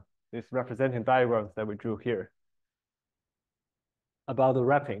these representing diagrams that we drew here about the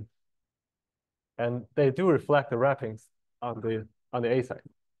wrapping. And they do reflect the wrappings on the A side.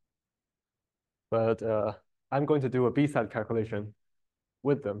 But I'm going to do a B side calculation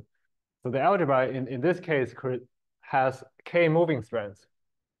with them. So the algebra in this case has K moving strands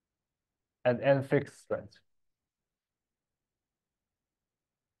and N fixed strands.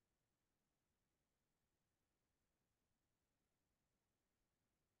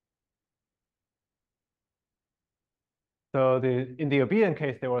 So in the abelian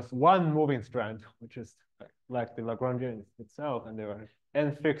case, there was one moving strand, which is like the Lagrangian itself, and there are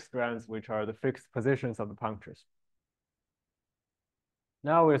N fixed strands, which are the fixed positions of the punctures.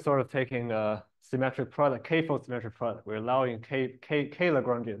 Now we're sort of taking a symmetric product, k-fold symmetric product. We're allowing K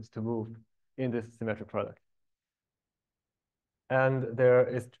Lagrangians to move in this symmetric product. And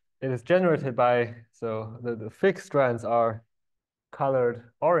it is generated by, so the fixed strands are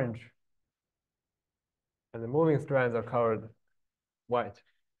colored orange, and the moving strands are colored white.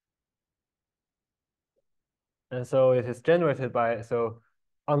 And so it is generated by, so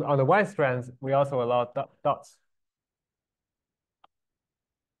on the white strands, we also allow dots.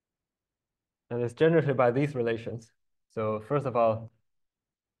 And it's generated by these relations. So first of all,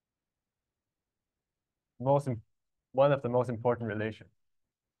 one of the most important relations,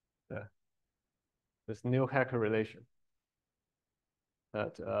 this new Hacker relation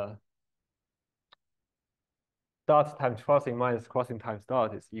that dot times crossing minus crossing times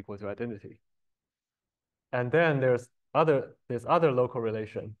dot is equal to identity. And then there's this other local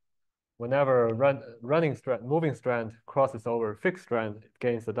relation. Whenever a moving strand crosses over fixed strand, it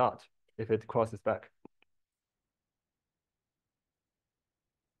gains a dot if it crosses back.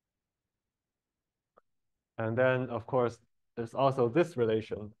 And then, of course, there's also this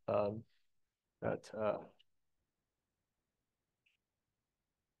relation that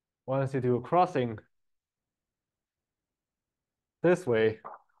once you do a crossing this way,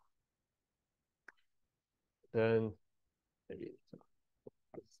 then maybe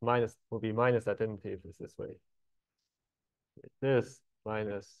minus will be minus identity if it's this way. This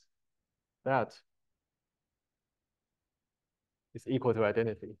minus that is equal to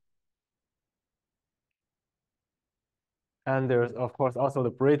identity. And there's, of course, also the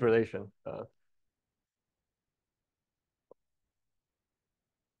braid relation.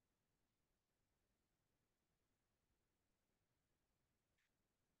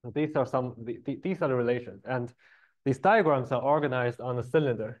 These are these are the relations, and these diagrams are organized on a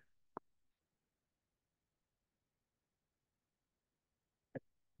cylinder.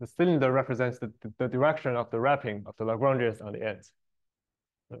 The cylinder represents the direction of the wrapping of the Lagrangians on the ends.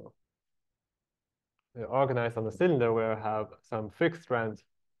 So they're organized on the cylinder where I have some fixed strands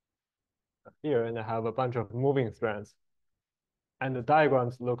here, and I have a bunch of moving strands. And the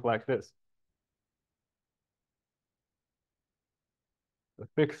diagrams look like this. The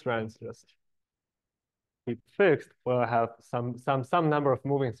fixed strands just keep fixed, where I have some number of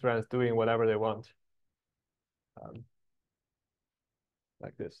moving strands doing whatever they want.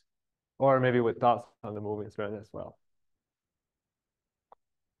 Like this. Or maybe with dots on the moving strand as well.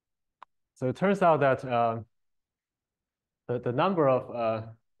 So it turns out that the number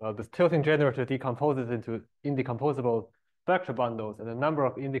of this tilting generator decomposes into indecomposable vector bundles, and the number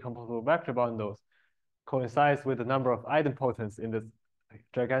of indecomposable vector bundles coincides with the number of idempotents in this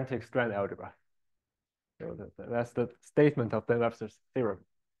gigantic strand algebra. So that's the statement of Ben-Webster's theorem.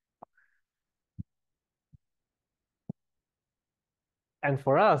 And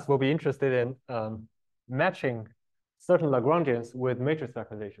for us, we'll be interested in matching certain Lagrangians with matrix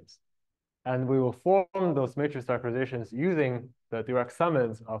factorizations. And we will form those matrix factorizations using the direct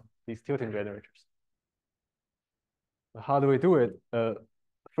summands of these tilting generators. How do we do it?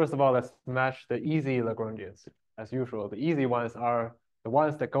 First of all, let's match the easy Lagrangians. As usual, the easy ones are the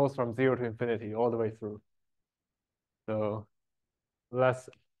ones that goes from 0 to infinity all the way through. So for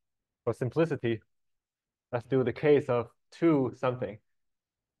simplicity, let's do the case of 2 something.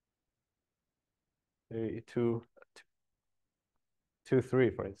 2, 3,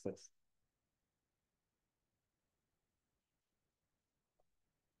 for instance.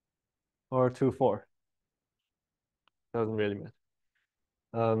 Or 2, 4. Doesn't really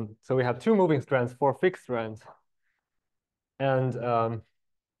matter. So we have 2 moving strands, 4 fixed strands. And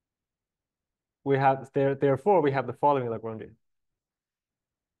we have, therefore, we have the following Lagrangian.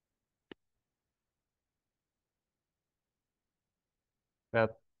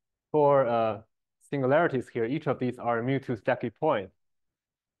 That 4 singularities here, each of these are a mu2 stacky point,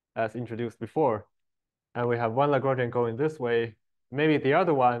 as introduced before. And we have one Lagrangian going this way. Maybe the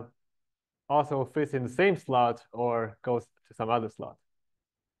other one also fits in the same slot or goes to some other slot.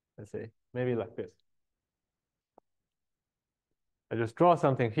 Let's see, maybe like this. I just draw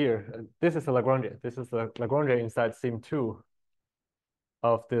something here. This is a Lagrangian. This is a Lagrangian inside Sim2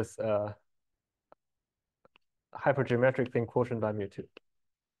 of this hypergeometric thing quotient by mu2.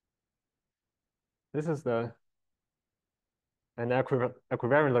 This is an equivariant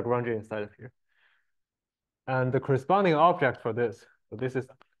Lagrangian inside of here. And the corresponding object for this, so this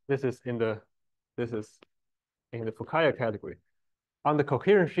is in the Fukaya category. On the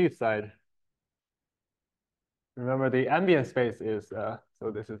coherent sheaf side, remember the ambient space is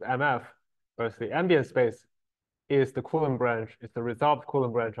so this is MF, whereas the ambient space is the Coulomb branch, is the resolved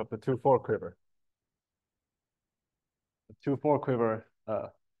Coulomb branch of the 2-4 quiver. The 2-4 quiver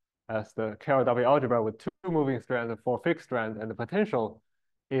as the KRW algebra with 2 moving strands and 4 fixed strands, and the potential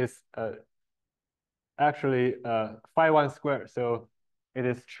is actually phi1 squared. So it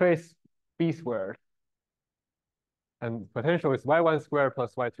is trace b squared. And potential is y1 squared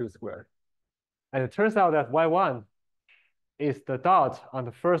plus y2 squared. And it turns out that y1 is the dot on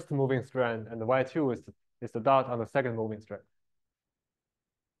the first moving strand, and the y2 is the dot on the second moving strand.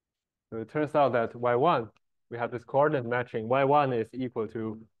 So it turns out that y1, we have this coordinate matching. y1 is equal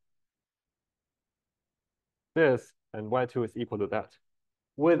to this, and y2 is equal to that,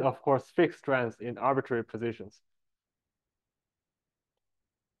 with, of course, fixed strands in arbitrary positions.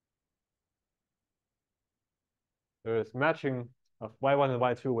 There is matching of y1 and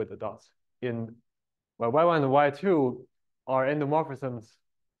y2 with the dots. Well, y1 and y2 are endomorphisms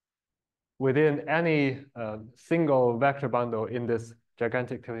within any single vector bundle in this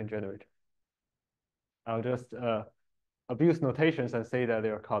gigantic tilting generator. I'll just abuse notations and say that they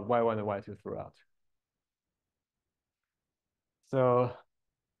are called y1 and y2 throughout. So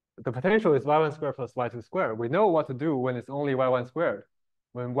the potential is y1 squared plus y2 squared. We know what to do when it's only y1 squared.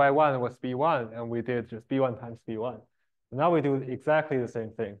 When y1 was b1 and we did just b1 times b1. Now we do exactly the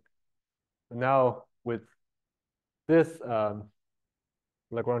same thing. Now with this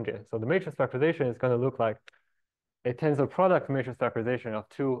Lagrangian. So the matrix factorization is going to look like a tensor product matrix factorization of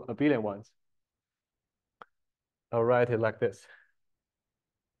two abelian ones. I'll write it like this.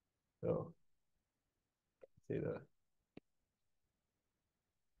 So see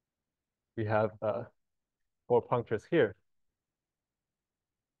we have 4 punctures here.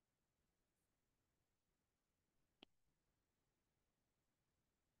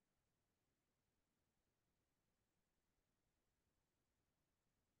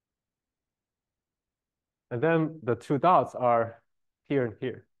 And then the 2 dots are here and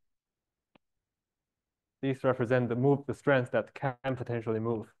here. These represent the strands that can potentially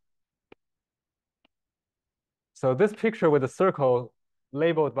move. So this picture with the circle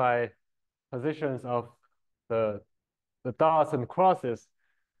labeled by positions of the dots and crosses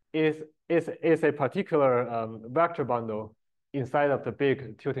is a particular vector bundle inside of the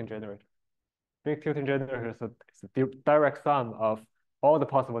big tilting generator. Big tilting generator is a direct sum of all the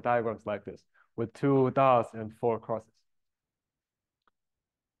possible diagrams like this with 2 dots and 4 crosses.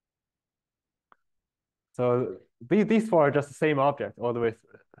 So these 4 are just the same object all the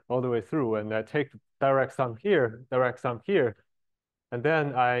way through, and I take direct sum here, and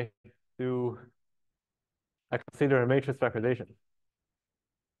then I consider a matrix factorization.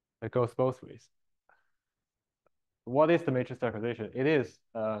 It goes both ways. What is the matrix factorization? It is,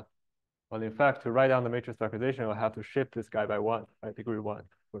 well, in fact, to write down the matrix factorization, I'll have to shift this guy by 1, by degree 1.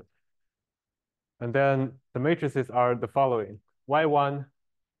 And then the matrices are the following: y1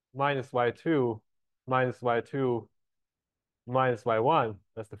 minus y2 minus y2 minus y1.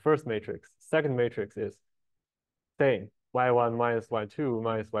 That's the first matrix. Second matrix is same: y1 minus y2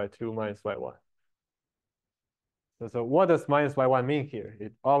 minus y2 minus y1. So what does minus y1 mean here?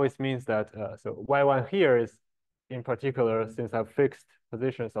 It always means that, so y1 here is, in particular, since I've fixed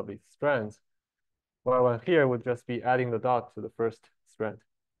positions of these strands, y1 here would just be adding the dot to the first strand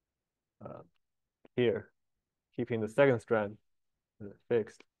here, keeping the second strand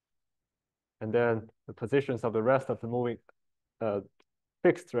fixed. And then the positions of the rest of the moving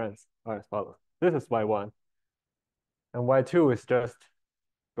fixed strands are as follows. This is y1, and y2 is just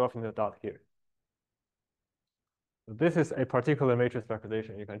dropping the dot here. So this is a particular matrix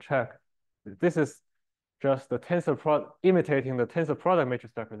factorization. You can check. This is just the tensor product, imitating the tensor product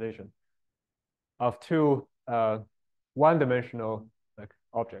matrix factorization of 2 one-dimensional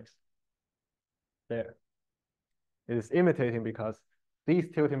objects. There. It is imitating because these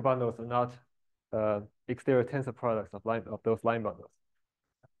tilting bundles are not exterior tensor products of those line bundles.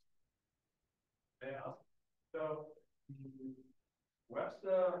 Yeah. So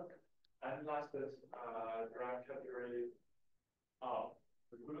Webster analyzed this drive category of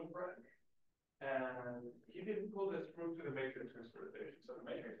the Google branch, and he didn't pull this through to the matrix factorization. So the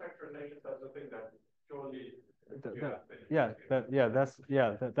matrix factorization is the thing that surely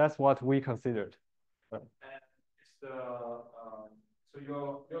that's what we considered. And it's the so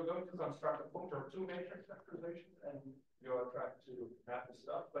you're going to construct a function of 2 matrix factorizations, and you're trying to map the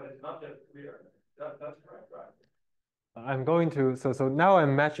stuff, but it's not yet clear. That's correct, right? I'm going to so now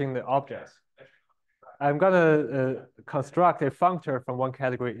I'm matching the objects. I'm gonna construct a functor from one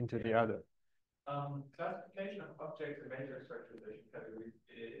category into the other. Classification of objects in matrix factorization category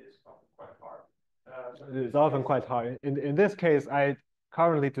is often quite hard. It's often quite hard. In this case, I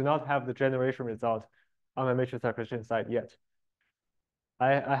currently do not have the generation result on my matrix factorization side yet.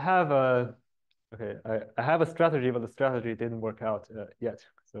 I have a I have a strategy, but the strategy didn't work out yet.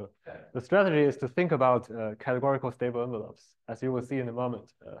 So the strategy is to think about categorical stable envelopes, as you will see in a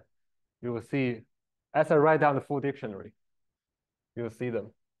moment. You will see, as I write down the full dictionary, you will see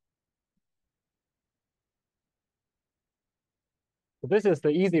them. So this is the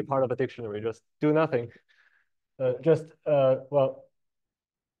easy part of the dictionary. Just do nothing. Just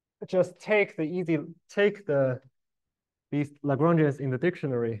take these Lagrangians in the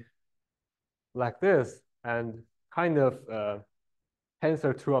dictionary like this and kind of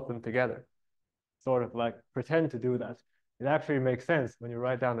tensor 2 of them together. Sort of like pretend to do that. It actually makes sense when you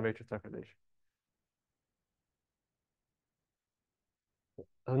write down the matrix factorization.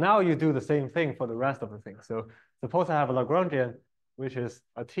 So now you do the same thing for the rest of the things. So suppose I have a Lagrangian, which is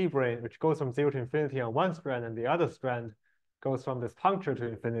a T-brane, which goes from 0 to infinity on one strand, and the other strand goes from this puncture to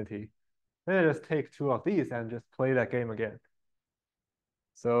infinity. Then I just take 2 of these and just play that game again.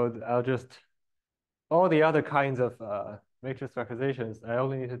 So I'll just, all the other kinds of matrix factorizations, I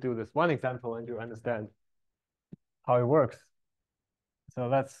only need to do this one example and you understand how it works. So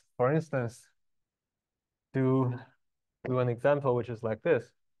let's, for instance, do an example which is like this.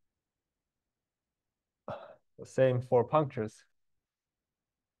 The same for punctures.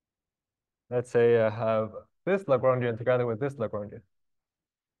 Let's say I have this Lagrangian together with this Lagrangian.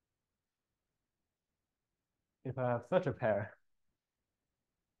 If I have such a pair,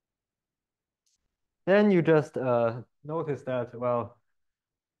 then you just notice that, well,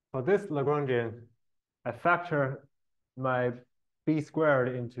 for this Lagrangian, I factor my b squared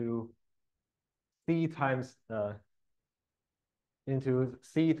into c times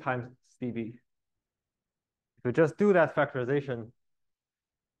cb. If you just do that factorization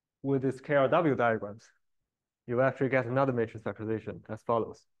with this KRW diagrams, you actually get another matrix factorization as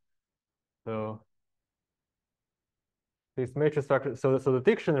follows. So this matrix factor, so the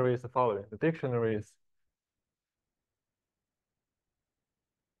dictionary is the following. The dictionary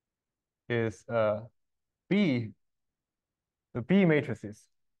is B, the B matrices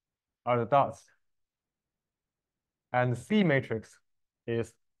are the dots. And the C matrix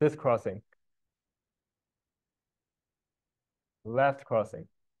is this crossing, left crossing.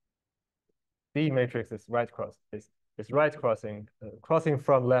 D matrix is right cross, is right crossing, crossing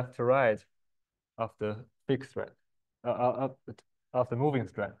from left to right of the fixed strand, of the moving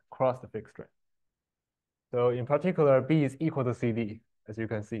strand, cross the fixed strand. So in particular, B is equal to CD, as you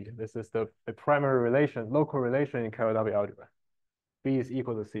can see. This is the primary relation, local relation in KRW algebra. B is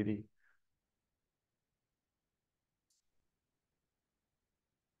equal to CD.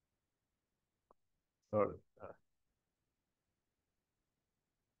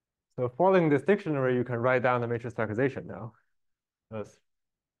 So following this dictionary, you can write down the matrix factorization now.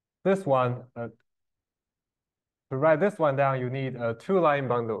 This one, to write this one down, you need two line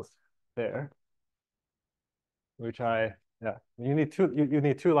bundles there, which you need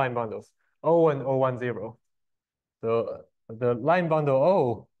two line bundles, O and O10. So the line bundle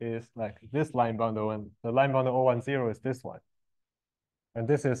O is like this line bundle, and the line bundle O10 is this one. And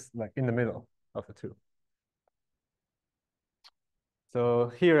this is like in the middle of the two.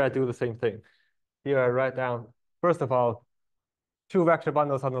 So here I do the same thing. Here I write down, first of all, two vector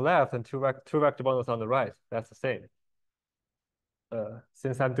bundles on the left and two vector bundles on the right. That's the same.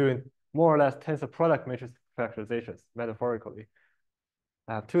 Since I'm doing more or less tensor product matrix factorizations metaphorically,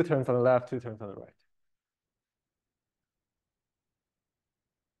 I have two terms on the left, two terms on the right.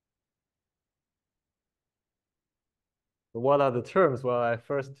 So what are the terms? Well, I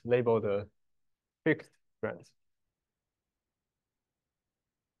first label the fixed strands.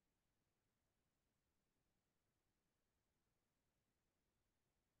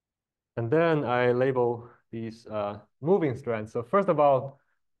 And then I label these moving strands. So first of all,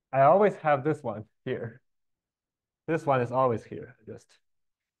 I always have this one here. This one is always here. Just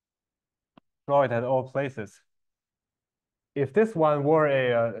draw it at all places. If this one were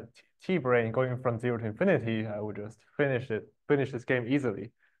a T-brane going from 0 to infinity, I would just finish this game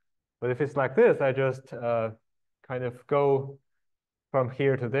easily. But if it's like this, I just kind of go from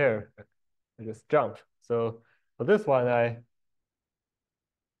here to there. I just jump. So for this one,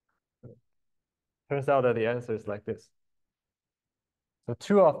 turns out that the answer is like this. So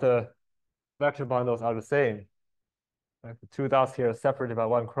two of the vector bundles are the same. Like the two dots here are separated by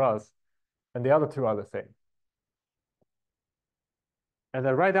one cross, and the other two are the same. And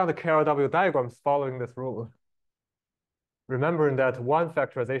I write down the KRW diagrams following this rule. Remembering that one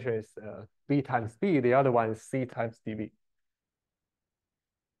factorization is B times B, the other one is C times dB.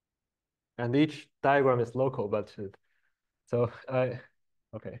 And each diagram is local, but so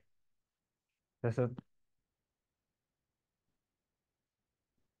okay. This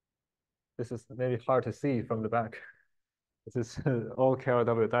is maybe hard to see from the back. This is all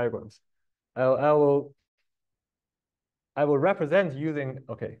KRW diagrams. I will represent using,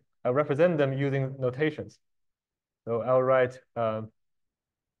 okay, I'll represent them using notations. So I'll write,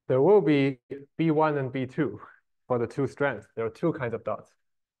 there will be B1 and B2 for the two strands. There are two kinds of dots.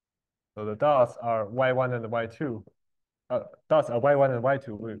 So the dots are Y1 and Y2. Dots are Y1 and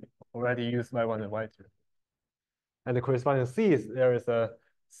Y2. We already used Y1 and Y2. And the corresponding C's, there is a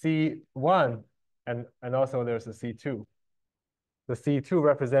C1 and also there's a C2. The C2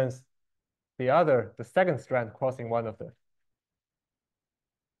 represents the second strand crossing one of the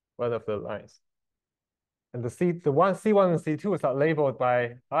lines. And the C1 and C2 are labeled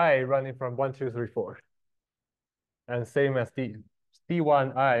by I running from 1, 2, 3, 4. And same as D.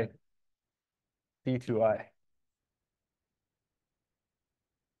 C1I, D2I.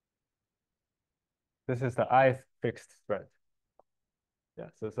 This is the I fixed strand. Yeah,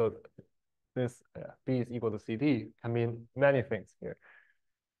 so this B is equal to CD can mean many things here.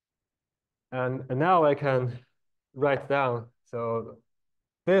 And now I can write down, so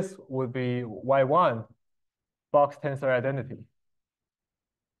this would be Y1 box tensor identity.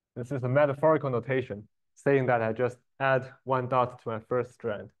 This is a metaphorical notation saying that I just add one dot to my first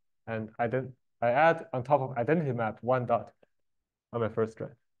strand, and I add on top of identity map one dot on my first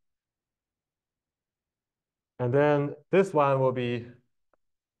strand. And then this one will be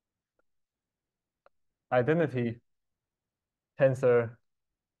identity tensor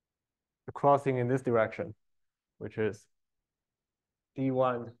crossing in this direction, which is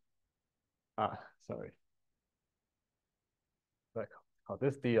D1. Sorry. I call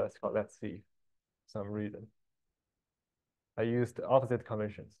this D, let's call that C for some reason. I used the opposite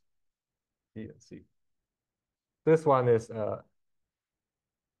conventions, D and C. This one is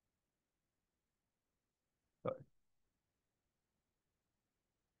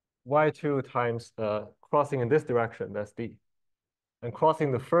Y2 times crossing in this direction, that's D. And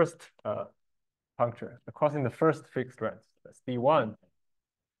crossing the first crossing the first fixed strand, that's D1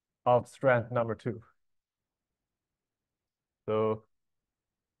 of strand number 2. So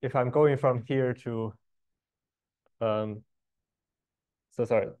if I'm going from here to,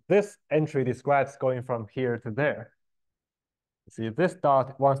 this entry describes going from here to there. See, this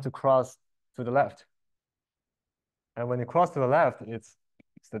dot wants to cross to the left. And when you cross to the left, it's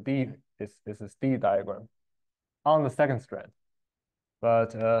the D, this is D diagram on the second strand.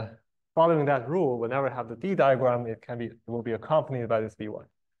 But following that rule, whenever I have the D diagram, it will be accompanied by this B1.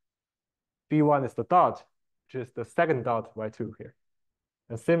 B1 is the dot, which is the second dot Y2 here.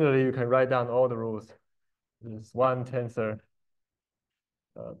 And similarly, you can write down all the rules. This is one tensor.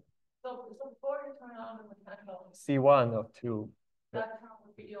 So before you turn on the potential, C1 of 2. that term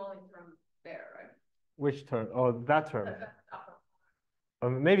would be the only term there, right? Which term? Oh, that term.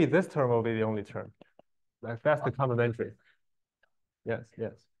 Maybe this term will be the only term. Like that's the complementary. Yes,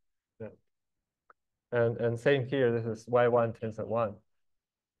 yes. Yeah. And same here, this is Y1 tensor 1.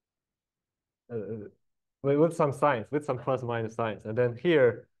 With some signs, with some plus minus signs. And then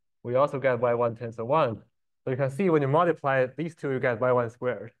here, we also get Y1 tensor 1. So you can see when you multiply these two, you get Y1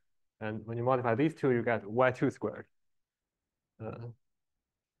 squared. And when you multiply these two, you get Y2 squared.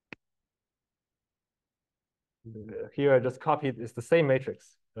 Here I just copied, it's the same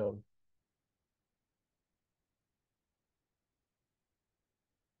matrix.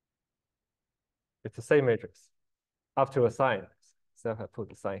 It's the same matrix up to a sign. So I put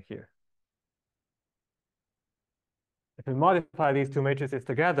the sign here. If you multiply these two matrices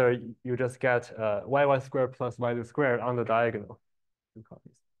together, you just get Y1 squared plus Y2 squared on the diagonal. Two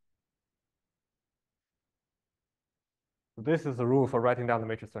copies. So this is the rule for writing down the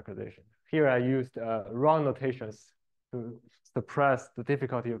matrix factorization. Here I used wrong notations to suppress the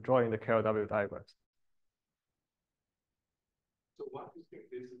difficulty of drawing the KLW diagrams. So why do you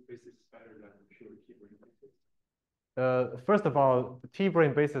think this basis is better than pure T-brain basis? First of all, the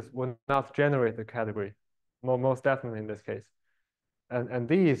T-brain basis will not generate the category, most definitely in this case. And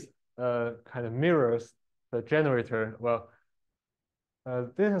these kind of mirrors the generator. Well,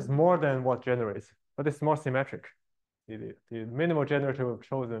 this is more than what generates, but it's more symmetric. The minimal generator we've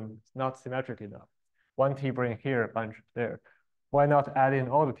chosen is not symmetric enough. One T-brain here, a bunch there. Why not add in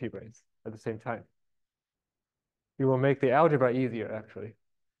all the T-brains at the same time? You will make the algebra easier, actually.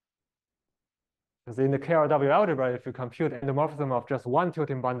 Because in the KLW algebra, if you compute endomorphism of just one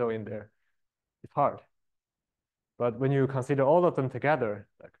tilting bundle in there, it's hard. But when you consider all of them together,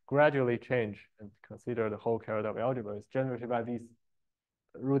 like gradually change and consider the whole KLW algebra is generated by these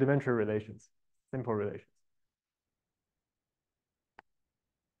rudimentary relations, simple relations.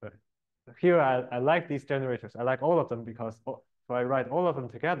 Here, I like these generators. I like all of them because if I write all of them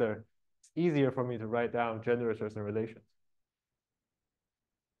together, it's easier for me to write down generators and relations.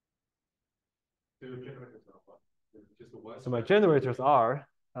 So your generators are what? Just the one. So my generators are,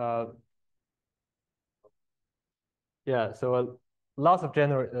 yeah, so lots of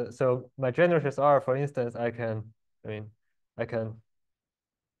so my generators are, for instance, so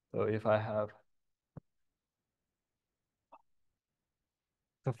if I have,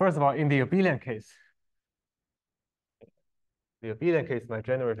 so first of all, in the abelian case, my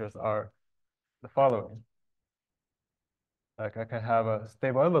generators are the following. Like I can have a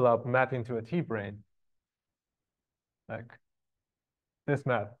stable envelope mapping to a T-brain. Like this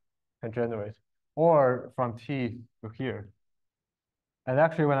map can generate, or from T to here. And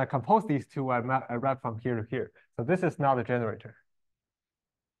actually, when I compose these two, I wrap from here to here. So this is not a generator.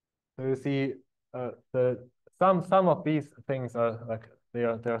 So you see, some of these things are like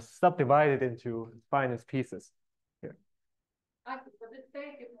they're subdivided into finite pieces here.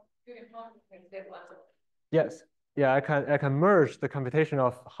 Yes. Yeah, I can merge the computation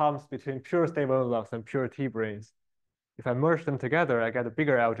of humps between pure stable envelopes and pure T-brains if I merge them together, I get a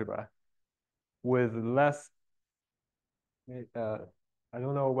bigger algebra with less, I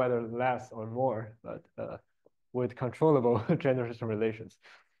don't know whether less or more, but with controllable generation relations.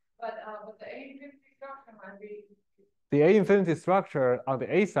 But the A-infinity structure might be. The A-infinity structure on the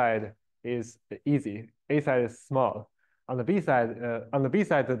A side is easy. A side is small. On the B side,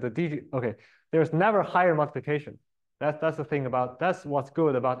 the DG, okay, there's never higher multiplication. That's the thing about, that's what's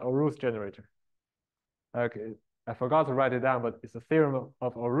good about Aurou's generator. Okay, I forgot to write it down, but it's a theorem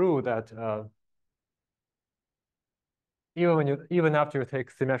of Auroux that even after you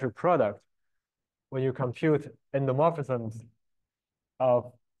take symmetric product, when you compute endomorphisms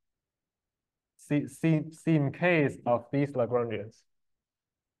of seam case of these Lagrangians,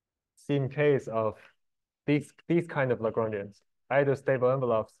 seam case of these kind of Lagrangians, either stable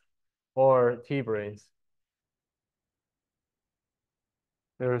envelopes or T-branes,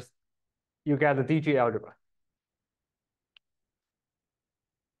 you get the DG algebra.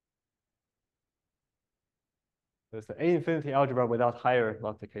 There's the A-infinity algebra without higher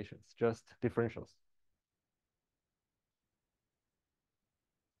multiplications, just differentials.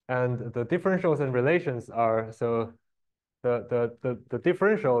 And the differentials and relations are, so the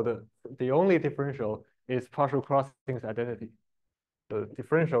differential, the only differential is partial crossing's identity. The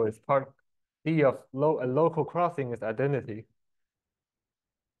differential is part D of a local crossing is identity.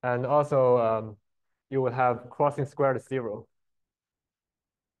 And also you will have crossing squared is 0.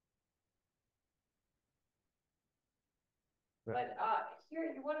 But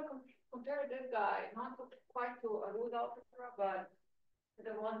here you want to compare this guy, not quite to a root algebra, but to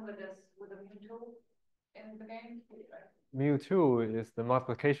the one with this with a mu2 in the game. Mu2 is the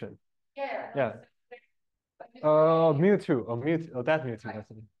multiplication. Yeah. Yeah. Mu2. Oh, that mu2. Right.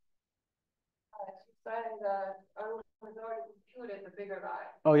 Auroux has already computed the bigger guy.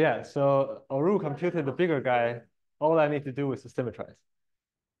 Oh yeah. So Auroux computed the bigger guy. All I need to do is to symmetrize.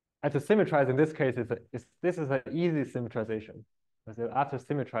 And to symmetrize in this case this is an easy symmetrization. So after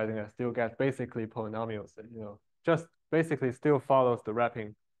symmetrizing, I still get basically polynomials. Just basically still follows the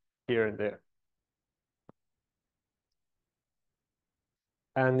wrapping here and there.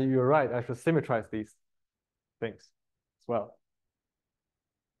 And you're right, I should symmetrize these things as well.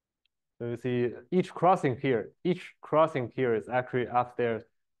 So you see each crossing here is actually up there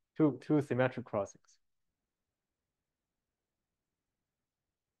two symmetric crossings.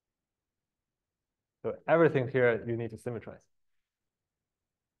 So everything here you need to symmetrize.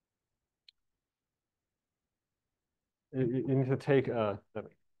 You need to take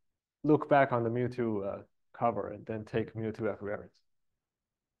look back on the mu2 cover and then take mu2 equivariance.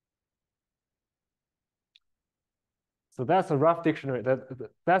 So that's a rough dictionary.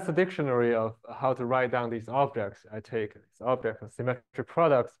 That's a dictionary of how to write down these objects. I take this object of symmetric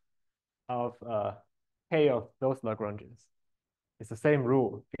products of K of those Lagrangians. It's the same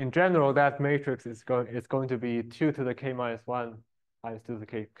rule. In general, that matrix is going to be 2 to the K minus 1 times 2 to the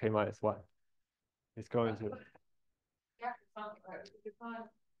K minus 1. It's going to. Yeah, you can't.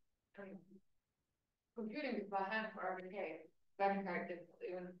 Computing is by hand for every K. Very difficult,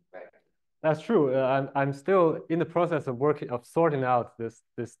 even right. That's true. I'm still in the process of sorting out this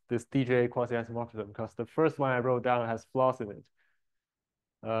DJ quasi-isomorphism because the first one I wrote down has flaws in it.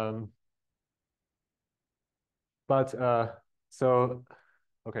 So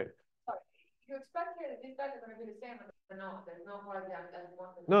okay. Sorry, you expect here that these guys are going to be the same, but no, there's no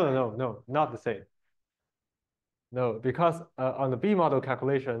quasi-isomorphism. No, not the same. No, because on the B model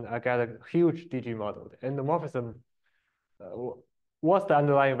calculation, I get a huge DG model. And the morphism, what's the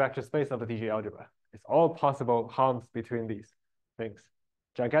underlying vector space of the DG algebra? It's all possible humps between these things.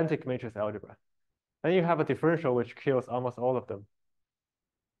 Gigantic matrix algebra. Then you have a differential which kills almost all of them,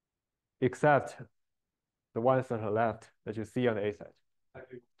 except the ones that are left that you see on the A side.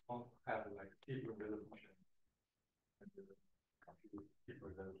 Actually, won't have like deep resolution.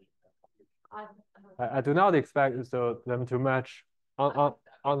 I do not expect them to match on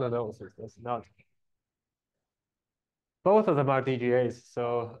the analysis. That's not. Both of them are DGAs.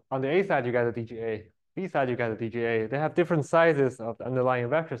 So on the A side, you get a DGA. B side, you get a DGA. They have different sizes of the underlying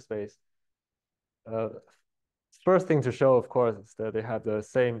vector space. First thing to show, of course, is that they have the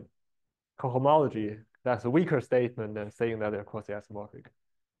same cohomology. That's a weaker statement than saying that they're quasi-isomorphic.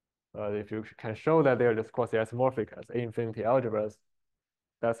 If you can show that they're just quasi-isomorphic as A-infinity algebras,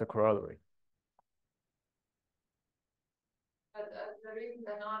 that's a corollary. But the reason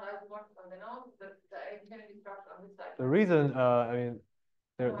they're not isomorphic on the node, the A-infinity structure on this side. The reason, I mean,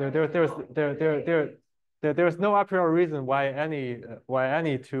 there's no a priori reason why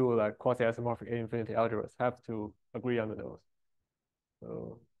any two like quasi-isomorphic A-infinity algebras have to agree on the nodes.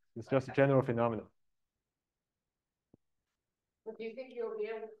 So it's just a general phenomenon. But do you think you'll be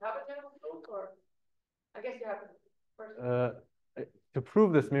able to have a general proof, or I guess you have to first? To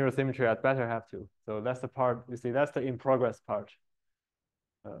prove this mirror symmetry, I'd better have to. So that's the part, you see, that's the in progress part.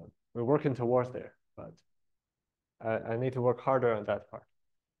 We're working towards there, but I need to work harder on that part.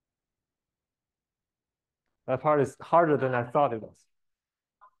 That part is harder than I thought it was.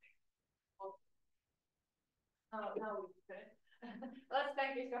 No, we finish. Let's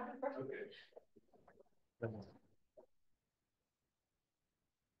thank you, Sean. Okay.